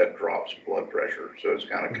 generally that drops blood pressure. So it's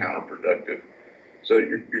kind of counterproductive. So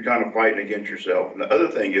you're kind of fighting against yourself. And the other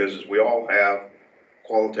thing is we all have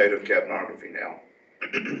qualitative capnography now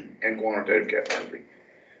and quantitative capnography.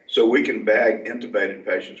 So we can bag intubated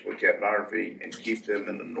patients with capnography and keep them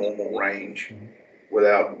in the normal range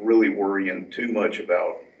without really worrying too much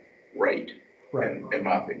about rate, right, in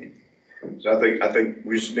my opinion. So I think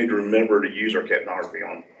we just need to remember to use our capnography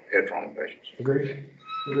on head trauma patients. Agreed.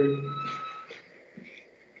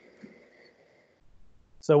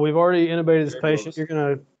 So we've already intubated this patient. You're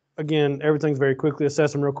going to, again, everything's very quickly,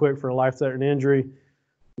 assess them real quick for a life-threatening injury.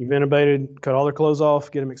 You've intubated, cut all their clothes off,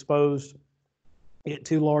 get them exposed, get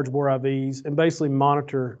 2 large bore IVs, and basically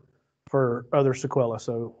monitor for other sequelae.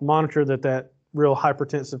 So monitor that real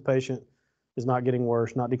hypertensive patient is not getting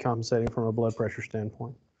worse, not decompensating from a blood pressure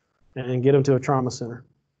standpoint, and get them to a trauma center.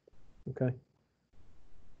 Okay.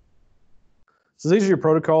 So these are your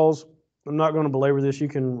protocols. I'm not going to belabor this. You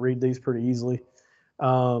can read these pretty easily.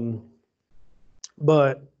 But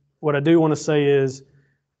what I do want to say is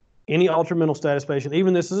any altered mental status patient,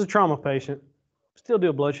 even this is a trauma patient, still do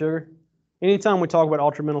a blood sugar. Anytime we talk about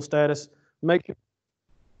altered mental status, make it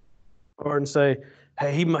or and say,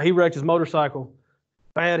 hey, he wrecked his motorcycle,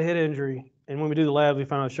 bad head injury, and when we do the labs, we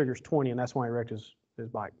find out the sugar's 20, and that's why he wrecked his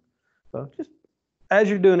bike. So just as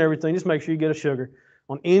you're doing everything, just make sure you get a sugar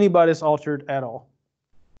on anybody that's altered at all,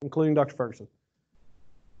 including Dr. Ferguson.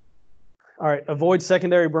 All right, avoid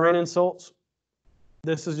secondary brain insults.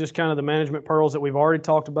 This is just kind of the management pearls that we've already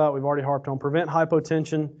talked about, we've already harped on. Prevent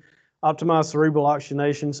hypotension, optimize cerebral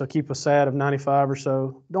oxygenation, so keep a SAT of 95 or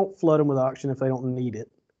so. Don't flood them with oxygen if they don't need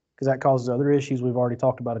it, because that causes other issues we've already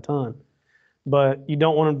talked about a ton. But you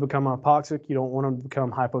don't want them to become hypoxic, you don't want them to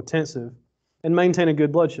become hypotensive, and maintain a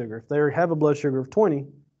good blood sugar. If they have a blood sugar of 20,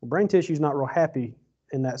 the brain tissue is not real happy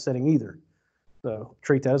in that setting either. So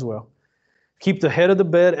treat that as well. Keep the head of the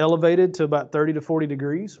bed elevated to about 30 to 40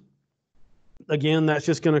 degrees. Again, that's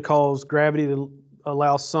just going to cause gravity to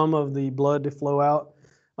allow some of the blood to flow out.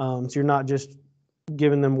 So you're not just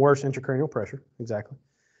giving them worse intracranial pressure. Exactly.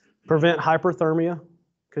 Prevent hyperthermia,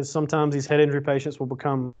 because sometimes these head injury patients will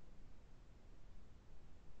become.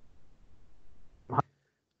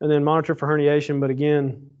 And then monitor for herniation, but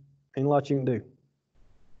again, ain't a lot you can do.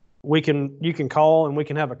 You can call and we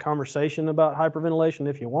can have a conversation about hyperventilation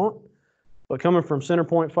if you want, but coming from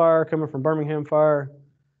Centerpoint Fire, coming from Birmingham Fire,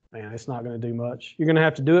 man, it's not going to do much. You're going to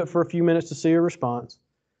have to do it for a few minutes to see a response.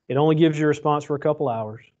 It only gives you a response for a couple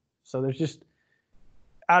hours. So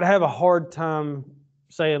I'd have a hard time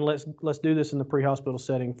saying let's do this in the pre-hospital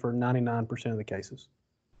setting for 99% of the cases.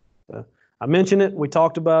 So I mentioned it, we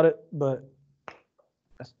talked about it, but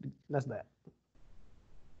that's that.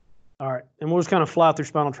 All right, and we'll just kind of fly through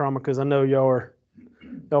spinal trauma because I know y'all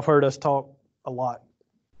have heard us talk a lot.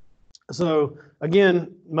 So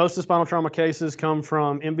again, most of the spinal trauma cases come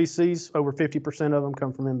from MVCs. Over 50% of them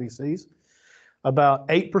come from MVCs. About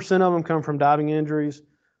 8% of them come from diving injuries.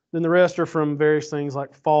 Then the rest are from various things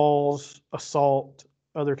like falls, assault,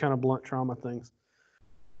 other kind of blunt trauma things.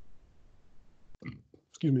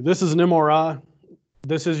 Excuse me. This is an MRI.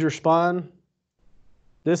 This is your spine.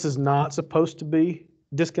 This is not supposed to be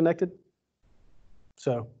disconnected.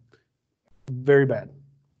 So very bad.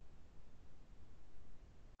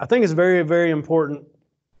 I think it's very, very important,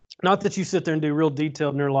 not that you sit there and do real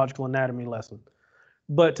detailed neurological anatomy lesson,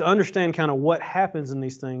 but to understand kind of what happens in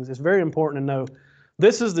these things. It's very important to know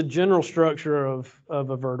this is the general structure of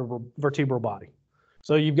a vertebral body.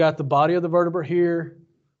 So you've got the body of the vertebra here.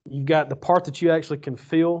 You've got the part that you actually can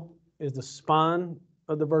feel is the spine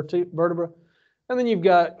of the vertebra. And then you've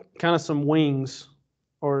got kind of some wings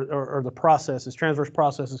or the processes, transverse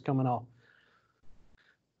processes coming off.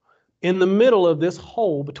 In the middle of this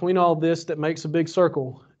hole, between all this that makes a big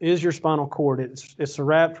circle, is your spinal cord. It's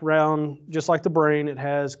wrapped around, just like the brain. It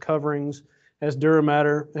has coverings, has dura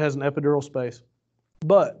mater, it has an epidural space.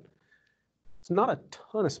 But it's not a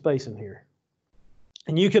ton of space in here.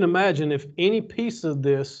 And you can imagine if any piece of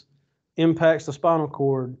this impacts the spinal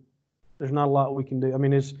cord, there's not a lot we can do. I mean,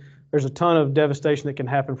 there's a ton of devastation that can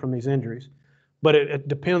happen from these injuries. But it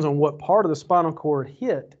depends on what part of the spinal cord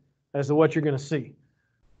hit as to what you're going to see.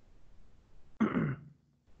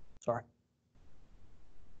 Sorry.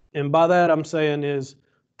 And by that I'm saying is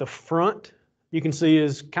the front, you can see,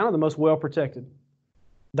 is kind of the most well protected.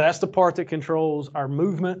 That's the part that controls our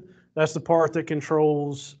movement. That's the part that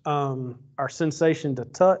controls our sensation to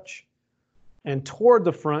touch. And toward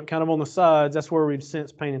the front, kind of on the sides, that's where we'd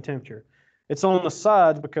sense pain and temperature. It's on the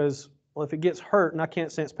sides because, well, if it gets hurt and I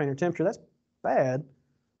can't sense pain or temperature, that's bad.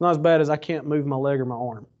 Not as bad as I can't move my leg or my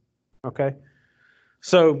arm. Okay?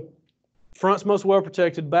 So front's most well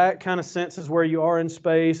protected. Back kind of senses where you are in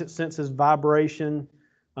space. It senses vibration.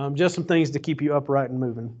 Just some things to keep you upright and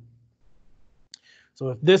moving. So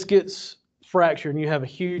if this gets fractured and you have a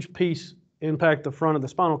huge piece impact the front of the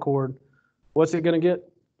spinal cord, what's it going to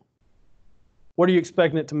get? What are you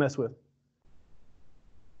expecting it to mess with?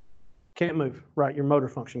 Can't move. Right, your motor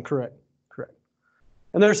function. Correct.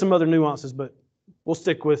 And there's some other nuances, but we'll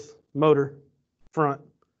stick with motor, front,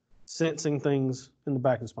 sensing things in the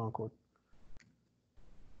back of the spinal cord.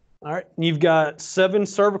 All right, you've got 7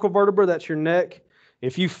 cervical vertebrae, that's your neck.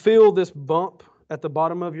 If you feel this bump at the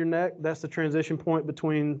bottom of your neck, that's the transition point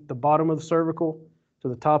between the bottom of the cervical to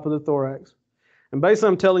the top of the thorax. And basically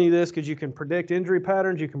I'm telling you this because you can predict injury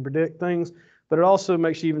patterns, you can predict things, but it also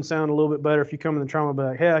makes you even sound a little bit better if you come in the trauma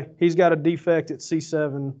back. Hey, he's got a defect at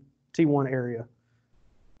C7, T1 area.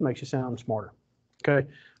 Makes you sound smarter. Okay,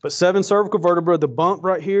 but 7 cervical vertebrae, the bump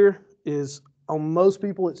right here is, on most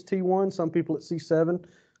people it's T1, some people it's C7.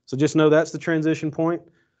 So just know that's the transition point.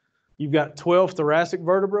 You've got 12 thoracic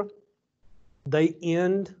vertebrae. They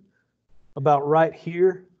end about right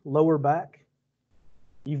here, lower back.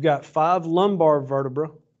 You've got 5 lumbar vertebrae,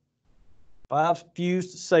 5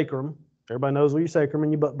 fused sacrum. Everybody knows where your sacrum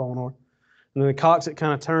and your butt bone are. And then the coccyx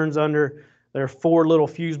kind of turns under. There are 4 little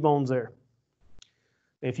fused bones there.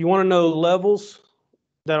 If you want to know levels,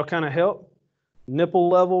 that'll kind of help. Nipple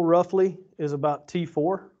level roughly is about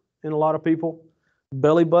T4 in a lot of people.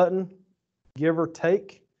 Belly button, give or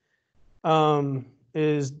take,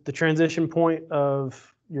 is the transition point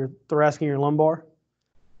of your thoracic and your lumbar.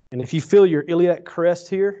 And if you feel your iliac crest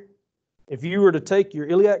here, if you were to take your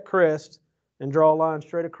iliac crest and draw a line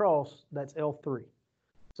straight across, that's L3.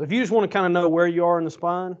 So if you just want to kind of know where you are in the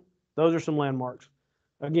spine, those are some landmarks.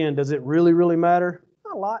 Again, does it really, really matter?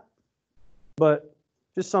 Not a lot, but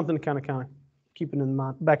just something to kind of keep it in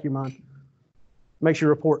the back of your mind. Makes your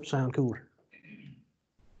report sound cooler.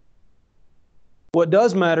 What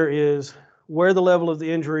does matter is where the level of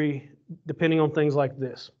the injury, depending on things like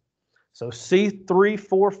this. So C3,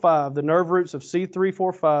 4, 5, the nerve roots of C3,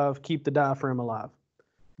 4, 5 keep the diaphragm alive.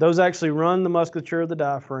 Those actually run the musculature of the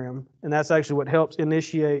diaphragm, and that's actually what helps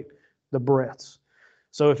initiate the breaths.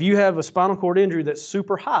 So if you have a spinal cord injury that's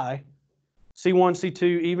super high, C1,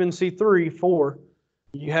 C2, even C3, 4,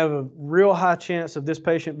 you have a real high chance of this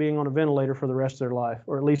patient being on a ventilator for the rest of their life,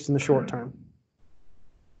 or at least in the short term.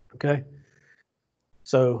 Okay?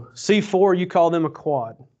 So C4, you call them a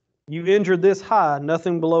quad. You injured this high,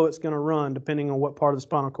 nothing below it's going to run, depending on what part of the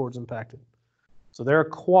spinal cord is impacted. So they're a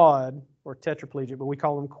quad or tetraplegic, but we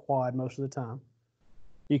call them quad most of the time.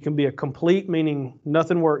 You can be a complete, meaning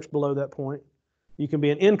nothing works below that point. You can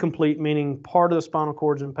be an incomplete, meaning part of the spinal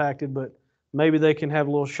cord is impacted, but maybe they can have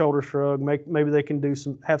a little shoulder shrug. Maybe they can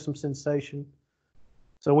have some sensation.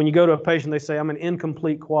 So when you go to a patient, they say, I'm an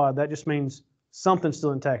incomplete quad. That just means something's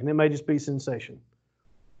still intact, and it may just be sensation.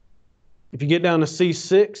 If you get down to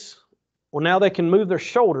C6, well, now they can move their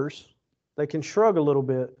shoulders. They can shrug a little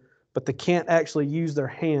bit, but they can't actually use their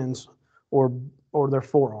hands or their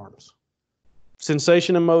forearms.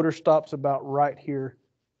 Sensation and motor stops about right here,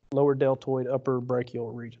 lower deltoid, upper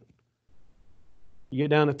brachial region. You get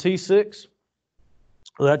down to T6,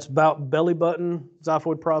 well, that's about belly button,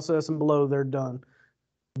 xiphoid process, and below, they're done.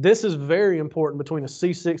 This is very important between a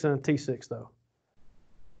C6 and a T6, though.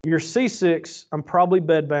 Your C6, I'm probably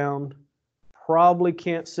bedbound, probably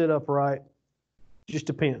can't sit upright, just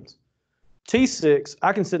depends. T6,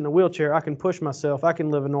 I can sit in a wheelchair, I can push myself, I can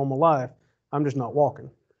live a normal life, I'm just not walking.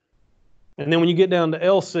 And then when you get down to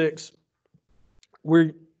L6,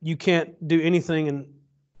 where you can't do anything and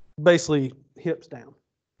basically hips down,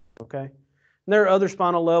 okay? And there are other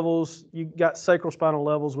spinal levels. You got sacral spinal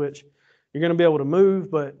levels, which you're going to be able to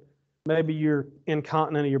move, but maybe you're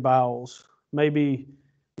incontinent of your bowels. Maybe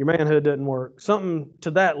your manhood doesn't work. Something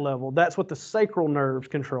to that level. That's what the sacral nerves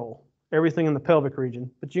control, everything in the pelvic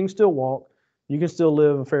region. But you can still walk. You can still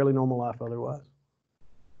live a fairly normal life otherwise.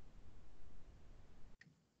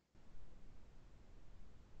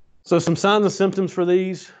 So some signs and symptoms for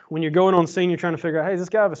these. When you're going on scene, you're trying to figure out, hey, does this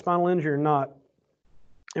guy have a spinal injury or not?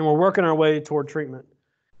 And we're working our way toward treatment.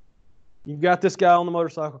 You've got this guy on the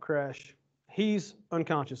motorcycle crash. He's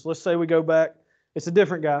unconscious. Let's say we go back. It's a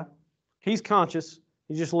different guy. He's conscious.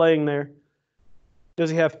 He's just laying there. Does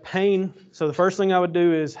he have pain? So the first thing I would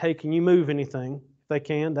do is, hey, can you move anything? If they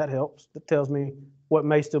can, that helps. That tells me what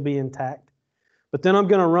may still be intact. But then I'm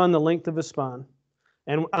going to run the length of his spine.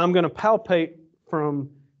 And I'm going to palpate from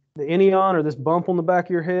the inion or this bump on the back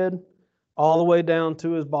of your head all the way down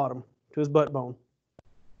to his bottom, to his butt bone.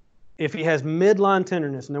 If he has midline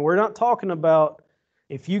tenderness, now we're not talking about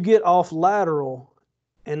if you get off lateral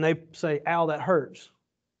and they say, ow, that hurts.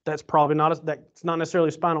 That's probably not, that's not necessarily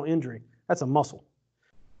a spinal injury. That's a muscle.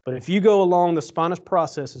 But if you go along the spinous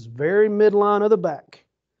process, is very midline of the back,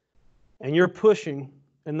 and you're pushing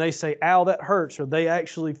and they say, ow, that hurts, or they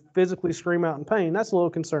actually physically scream out in pain, that's a little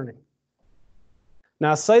concerning.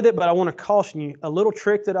 Now I say that, but I want to caution you, a little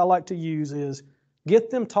trick that I like to use is get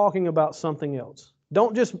them talking about something else.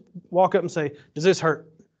 Don't just walk up and say, does this hurt?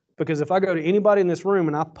 Because if I go to anybody in this room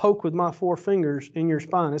and I poke with my 4 fingers in your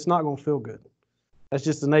spine, it's not going to feel good. That's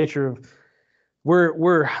just the nature of,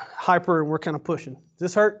 we're hyper and we're kind of pushing. Does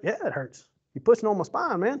this hurt? Yeah, it hurts. You're pushing on my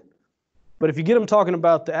spine, man. But if you get them talking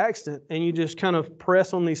about the accident and you just kind of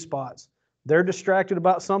press on these spots, they're distracted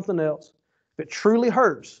about something else. If it truly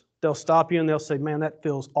hurts, they'll stop you and they'll say, man, that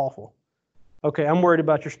feels awful. Okay, I'm worried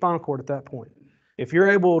about your spinal cord at that point. If you're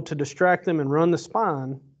able to distract them and run the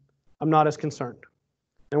spine, I'm not as concerned.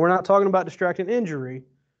 And we're not talking about distracting injury.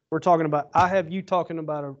 We're talking about, I have you talking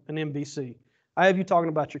about an MBC. I have you talking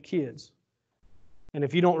about your kids. And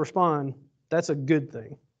if you don't respond, that's a good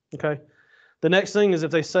thing, okay? The next thing is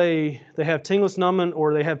if they say they have tingless numbing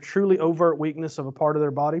or they have truly overt weakness of a part of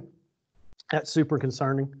their body, that's super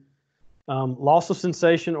concerning. Loss of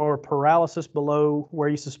sensation or paralysis below where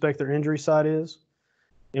you suspect their injury site is.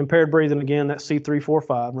 Impaired breathing, again, that's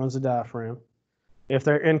C345, runs the diaphragm. If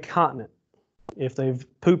they're incontinent, if they've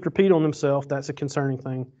pooped or peed on themselves, that's a concerning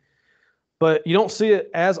thing. But you don't see it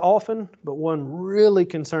as often, but one really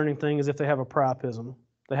concerning thing is if they have a priapism,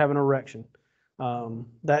 they have an erection.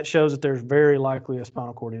 That shows that there's very likely a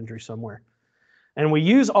spinal cord injury somewhere. And we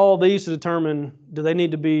use all these to determine, do they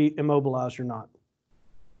need to be immobilized or not?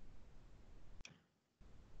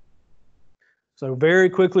 So very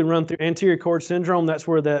quickly run through anterior cord syndrome. That's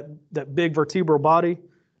where that big vertebral body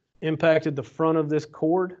impacted the front of this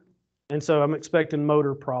cord. And so I'm expecting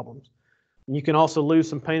motor problems. And you can also lose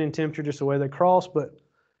some pain and temperature just the way they cross, but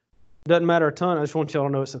it doesn't matter a ton. I just want y'all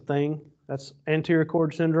to know it's a thing. That's anterior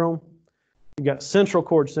cord syndrome. You got central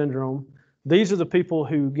cord syndrome. These are the people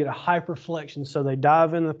who get a hyperflexion. So they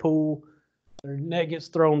dive in the pool, their neck gets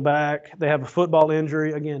thrown back. They have a football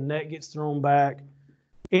injury. Again, neck gets thrown back.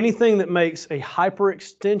 Anything that makes a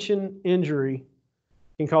hyperextension injury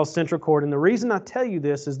can cause central cord. And the reason I tell you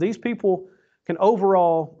this is these people can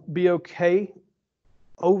overall be okay.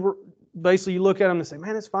 Basically, you look at them and say,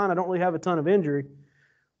 man, it's fine. I don't really have a ton of injury.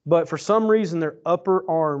 But for some reason, their upper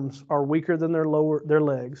arms are weaker than their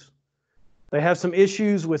legs. They have some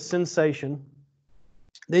issues with sensation.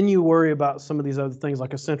 Then you worry about some of these other things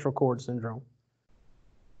like a central cord syndrome.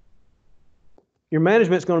 Your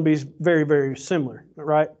management's going to be very, very similar,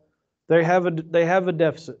 right? They have a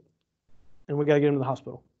deficit, and we got to get them to the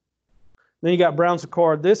hospital. Then you got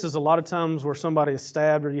Brown-Séquard. This is a lot of times where somebody is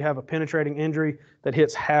stabbed or you have a penetrating injury that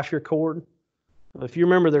hits half your cord. If you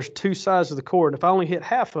remember, there's two sides of the cord. If I only hit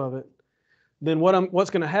half of it, then what's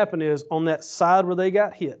going to happen is on that side where they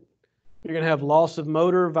got hit, you're going to have loss of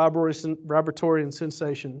motor, vibratory, and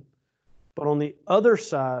sensation. But on the other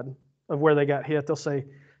side of where they got hit, they'll say,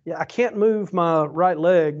 yeah, I can't move my right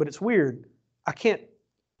leg, but it's weird. I can't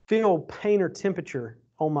feel pain or temperature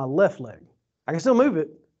on my left leg. I can still move it,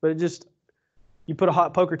 but you put a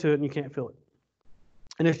hot poker to it and you can't feel it.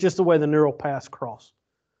 And it's just the way the neural paths cross.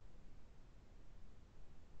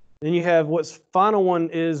 Then you have what's final one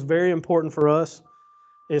is very important for us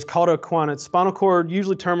is cauda-equina. Spinal cord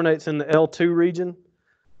usually terminates in the L2 region.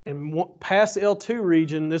 And past the L2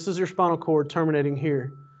 region, this is your spinal cord terminating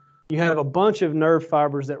here. You have a bunch of nerve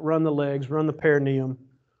fibers that run the legs, run the perineum,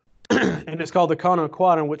 and it's called the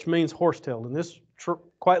cauda-equina, which means horsetail. And this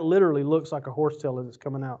quite literally looks like a horsetail as it's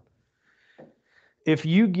coming out. If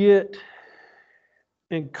you get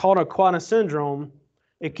in cauda-equina syndrome,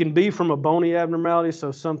 it can be from a bony abnormality,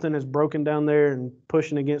 so something is broken down there and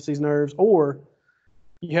pushing against these nerves, or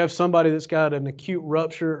you have somebody that's got an acute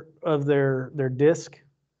rupture of their disc,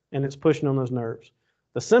 and it's pushing on those nerves.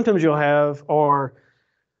 The symptoms you'll have are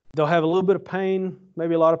they'll have a little bit of pain,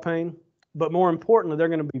 maybe a lot of pain, but more importantly, they're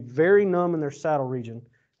going to be very numb in their saddle region.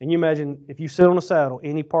 And you imagine if you sit on a saddle,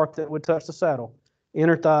 any part that would touch the saddle,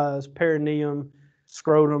 inner thighs, perineum,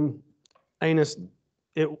 scrotum, anus,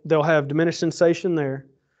 they'll have diminished sensation there.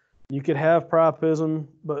 You could have priapism,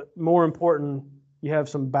 but more important, you have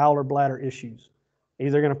some bowel or bladder issues.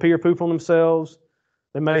 Either going to pee or poop on themselves.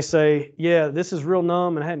 They may say, yeah, this is real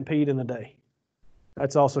numb and I hadn't peed in a day.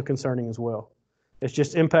 That's also concerning as well. It's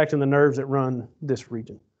just impacting the nerves that run this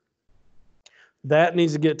region. That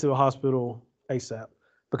needs to get to a hospital ASAP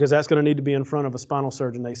because that's going to need to be in front of a spinal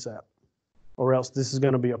surgeon ASAP, or else this is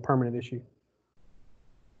going to be a permanent issue.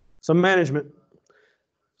 So management.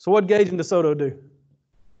 So what Gage and DeSoto do?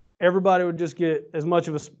 Everybody would just get as much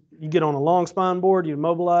of you get on a long spine board, you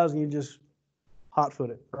mobilize, and you just hot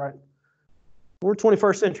foot it, right? We're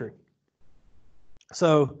 21st century.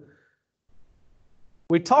 So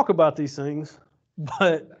we talk about these things,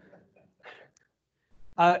 but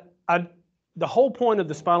the whole point of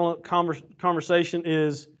the spinal conversation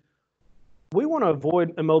is we want to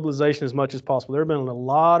avoid immobilization as much as possible. There have been a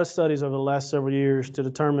lot of studies over the last several years to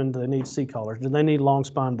determine do they need C-collars, do they need long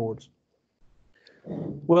spine boards.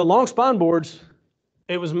 Well, long spine boards,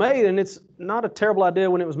 it was made, and it's not a terrible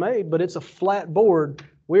idea when it was made, but it's a flat board.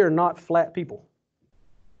 We are not flat people.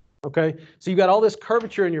 Okay? So you've got all this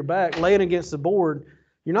curvature in your back laying against the board.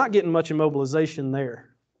 You're not getting much immobilization there.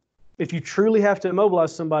 If you truly have to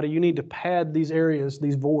immobilize somebody, you need to pad these areas,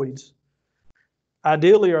 these voids.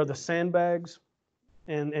 Ideally are the sandbags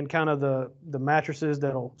and kind of the mattresses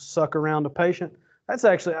that'll suck around the patient. That's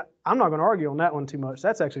actually, I'm not going to argue on that one too much.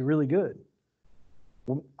 That's actually really good.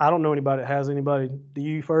 I don't know anybody that has anybody. Do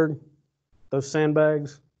you, Ferg? Those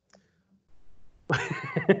sandbags?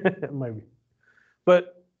 Maybe.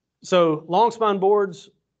 But so long spine boards,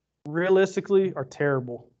 realistically are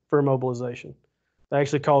terrible for immobilization. They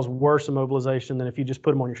actually cause worse immobilization than if you just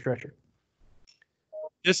put them on your stretcher.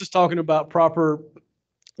 This is talking about proper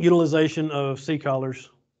utilization of C-collars.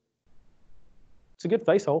 It's a good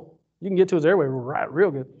face hole. You can get to his airway right,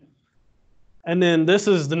 real good. And then this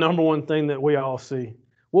is the number one thing that we all see.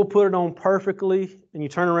 We'll put it on perfectly, and you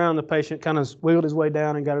turn around, the patient kind of wiggled his way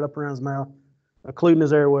down and got it up around his mouth, occluding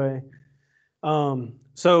his airway.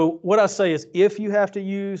 So what I say is, if you have to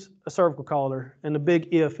use a cervical collar, and the big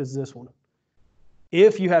if is this one.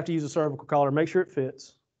 If you have to use a cervical collar, make sure it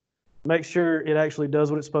fits. Make sure it actually does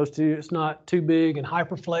what it's supposed to. It's not too big and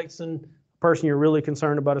hyperflexing a person you're really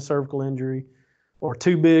concerned about a cervical injury, or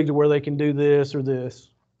too big to where they can do this or this.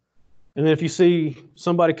 And then if you see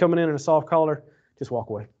somebody coming in a soft collar, just walk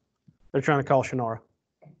away. They're trying to call Shannara.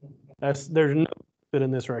 There's no fit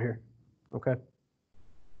in this right here. Okay.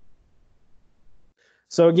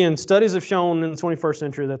 So again, studies have shown in the 21st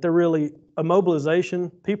century that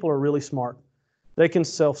immobilization, people are really smart. They can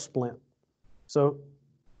self-splint. So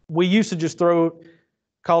we used to just throw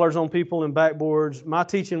collars on people and backboards. My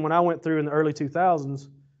teaching when I went through in the early 2000s,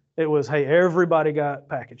 it was, hey, everybody got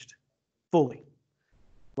packaged fully.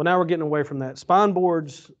 Well, now we're getting away from that. Spine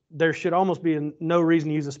boards, there should almost be no reason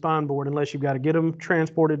to use a spine board unless you've got to get them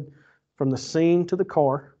transported from the scene to the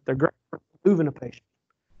car. They're great for moving a patient.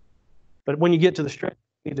 But when you get to the stretcher,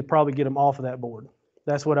 you need to probably get them off of that board.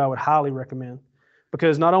 That's what I would highly recommend.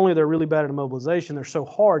 Because not only are they really bad at immobilization, they're so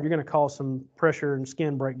hard, you're going to cause some pressure and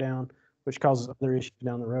skin breakdown, which causes other issues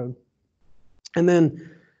down the road. And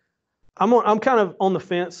then I'm kind of on the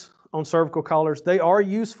fence on cervical collars. They are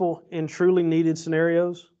useful in truly needed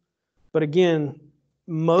scenarios. But again,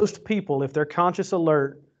 most people, if they're conscious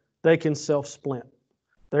alert, they can self-splint.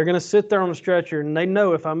 They're going to sit there on the stretcher and they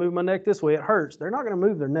know if I move my neck this way, it hurts. They're not going to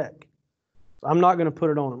move their neck. I'm not going to put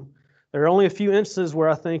it on them. There are only a few instances where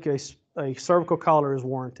I think a cervical collar is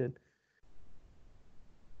warranted.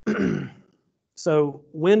 So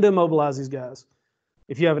when to immobilize these guys?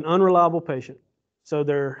 If you have an unreliable patient, so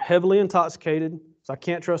they're heavily intoxicated, so I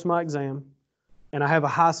can't trust my exam, and I have a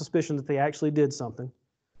high suspicion that they actually did something.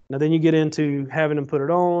 Now then you get into having them put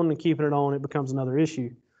it on and keeping it on, it becomes another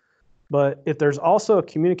issue. But if there's also a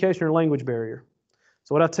communication or language barrier,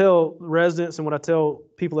 so what I tell residents and what I tell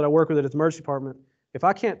people that I work with at the emergency department, if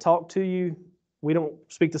I can't talk to you, we don't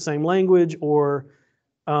speak the same language, or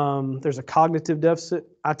there's a cognitive deficit,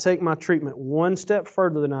 I take my treatment one step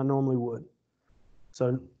further than I normally would.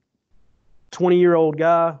 So 20-year-old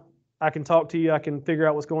guy, I can talk to you, I can figure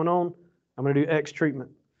out what's going on, I'm going to do X treatment.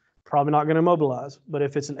 Probably not going to immobilize. But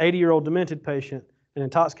if it's an 80-year-old demented patient, an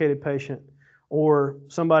intoxicated patient, or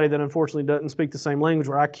somebody that unfortunately doesn't speak the same language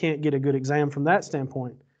where I can't get a good exam from that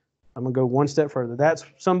standpoint, I'm going to go one step further. That's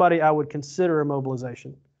somebody I would consider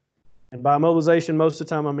immobilization. And by immobilization, most of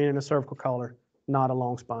the time I mean in a cervical collar, not a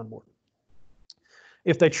long spine board.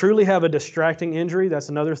 If they truly have a distracting injury, that's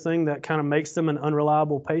another thing that kind of makes them an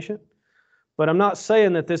unreliable patient. But I'm not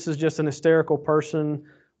saying that this is just an hysterical person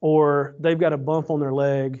or they've got a bump on their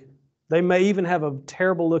leg. They may even have a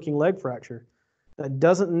terrible looking leg fracture. That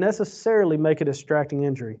doesn't necessarily make a distracting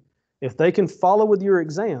injury. If they can follow with your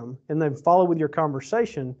exam and then follow with your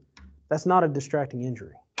conversation, that's not a distracting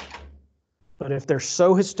injury. But if they're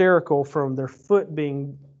so hysterical from their foot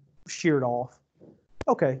being sheared off,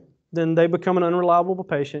 okay, then they become an unreliable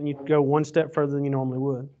patient and you go one step further than you normally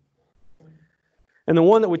would. And the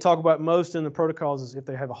one that we talk about most in the protocols is if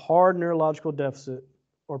they have a hard neurological deficit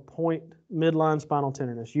or point midline spinal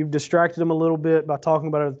tenderness. You've distracted them a little bit by talking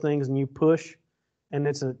about other things and you push, and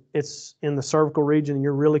it's in the cervical region and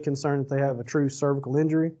you're really concerned that they have a true cervical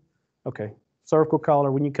injury. Okay, cervical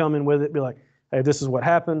collar, when you come in with it, be like, hey, this is what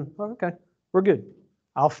happened. Oh, okay, we're good.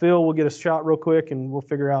 we'll get a shot real quick and we'll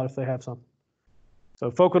figure out if they have something.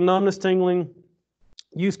 So focal numbness, tingling,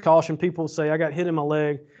 use caution. People say, I got hit in my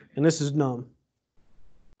leg and this is numb.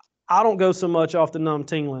 I don't go so much off the numb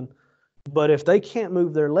tingling, but if they can't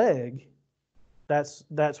move their leg, that's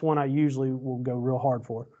one I usually will go real hard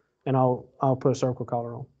for, and I'll put a cervical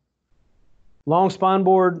collar on. Long spine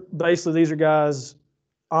board, basically these are guys,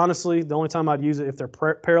 honestly, the only time I'd use it if they're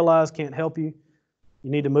paralyzed, can't help you,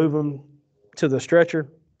 you need to move them to the stretcher,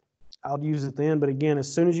 I'll use it then, but again,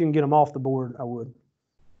 as soon as you can get them off the board, I would.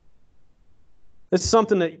 It's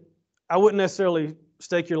something that I wouldn't necessarily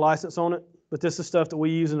stake your license on it, but this is stuff that we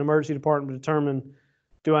use in the emergency department to determine,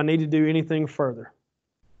 do I need to do anything further?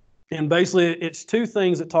 And basically, it's two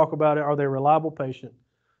things that talk about it. Are they a reliable patient?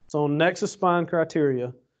 So on Nexus Spine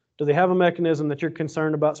criteria, do they have a mechanism that you're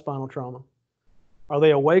concerned about spinal trauma? Are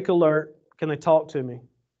they awake, alert? Can they talk to me?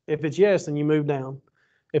 If it's yes, then you move down.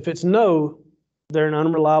 If it's no, they're an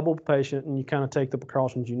unreliable patient and you kind of take the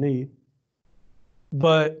precautions you need.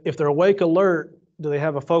 But if they're awake, alert, do they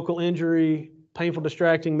have a focal injury, painful,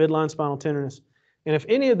 distracting, midline spinal tenderness? And if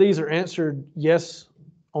any of these are answered yes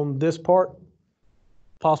on this part,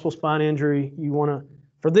 possible spine injury, you want to,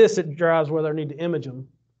 for this, it drives whether I need to image them,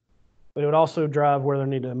 but it would also drive whether I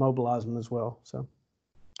need to immobilize them as well. So,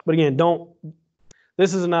 but again,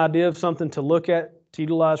 this is an idea of something to look at, to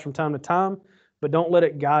utilize from time to time, but don't let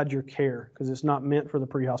it guide your care because it's not meant for the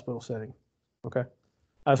pre-hospital setting. Okay.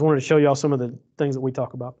 I just wanted to show y'all some of the things that we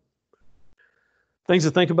talk about. Things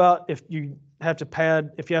to think about if you have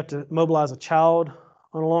to mobilize a child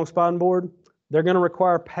on a long spine board, they're going to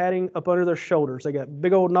require padding up under their shoulders. They got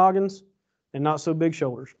big old noggins and not so big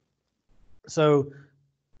shoulders. So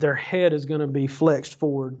their head is going to be flexed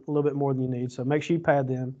forward a little bit more than you need. So make sure you pad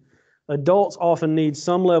them. Adults often need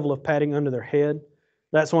some level of padding under their head.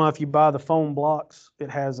 That's why if you buy the foam blocks,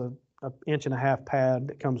 it has an 1.5 inch pad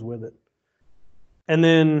that comes with it. And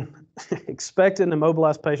then expect an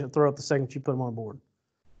immobilized patient to throw up the second you put them on board.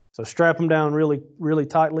 So strap them down really, really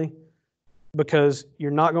tightly because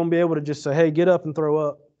you're not going to be able to just say, hey, get up and throw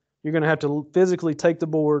up. You're going to have to physically take the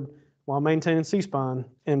board while maintaining C-spine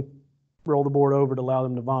and roll the board over to allow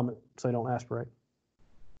them to vomit so they don't aspirate.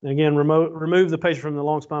 And again, remove the patient from the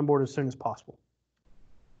long spine board as soon as possible.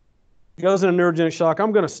 It goes into neurogenic shock.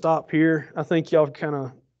 I'm going to stop here. I think y'all kind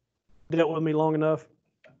of dealt with me long enough.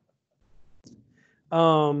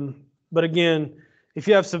 But again, if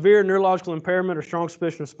you have severe neurological impairment or strong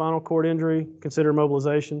suspicion of spinal cord injury, consider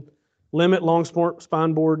mobilization. Limit long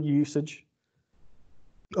spine board usage.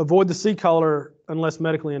 Avoid the C-collar unless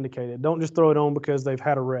medically indicated. Don't just throw it on because they've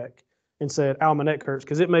had a wreck and said, ow, my neck hurts,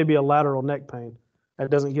 because it may be a lateral neck pain. That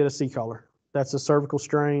doesn't get a C-collar. That's a cervical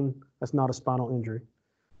strain. That's not a spinal injury.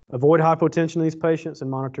 Avoid hypotension in these patients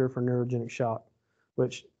and monitor for neurogenic shock,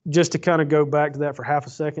 which just to kind of go back to that for half a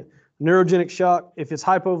second, neurogenic shock, if it's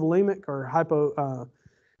hypovolemic or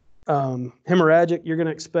hemorrhagic, you're going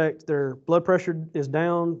to expect their blood pressure is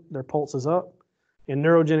down, their pulse is up. And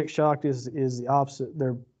neurogenic shock is the opposite.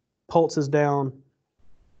 Their pulse is down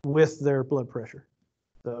with their blood pressure.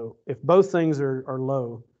 So if both things are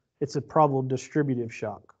low, it's a probable distributive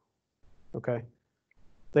shock. Okay?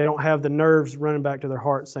 They don't have the nerves running back to their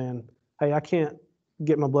heart saying, hey, I can't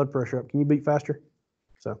get my blood pressure up. Can you beat faster?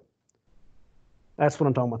 So that's what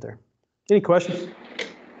I'm talking about there. Any questions?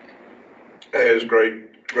 Hey, it was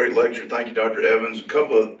great lecture. Thank you, Dr. Evans. A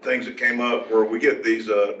couple of things that came up where we get these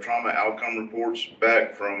trauma outcome reports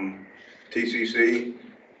back from TCC.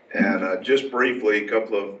 And just briefly, a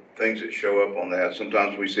couple of things that show up on that.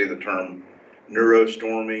 Sometimes we see the term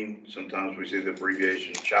neurostorming. Sometimes we see the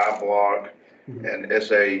abbreviation CHI block and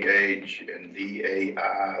SAH and DAI.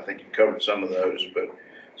 I think you covered some of those, but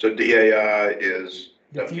so DAI is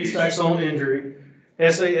diffuse axonal injury.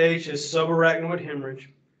 SAH is subarachnoid hemorrhage.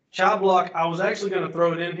 CHI block, I was actually going to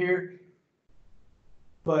throw it in here,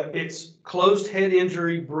 but it's closed head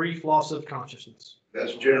injury, brief loss of consciousness.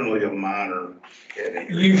 That's generally a minor head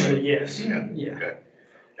injury. Usually, yes. Yeah. Yeah. Okay.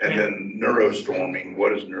 And then neurostorming,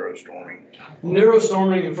 what is neurostorming?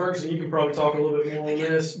 Neurostorming, and Ferguson, you can probably talk a little bit more on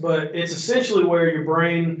this, but it's essentially where your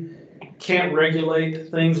brain can't regulate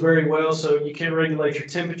things very well. So you can't regulate your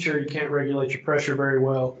temperature, you can't regulate your pressure very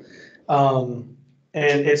well. And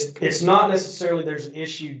it's not necessarily there's an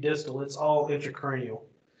issue distal, it's all intracranial.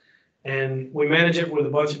 And we manage it with a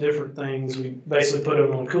bunch of different things. We basically put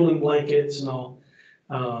them on cooling blankets and all.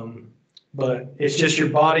 But it's just your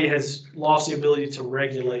body has lost the ability to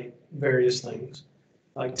regulate various things,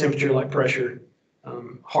 like temperature, like pressure,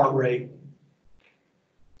 heart rate.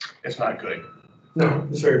 It's not good. No,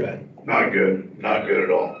 it's very bad. Not good. Not good at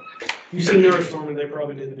all. You see neurostorming, they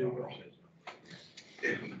probably didn't do well.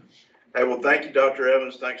 Hey, well, thank you, Dr.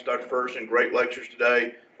 Evans. Thanks, Dr. Ferguson. Great lectures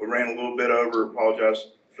today. We ran a little bit over.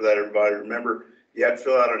 Apologize for that, everybody. Remember, you have to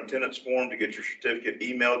fill out an attendance form to get your certificate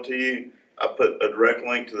emailed to you. I put a direct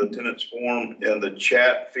link to the attendance form in the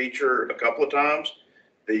chat feature a couple of times.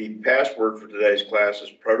 The password for today's class is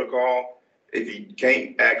protocol. If you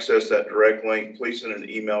can't access that direct link, please send an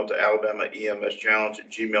email to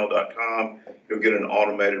alabamaemschallenge@gmail.com. You'll get an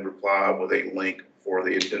automated reply with a link for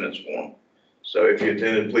the attendance form. So if you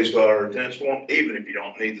attended, please fill out our attendance form, even if you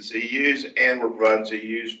don't need the CEUs, and we're providing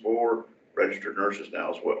CEUs for registered nurses now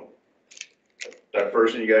as well. Dr.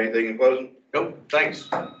 Ferguson, you got anything in closing? Nope, thanks.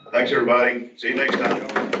 Thanks, everybody. See you next time.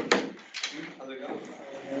 How's it going?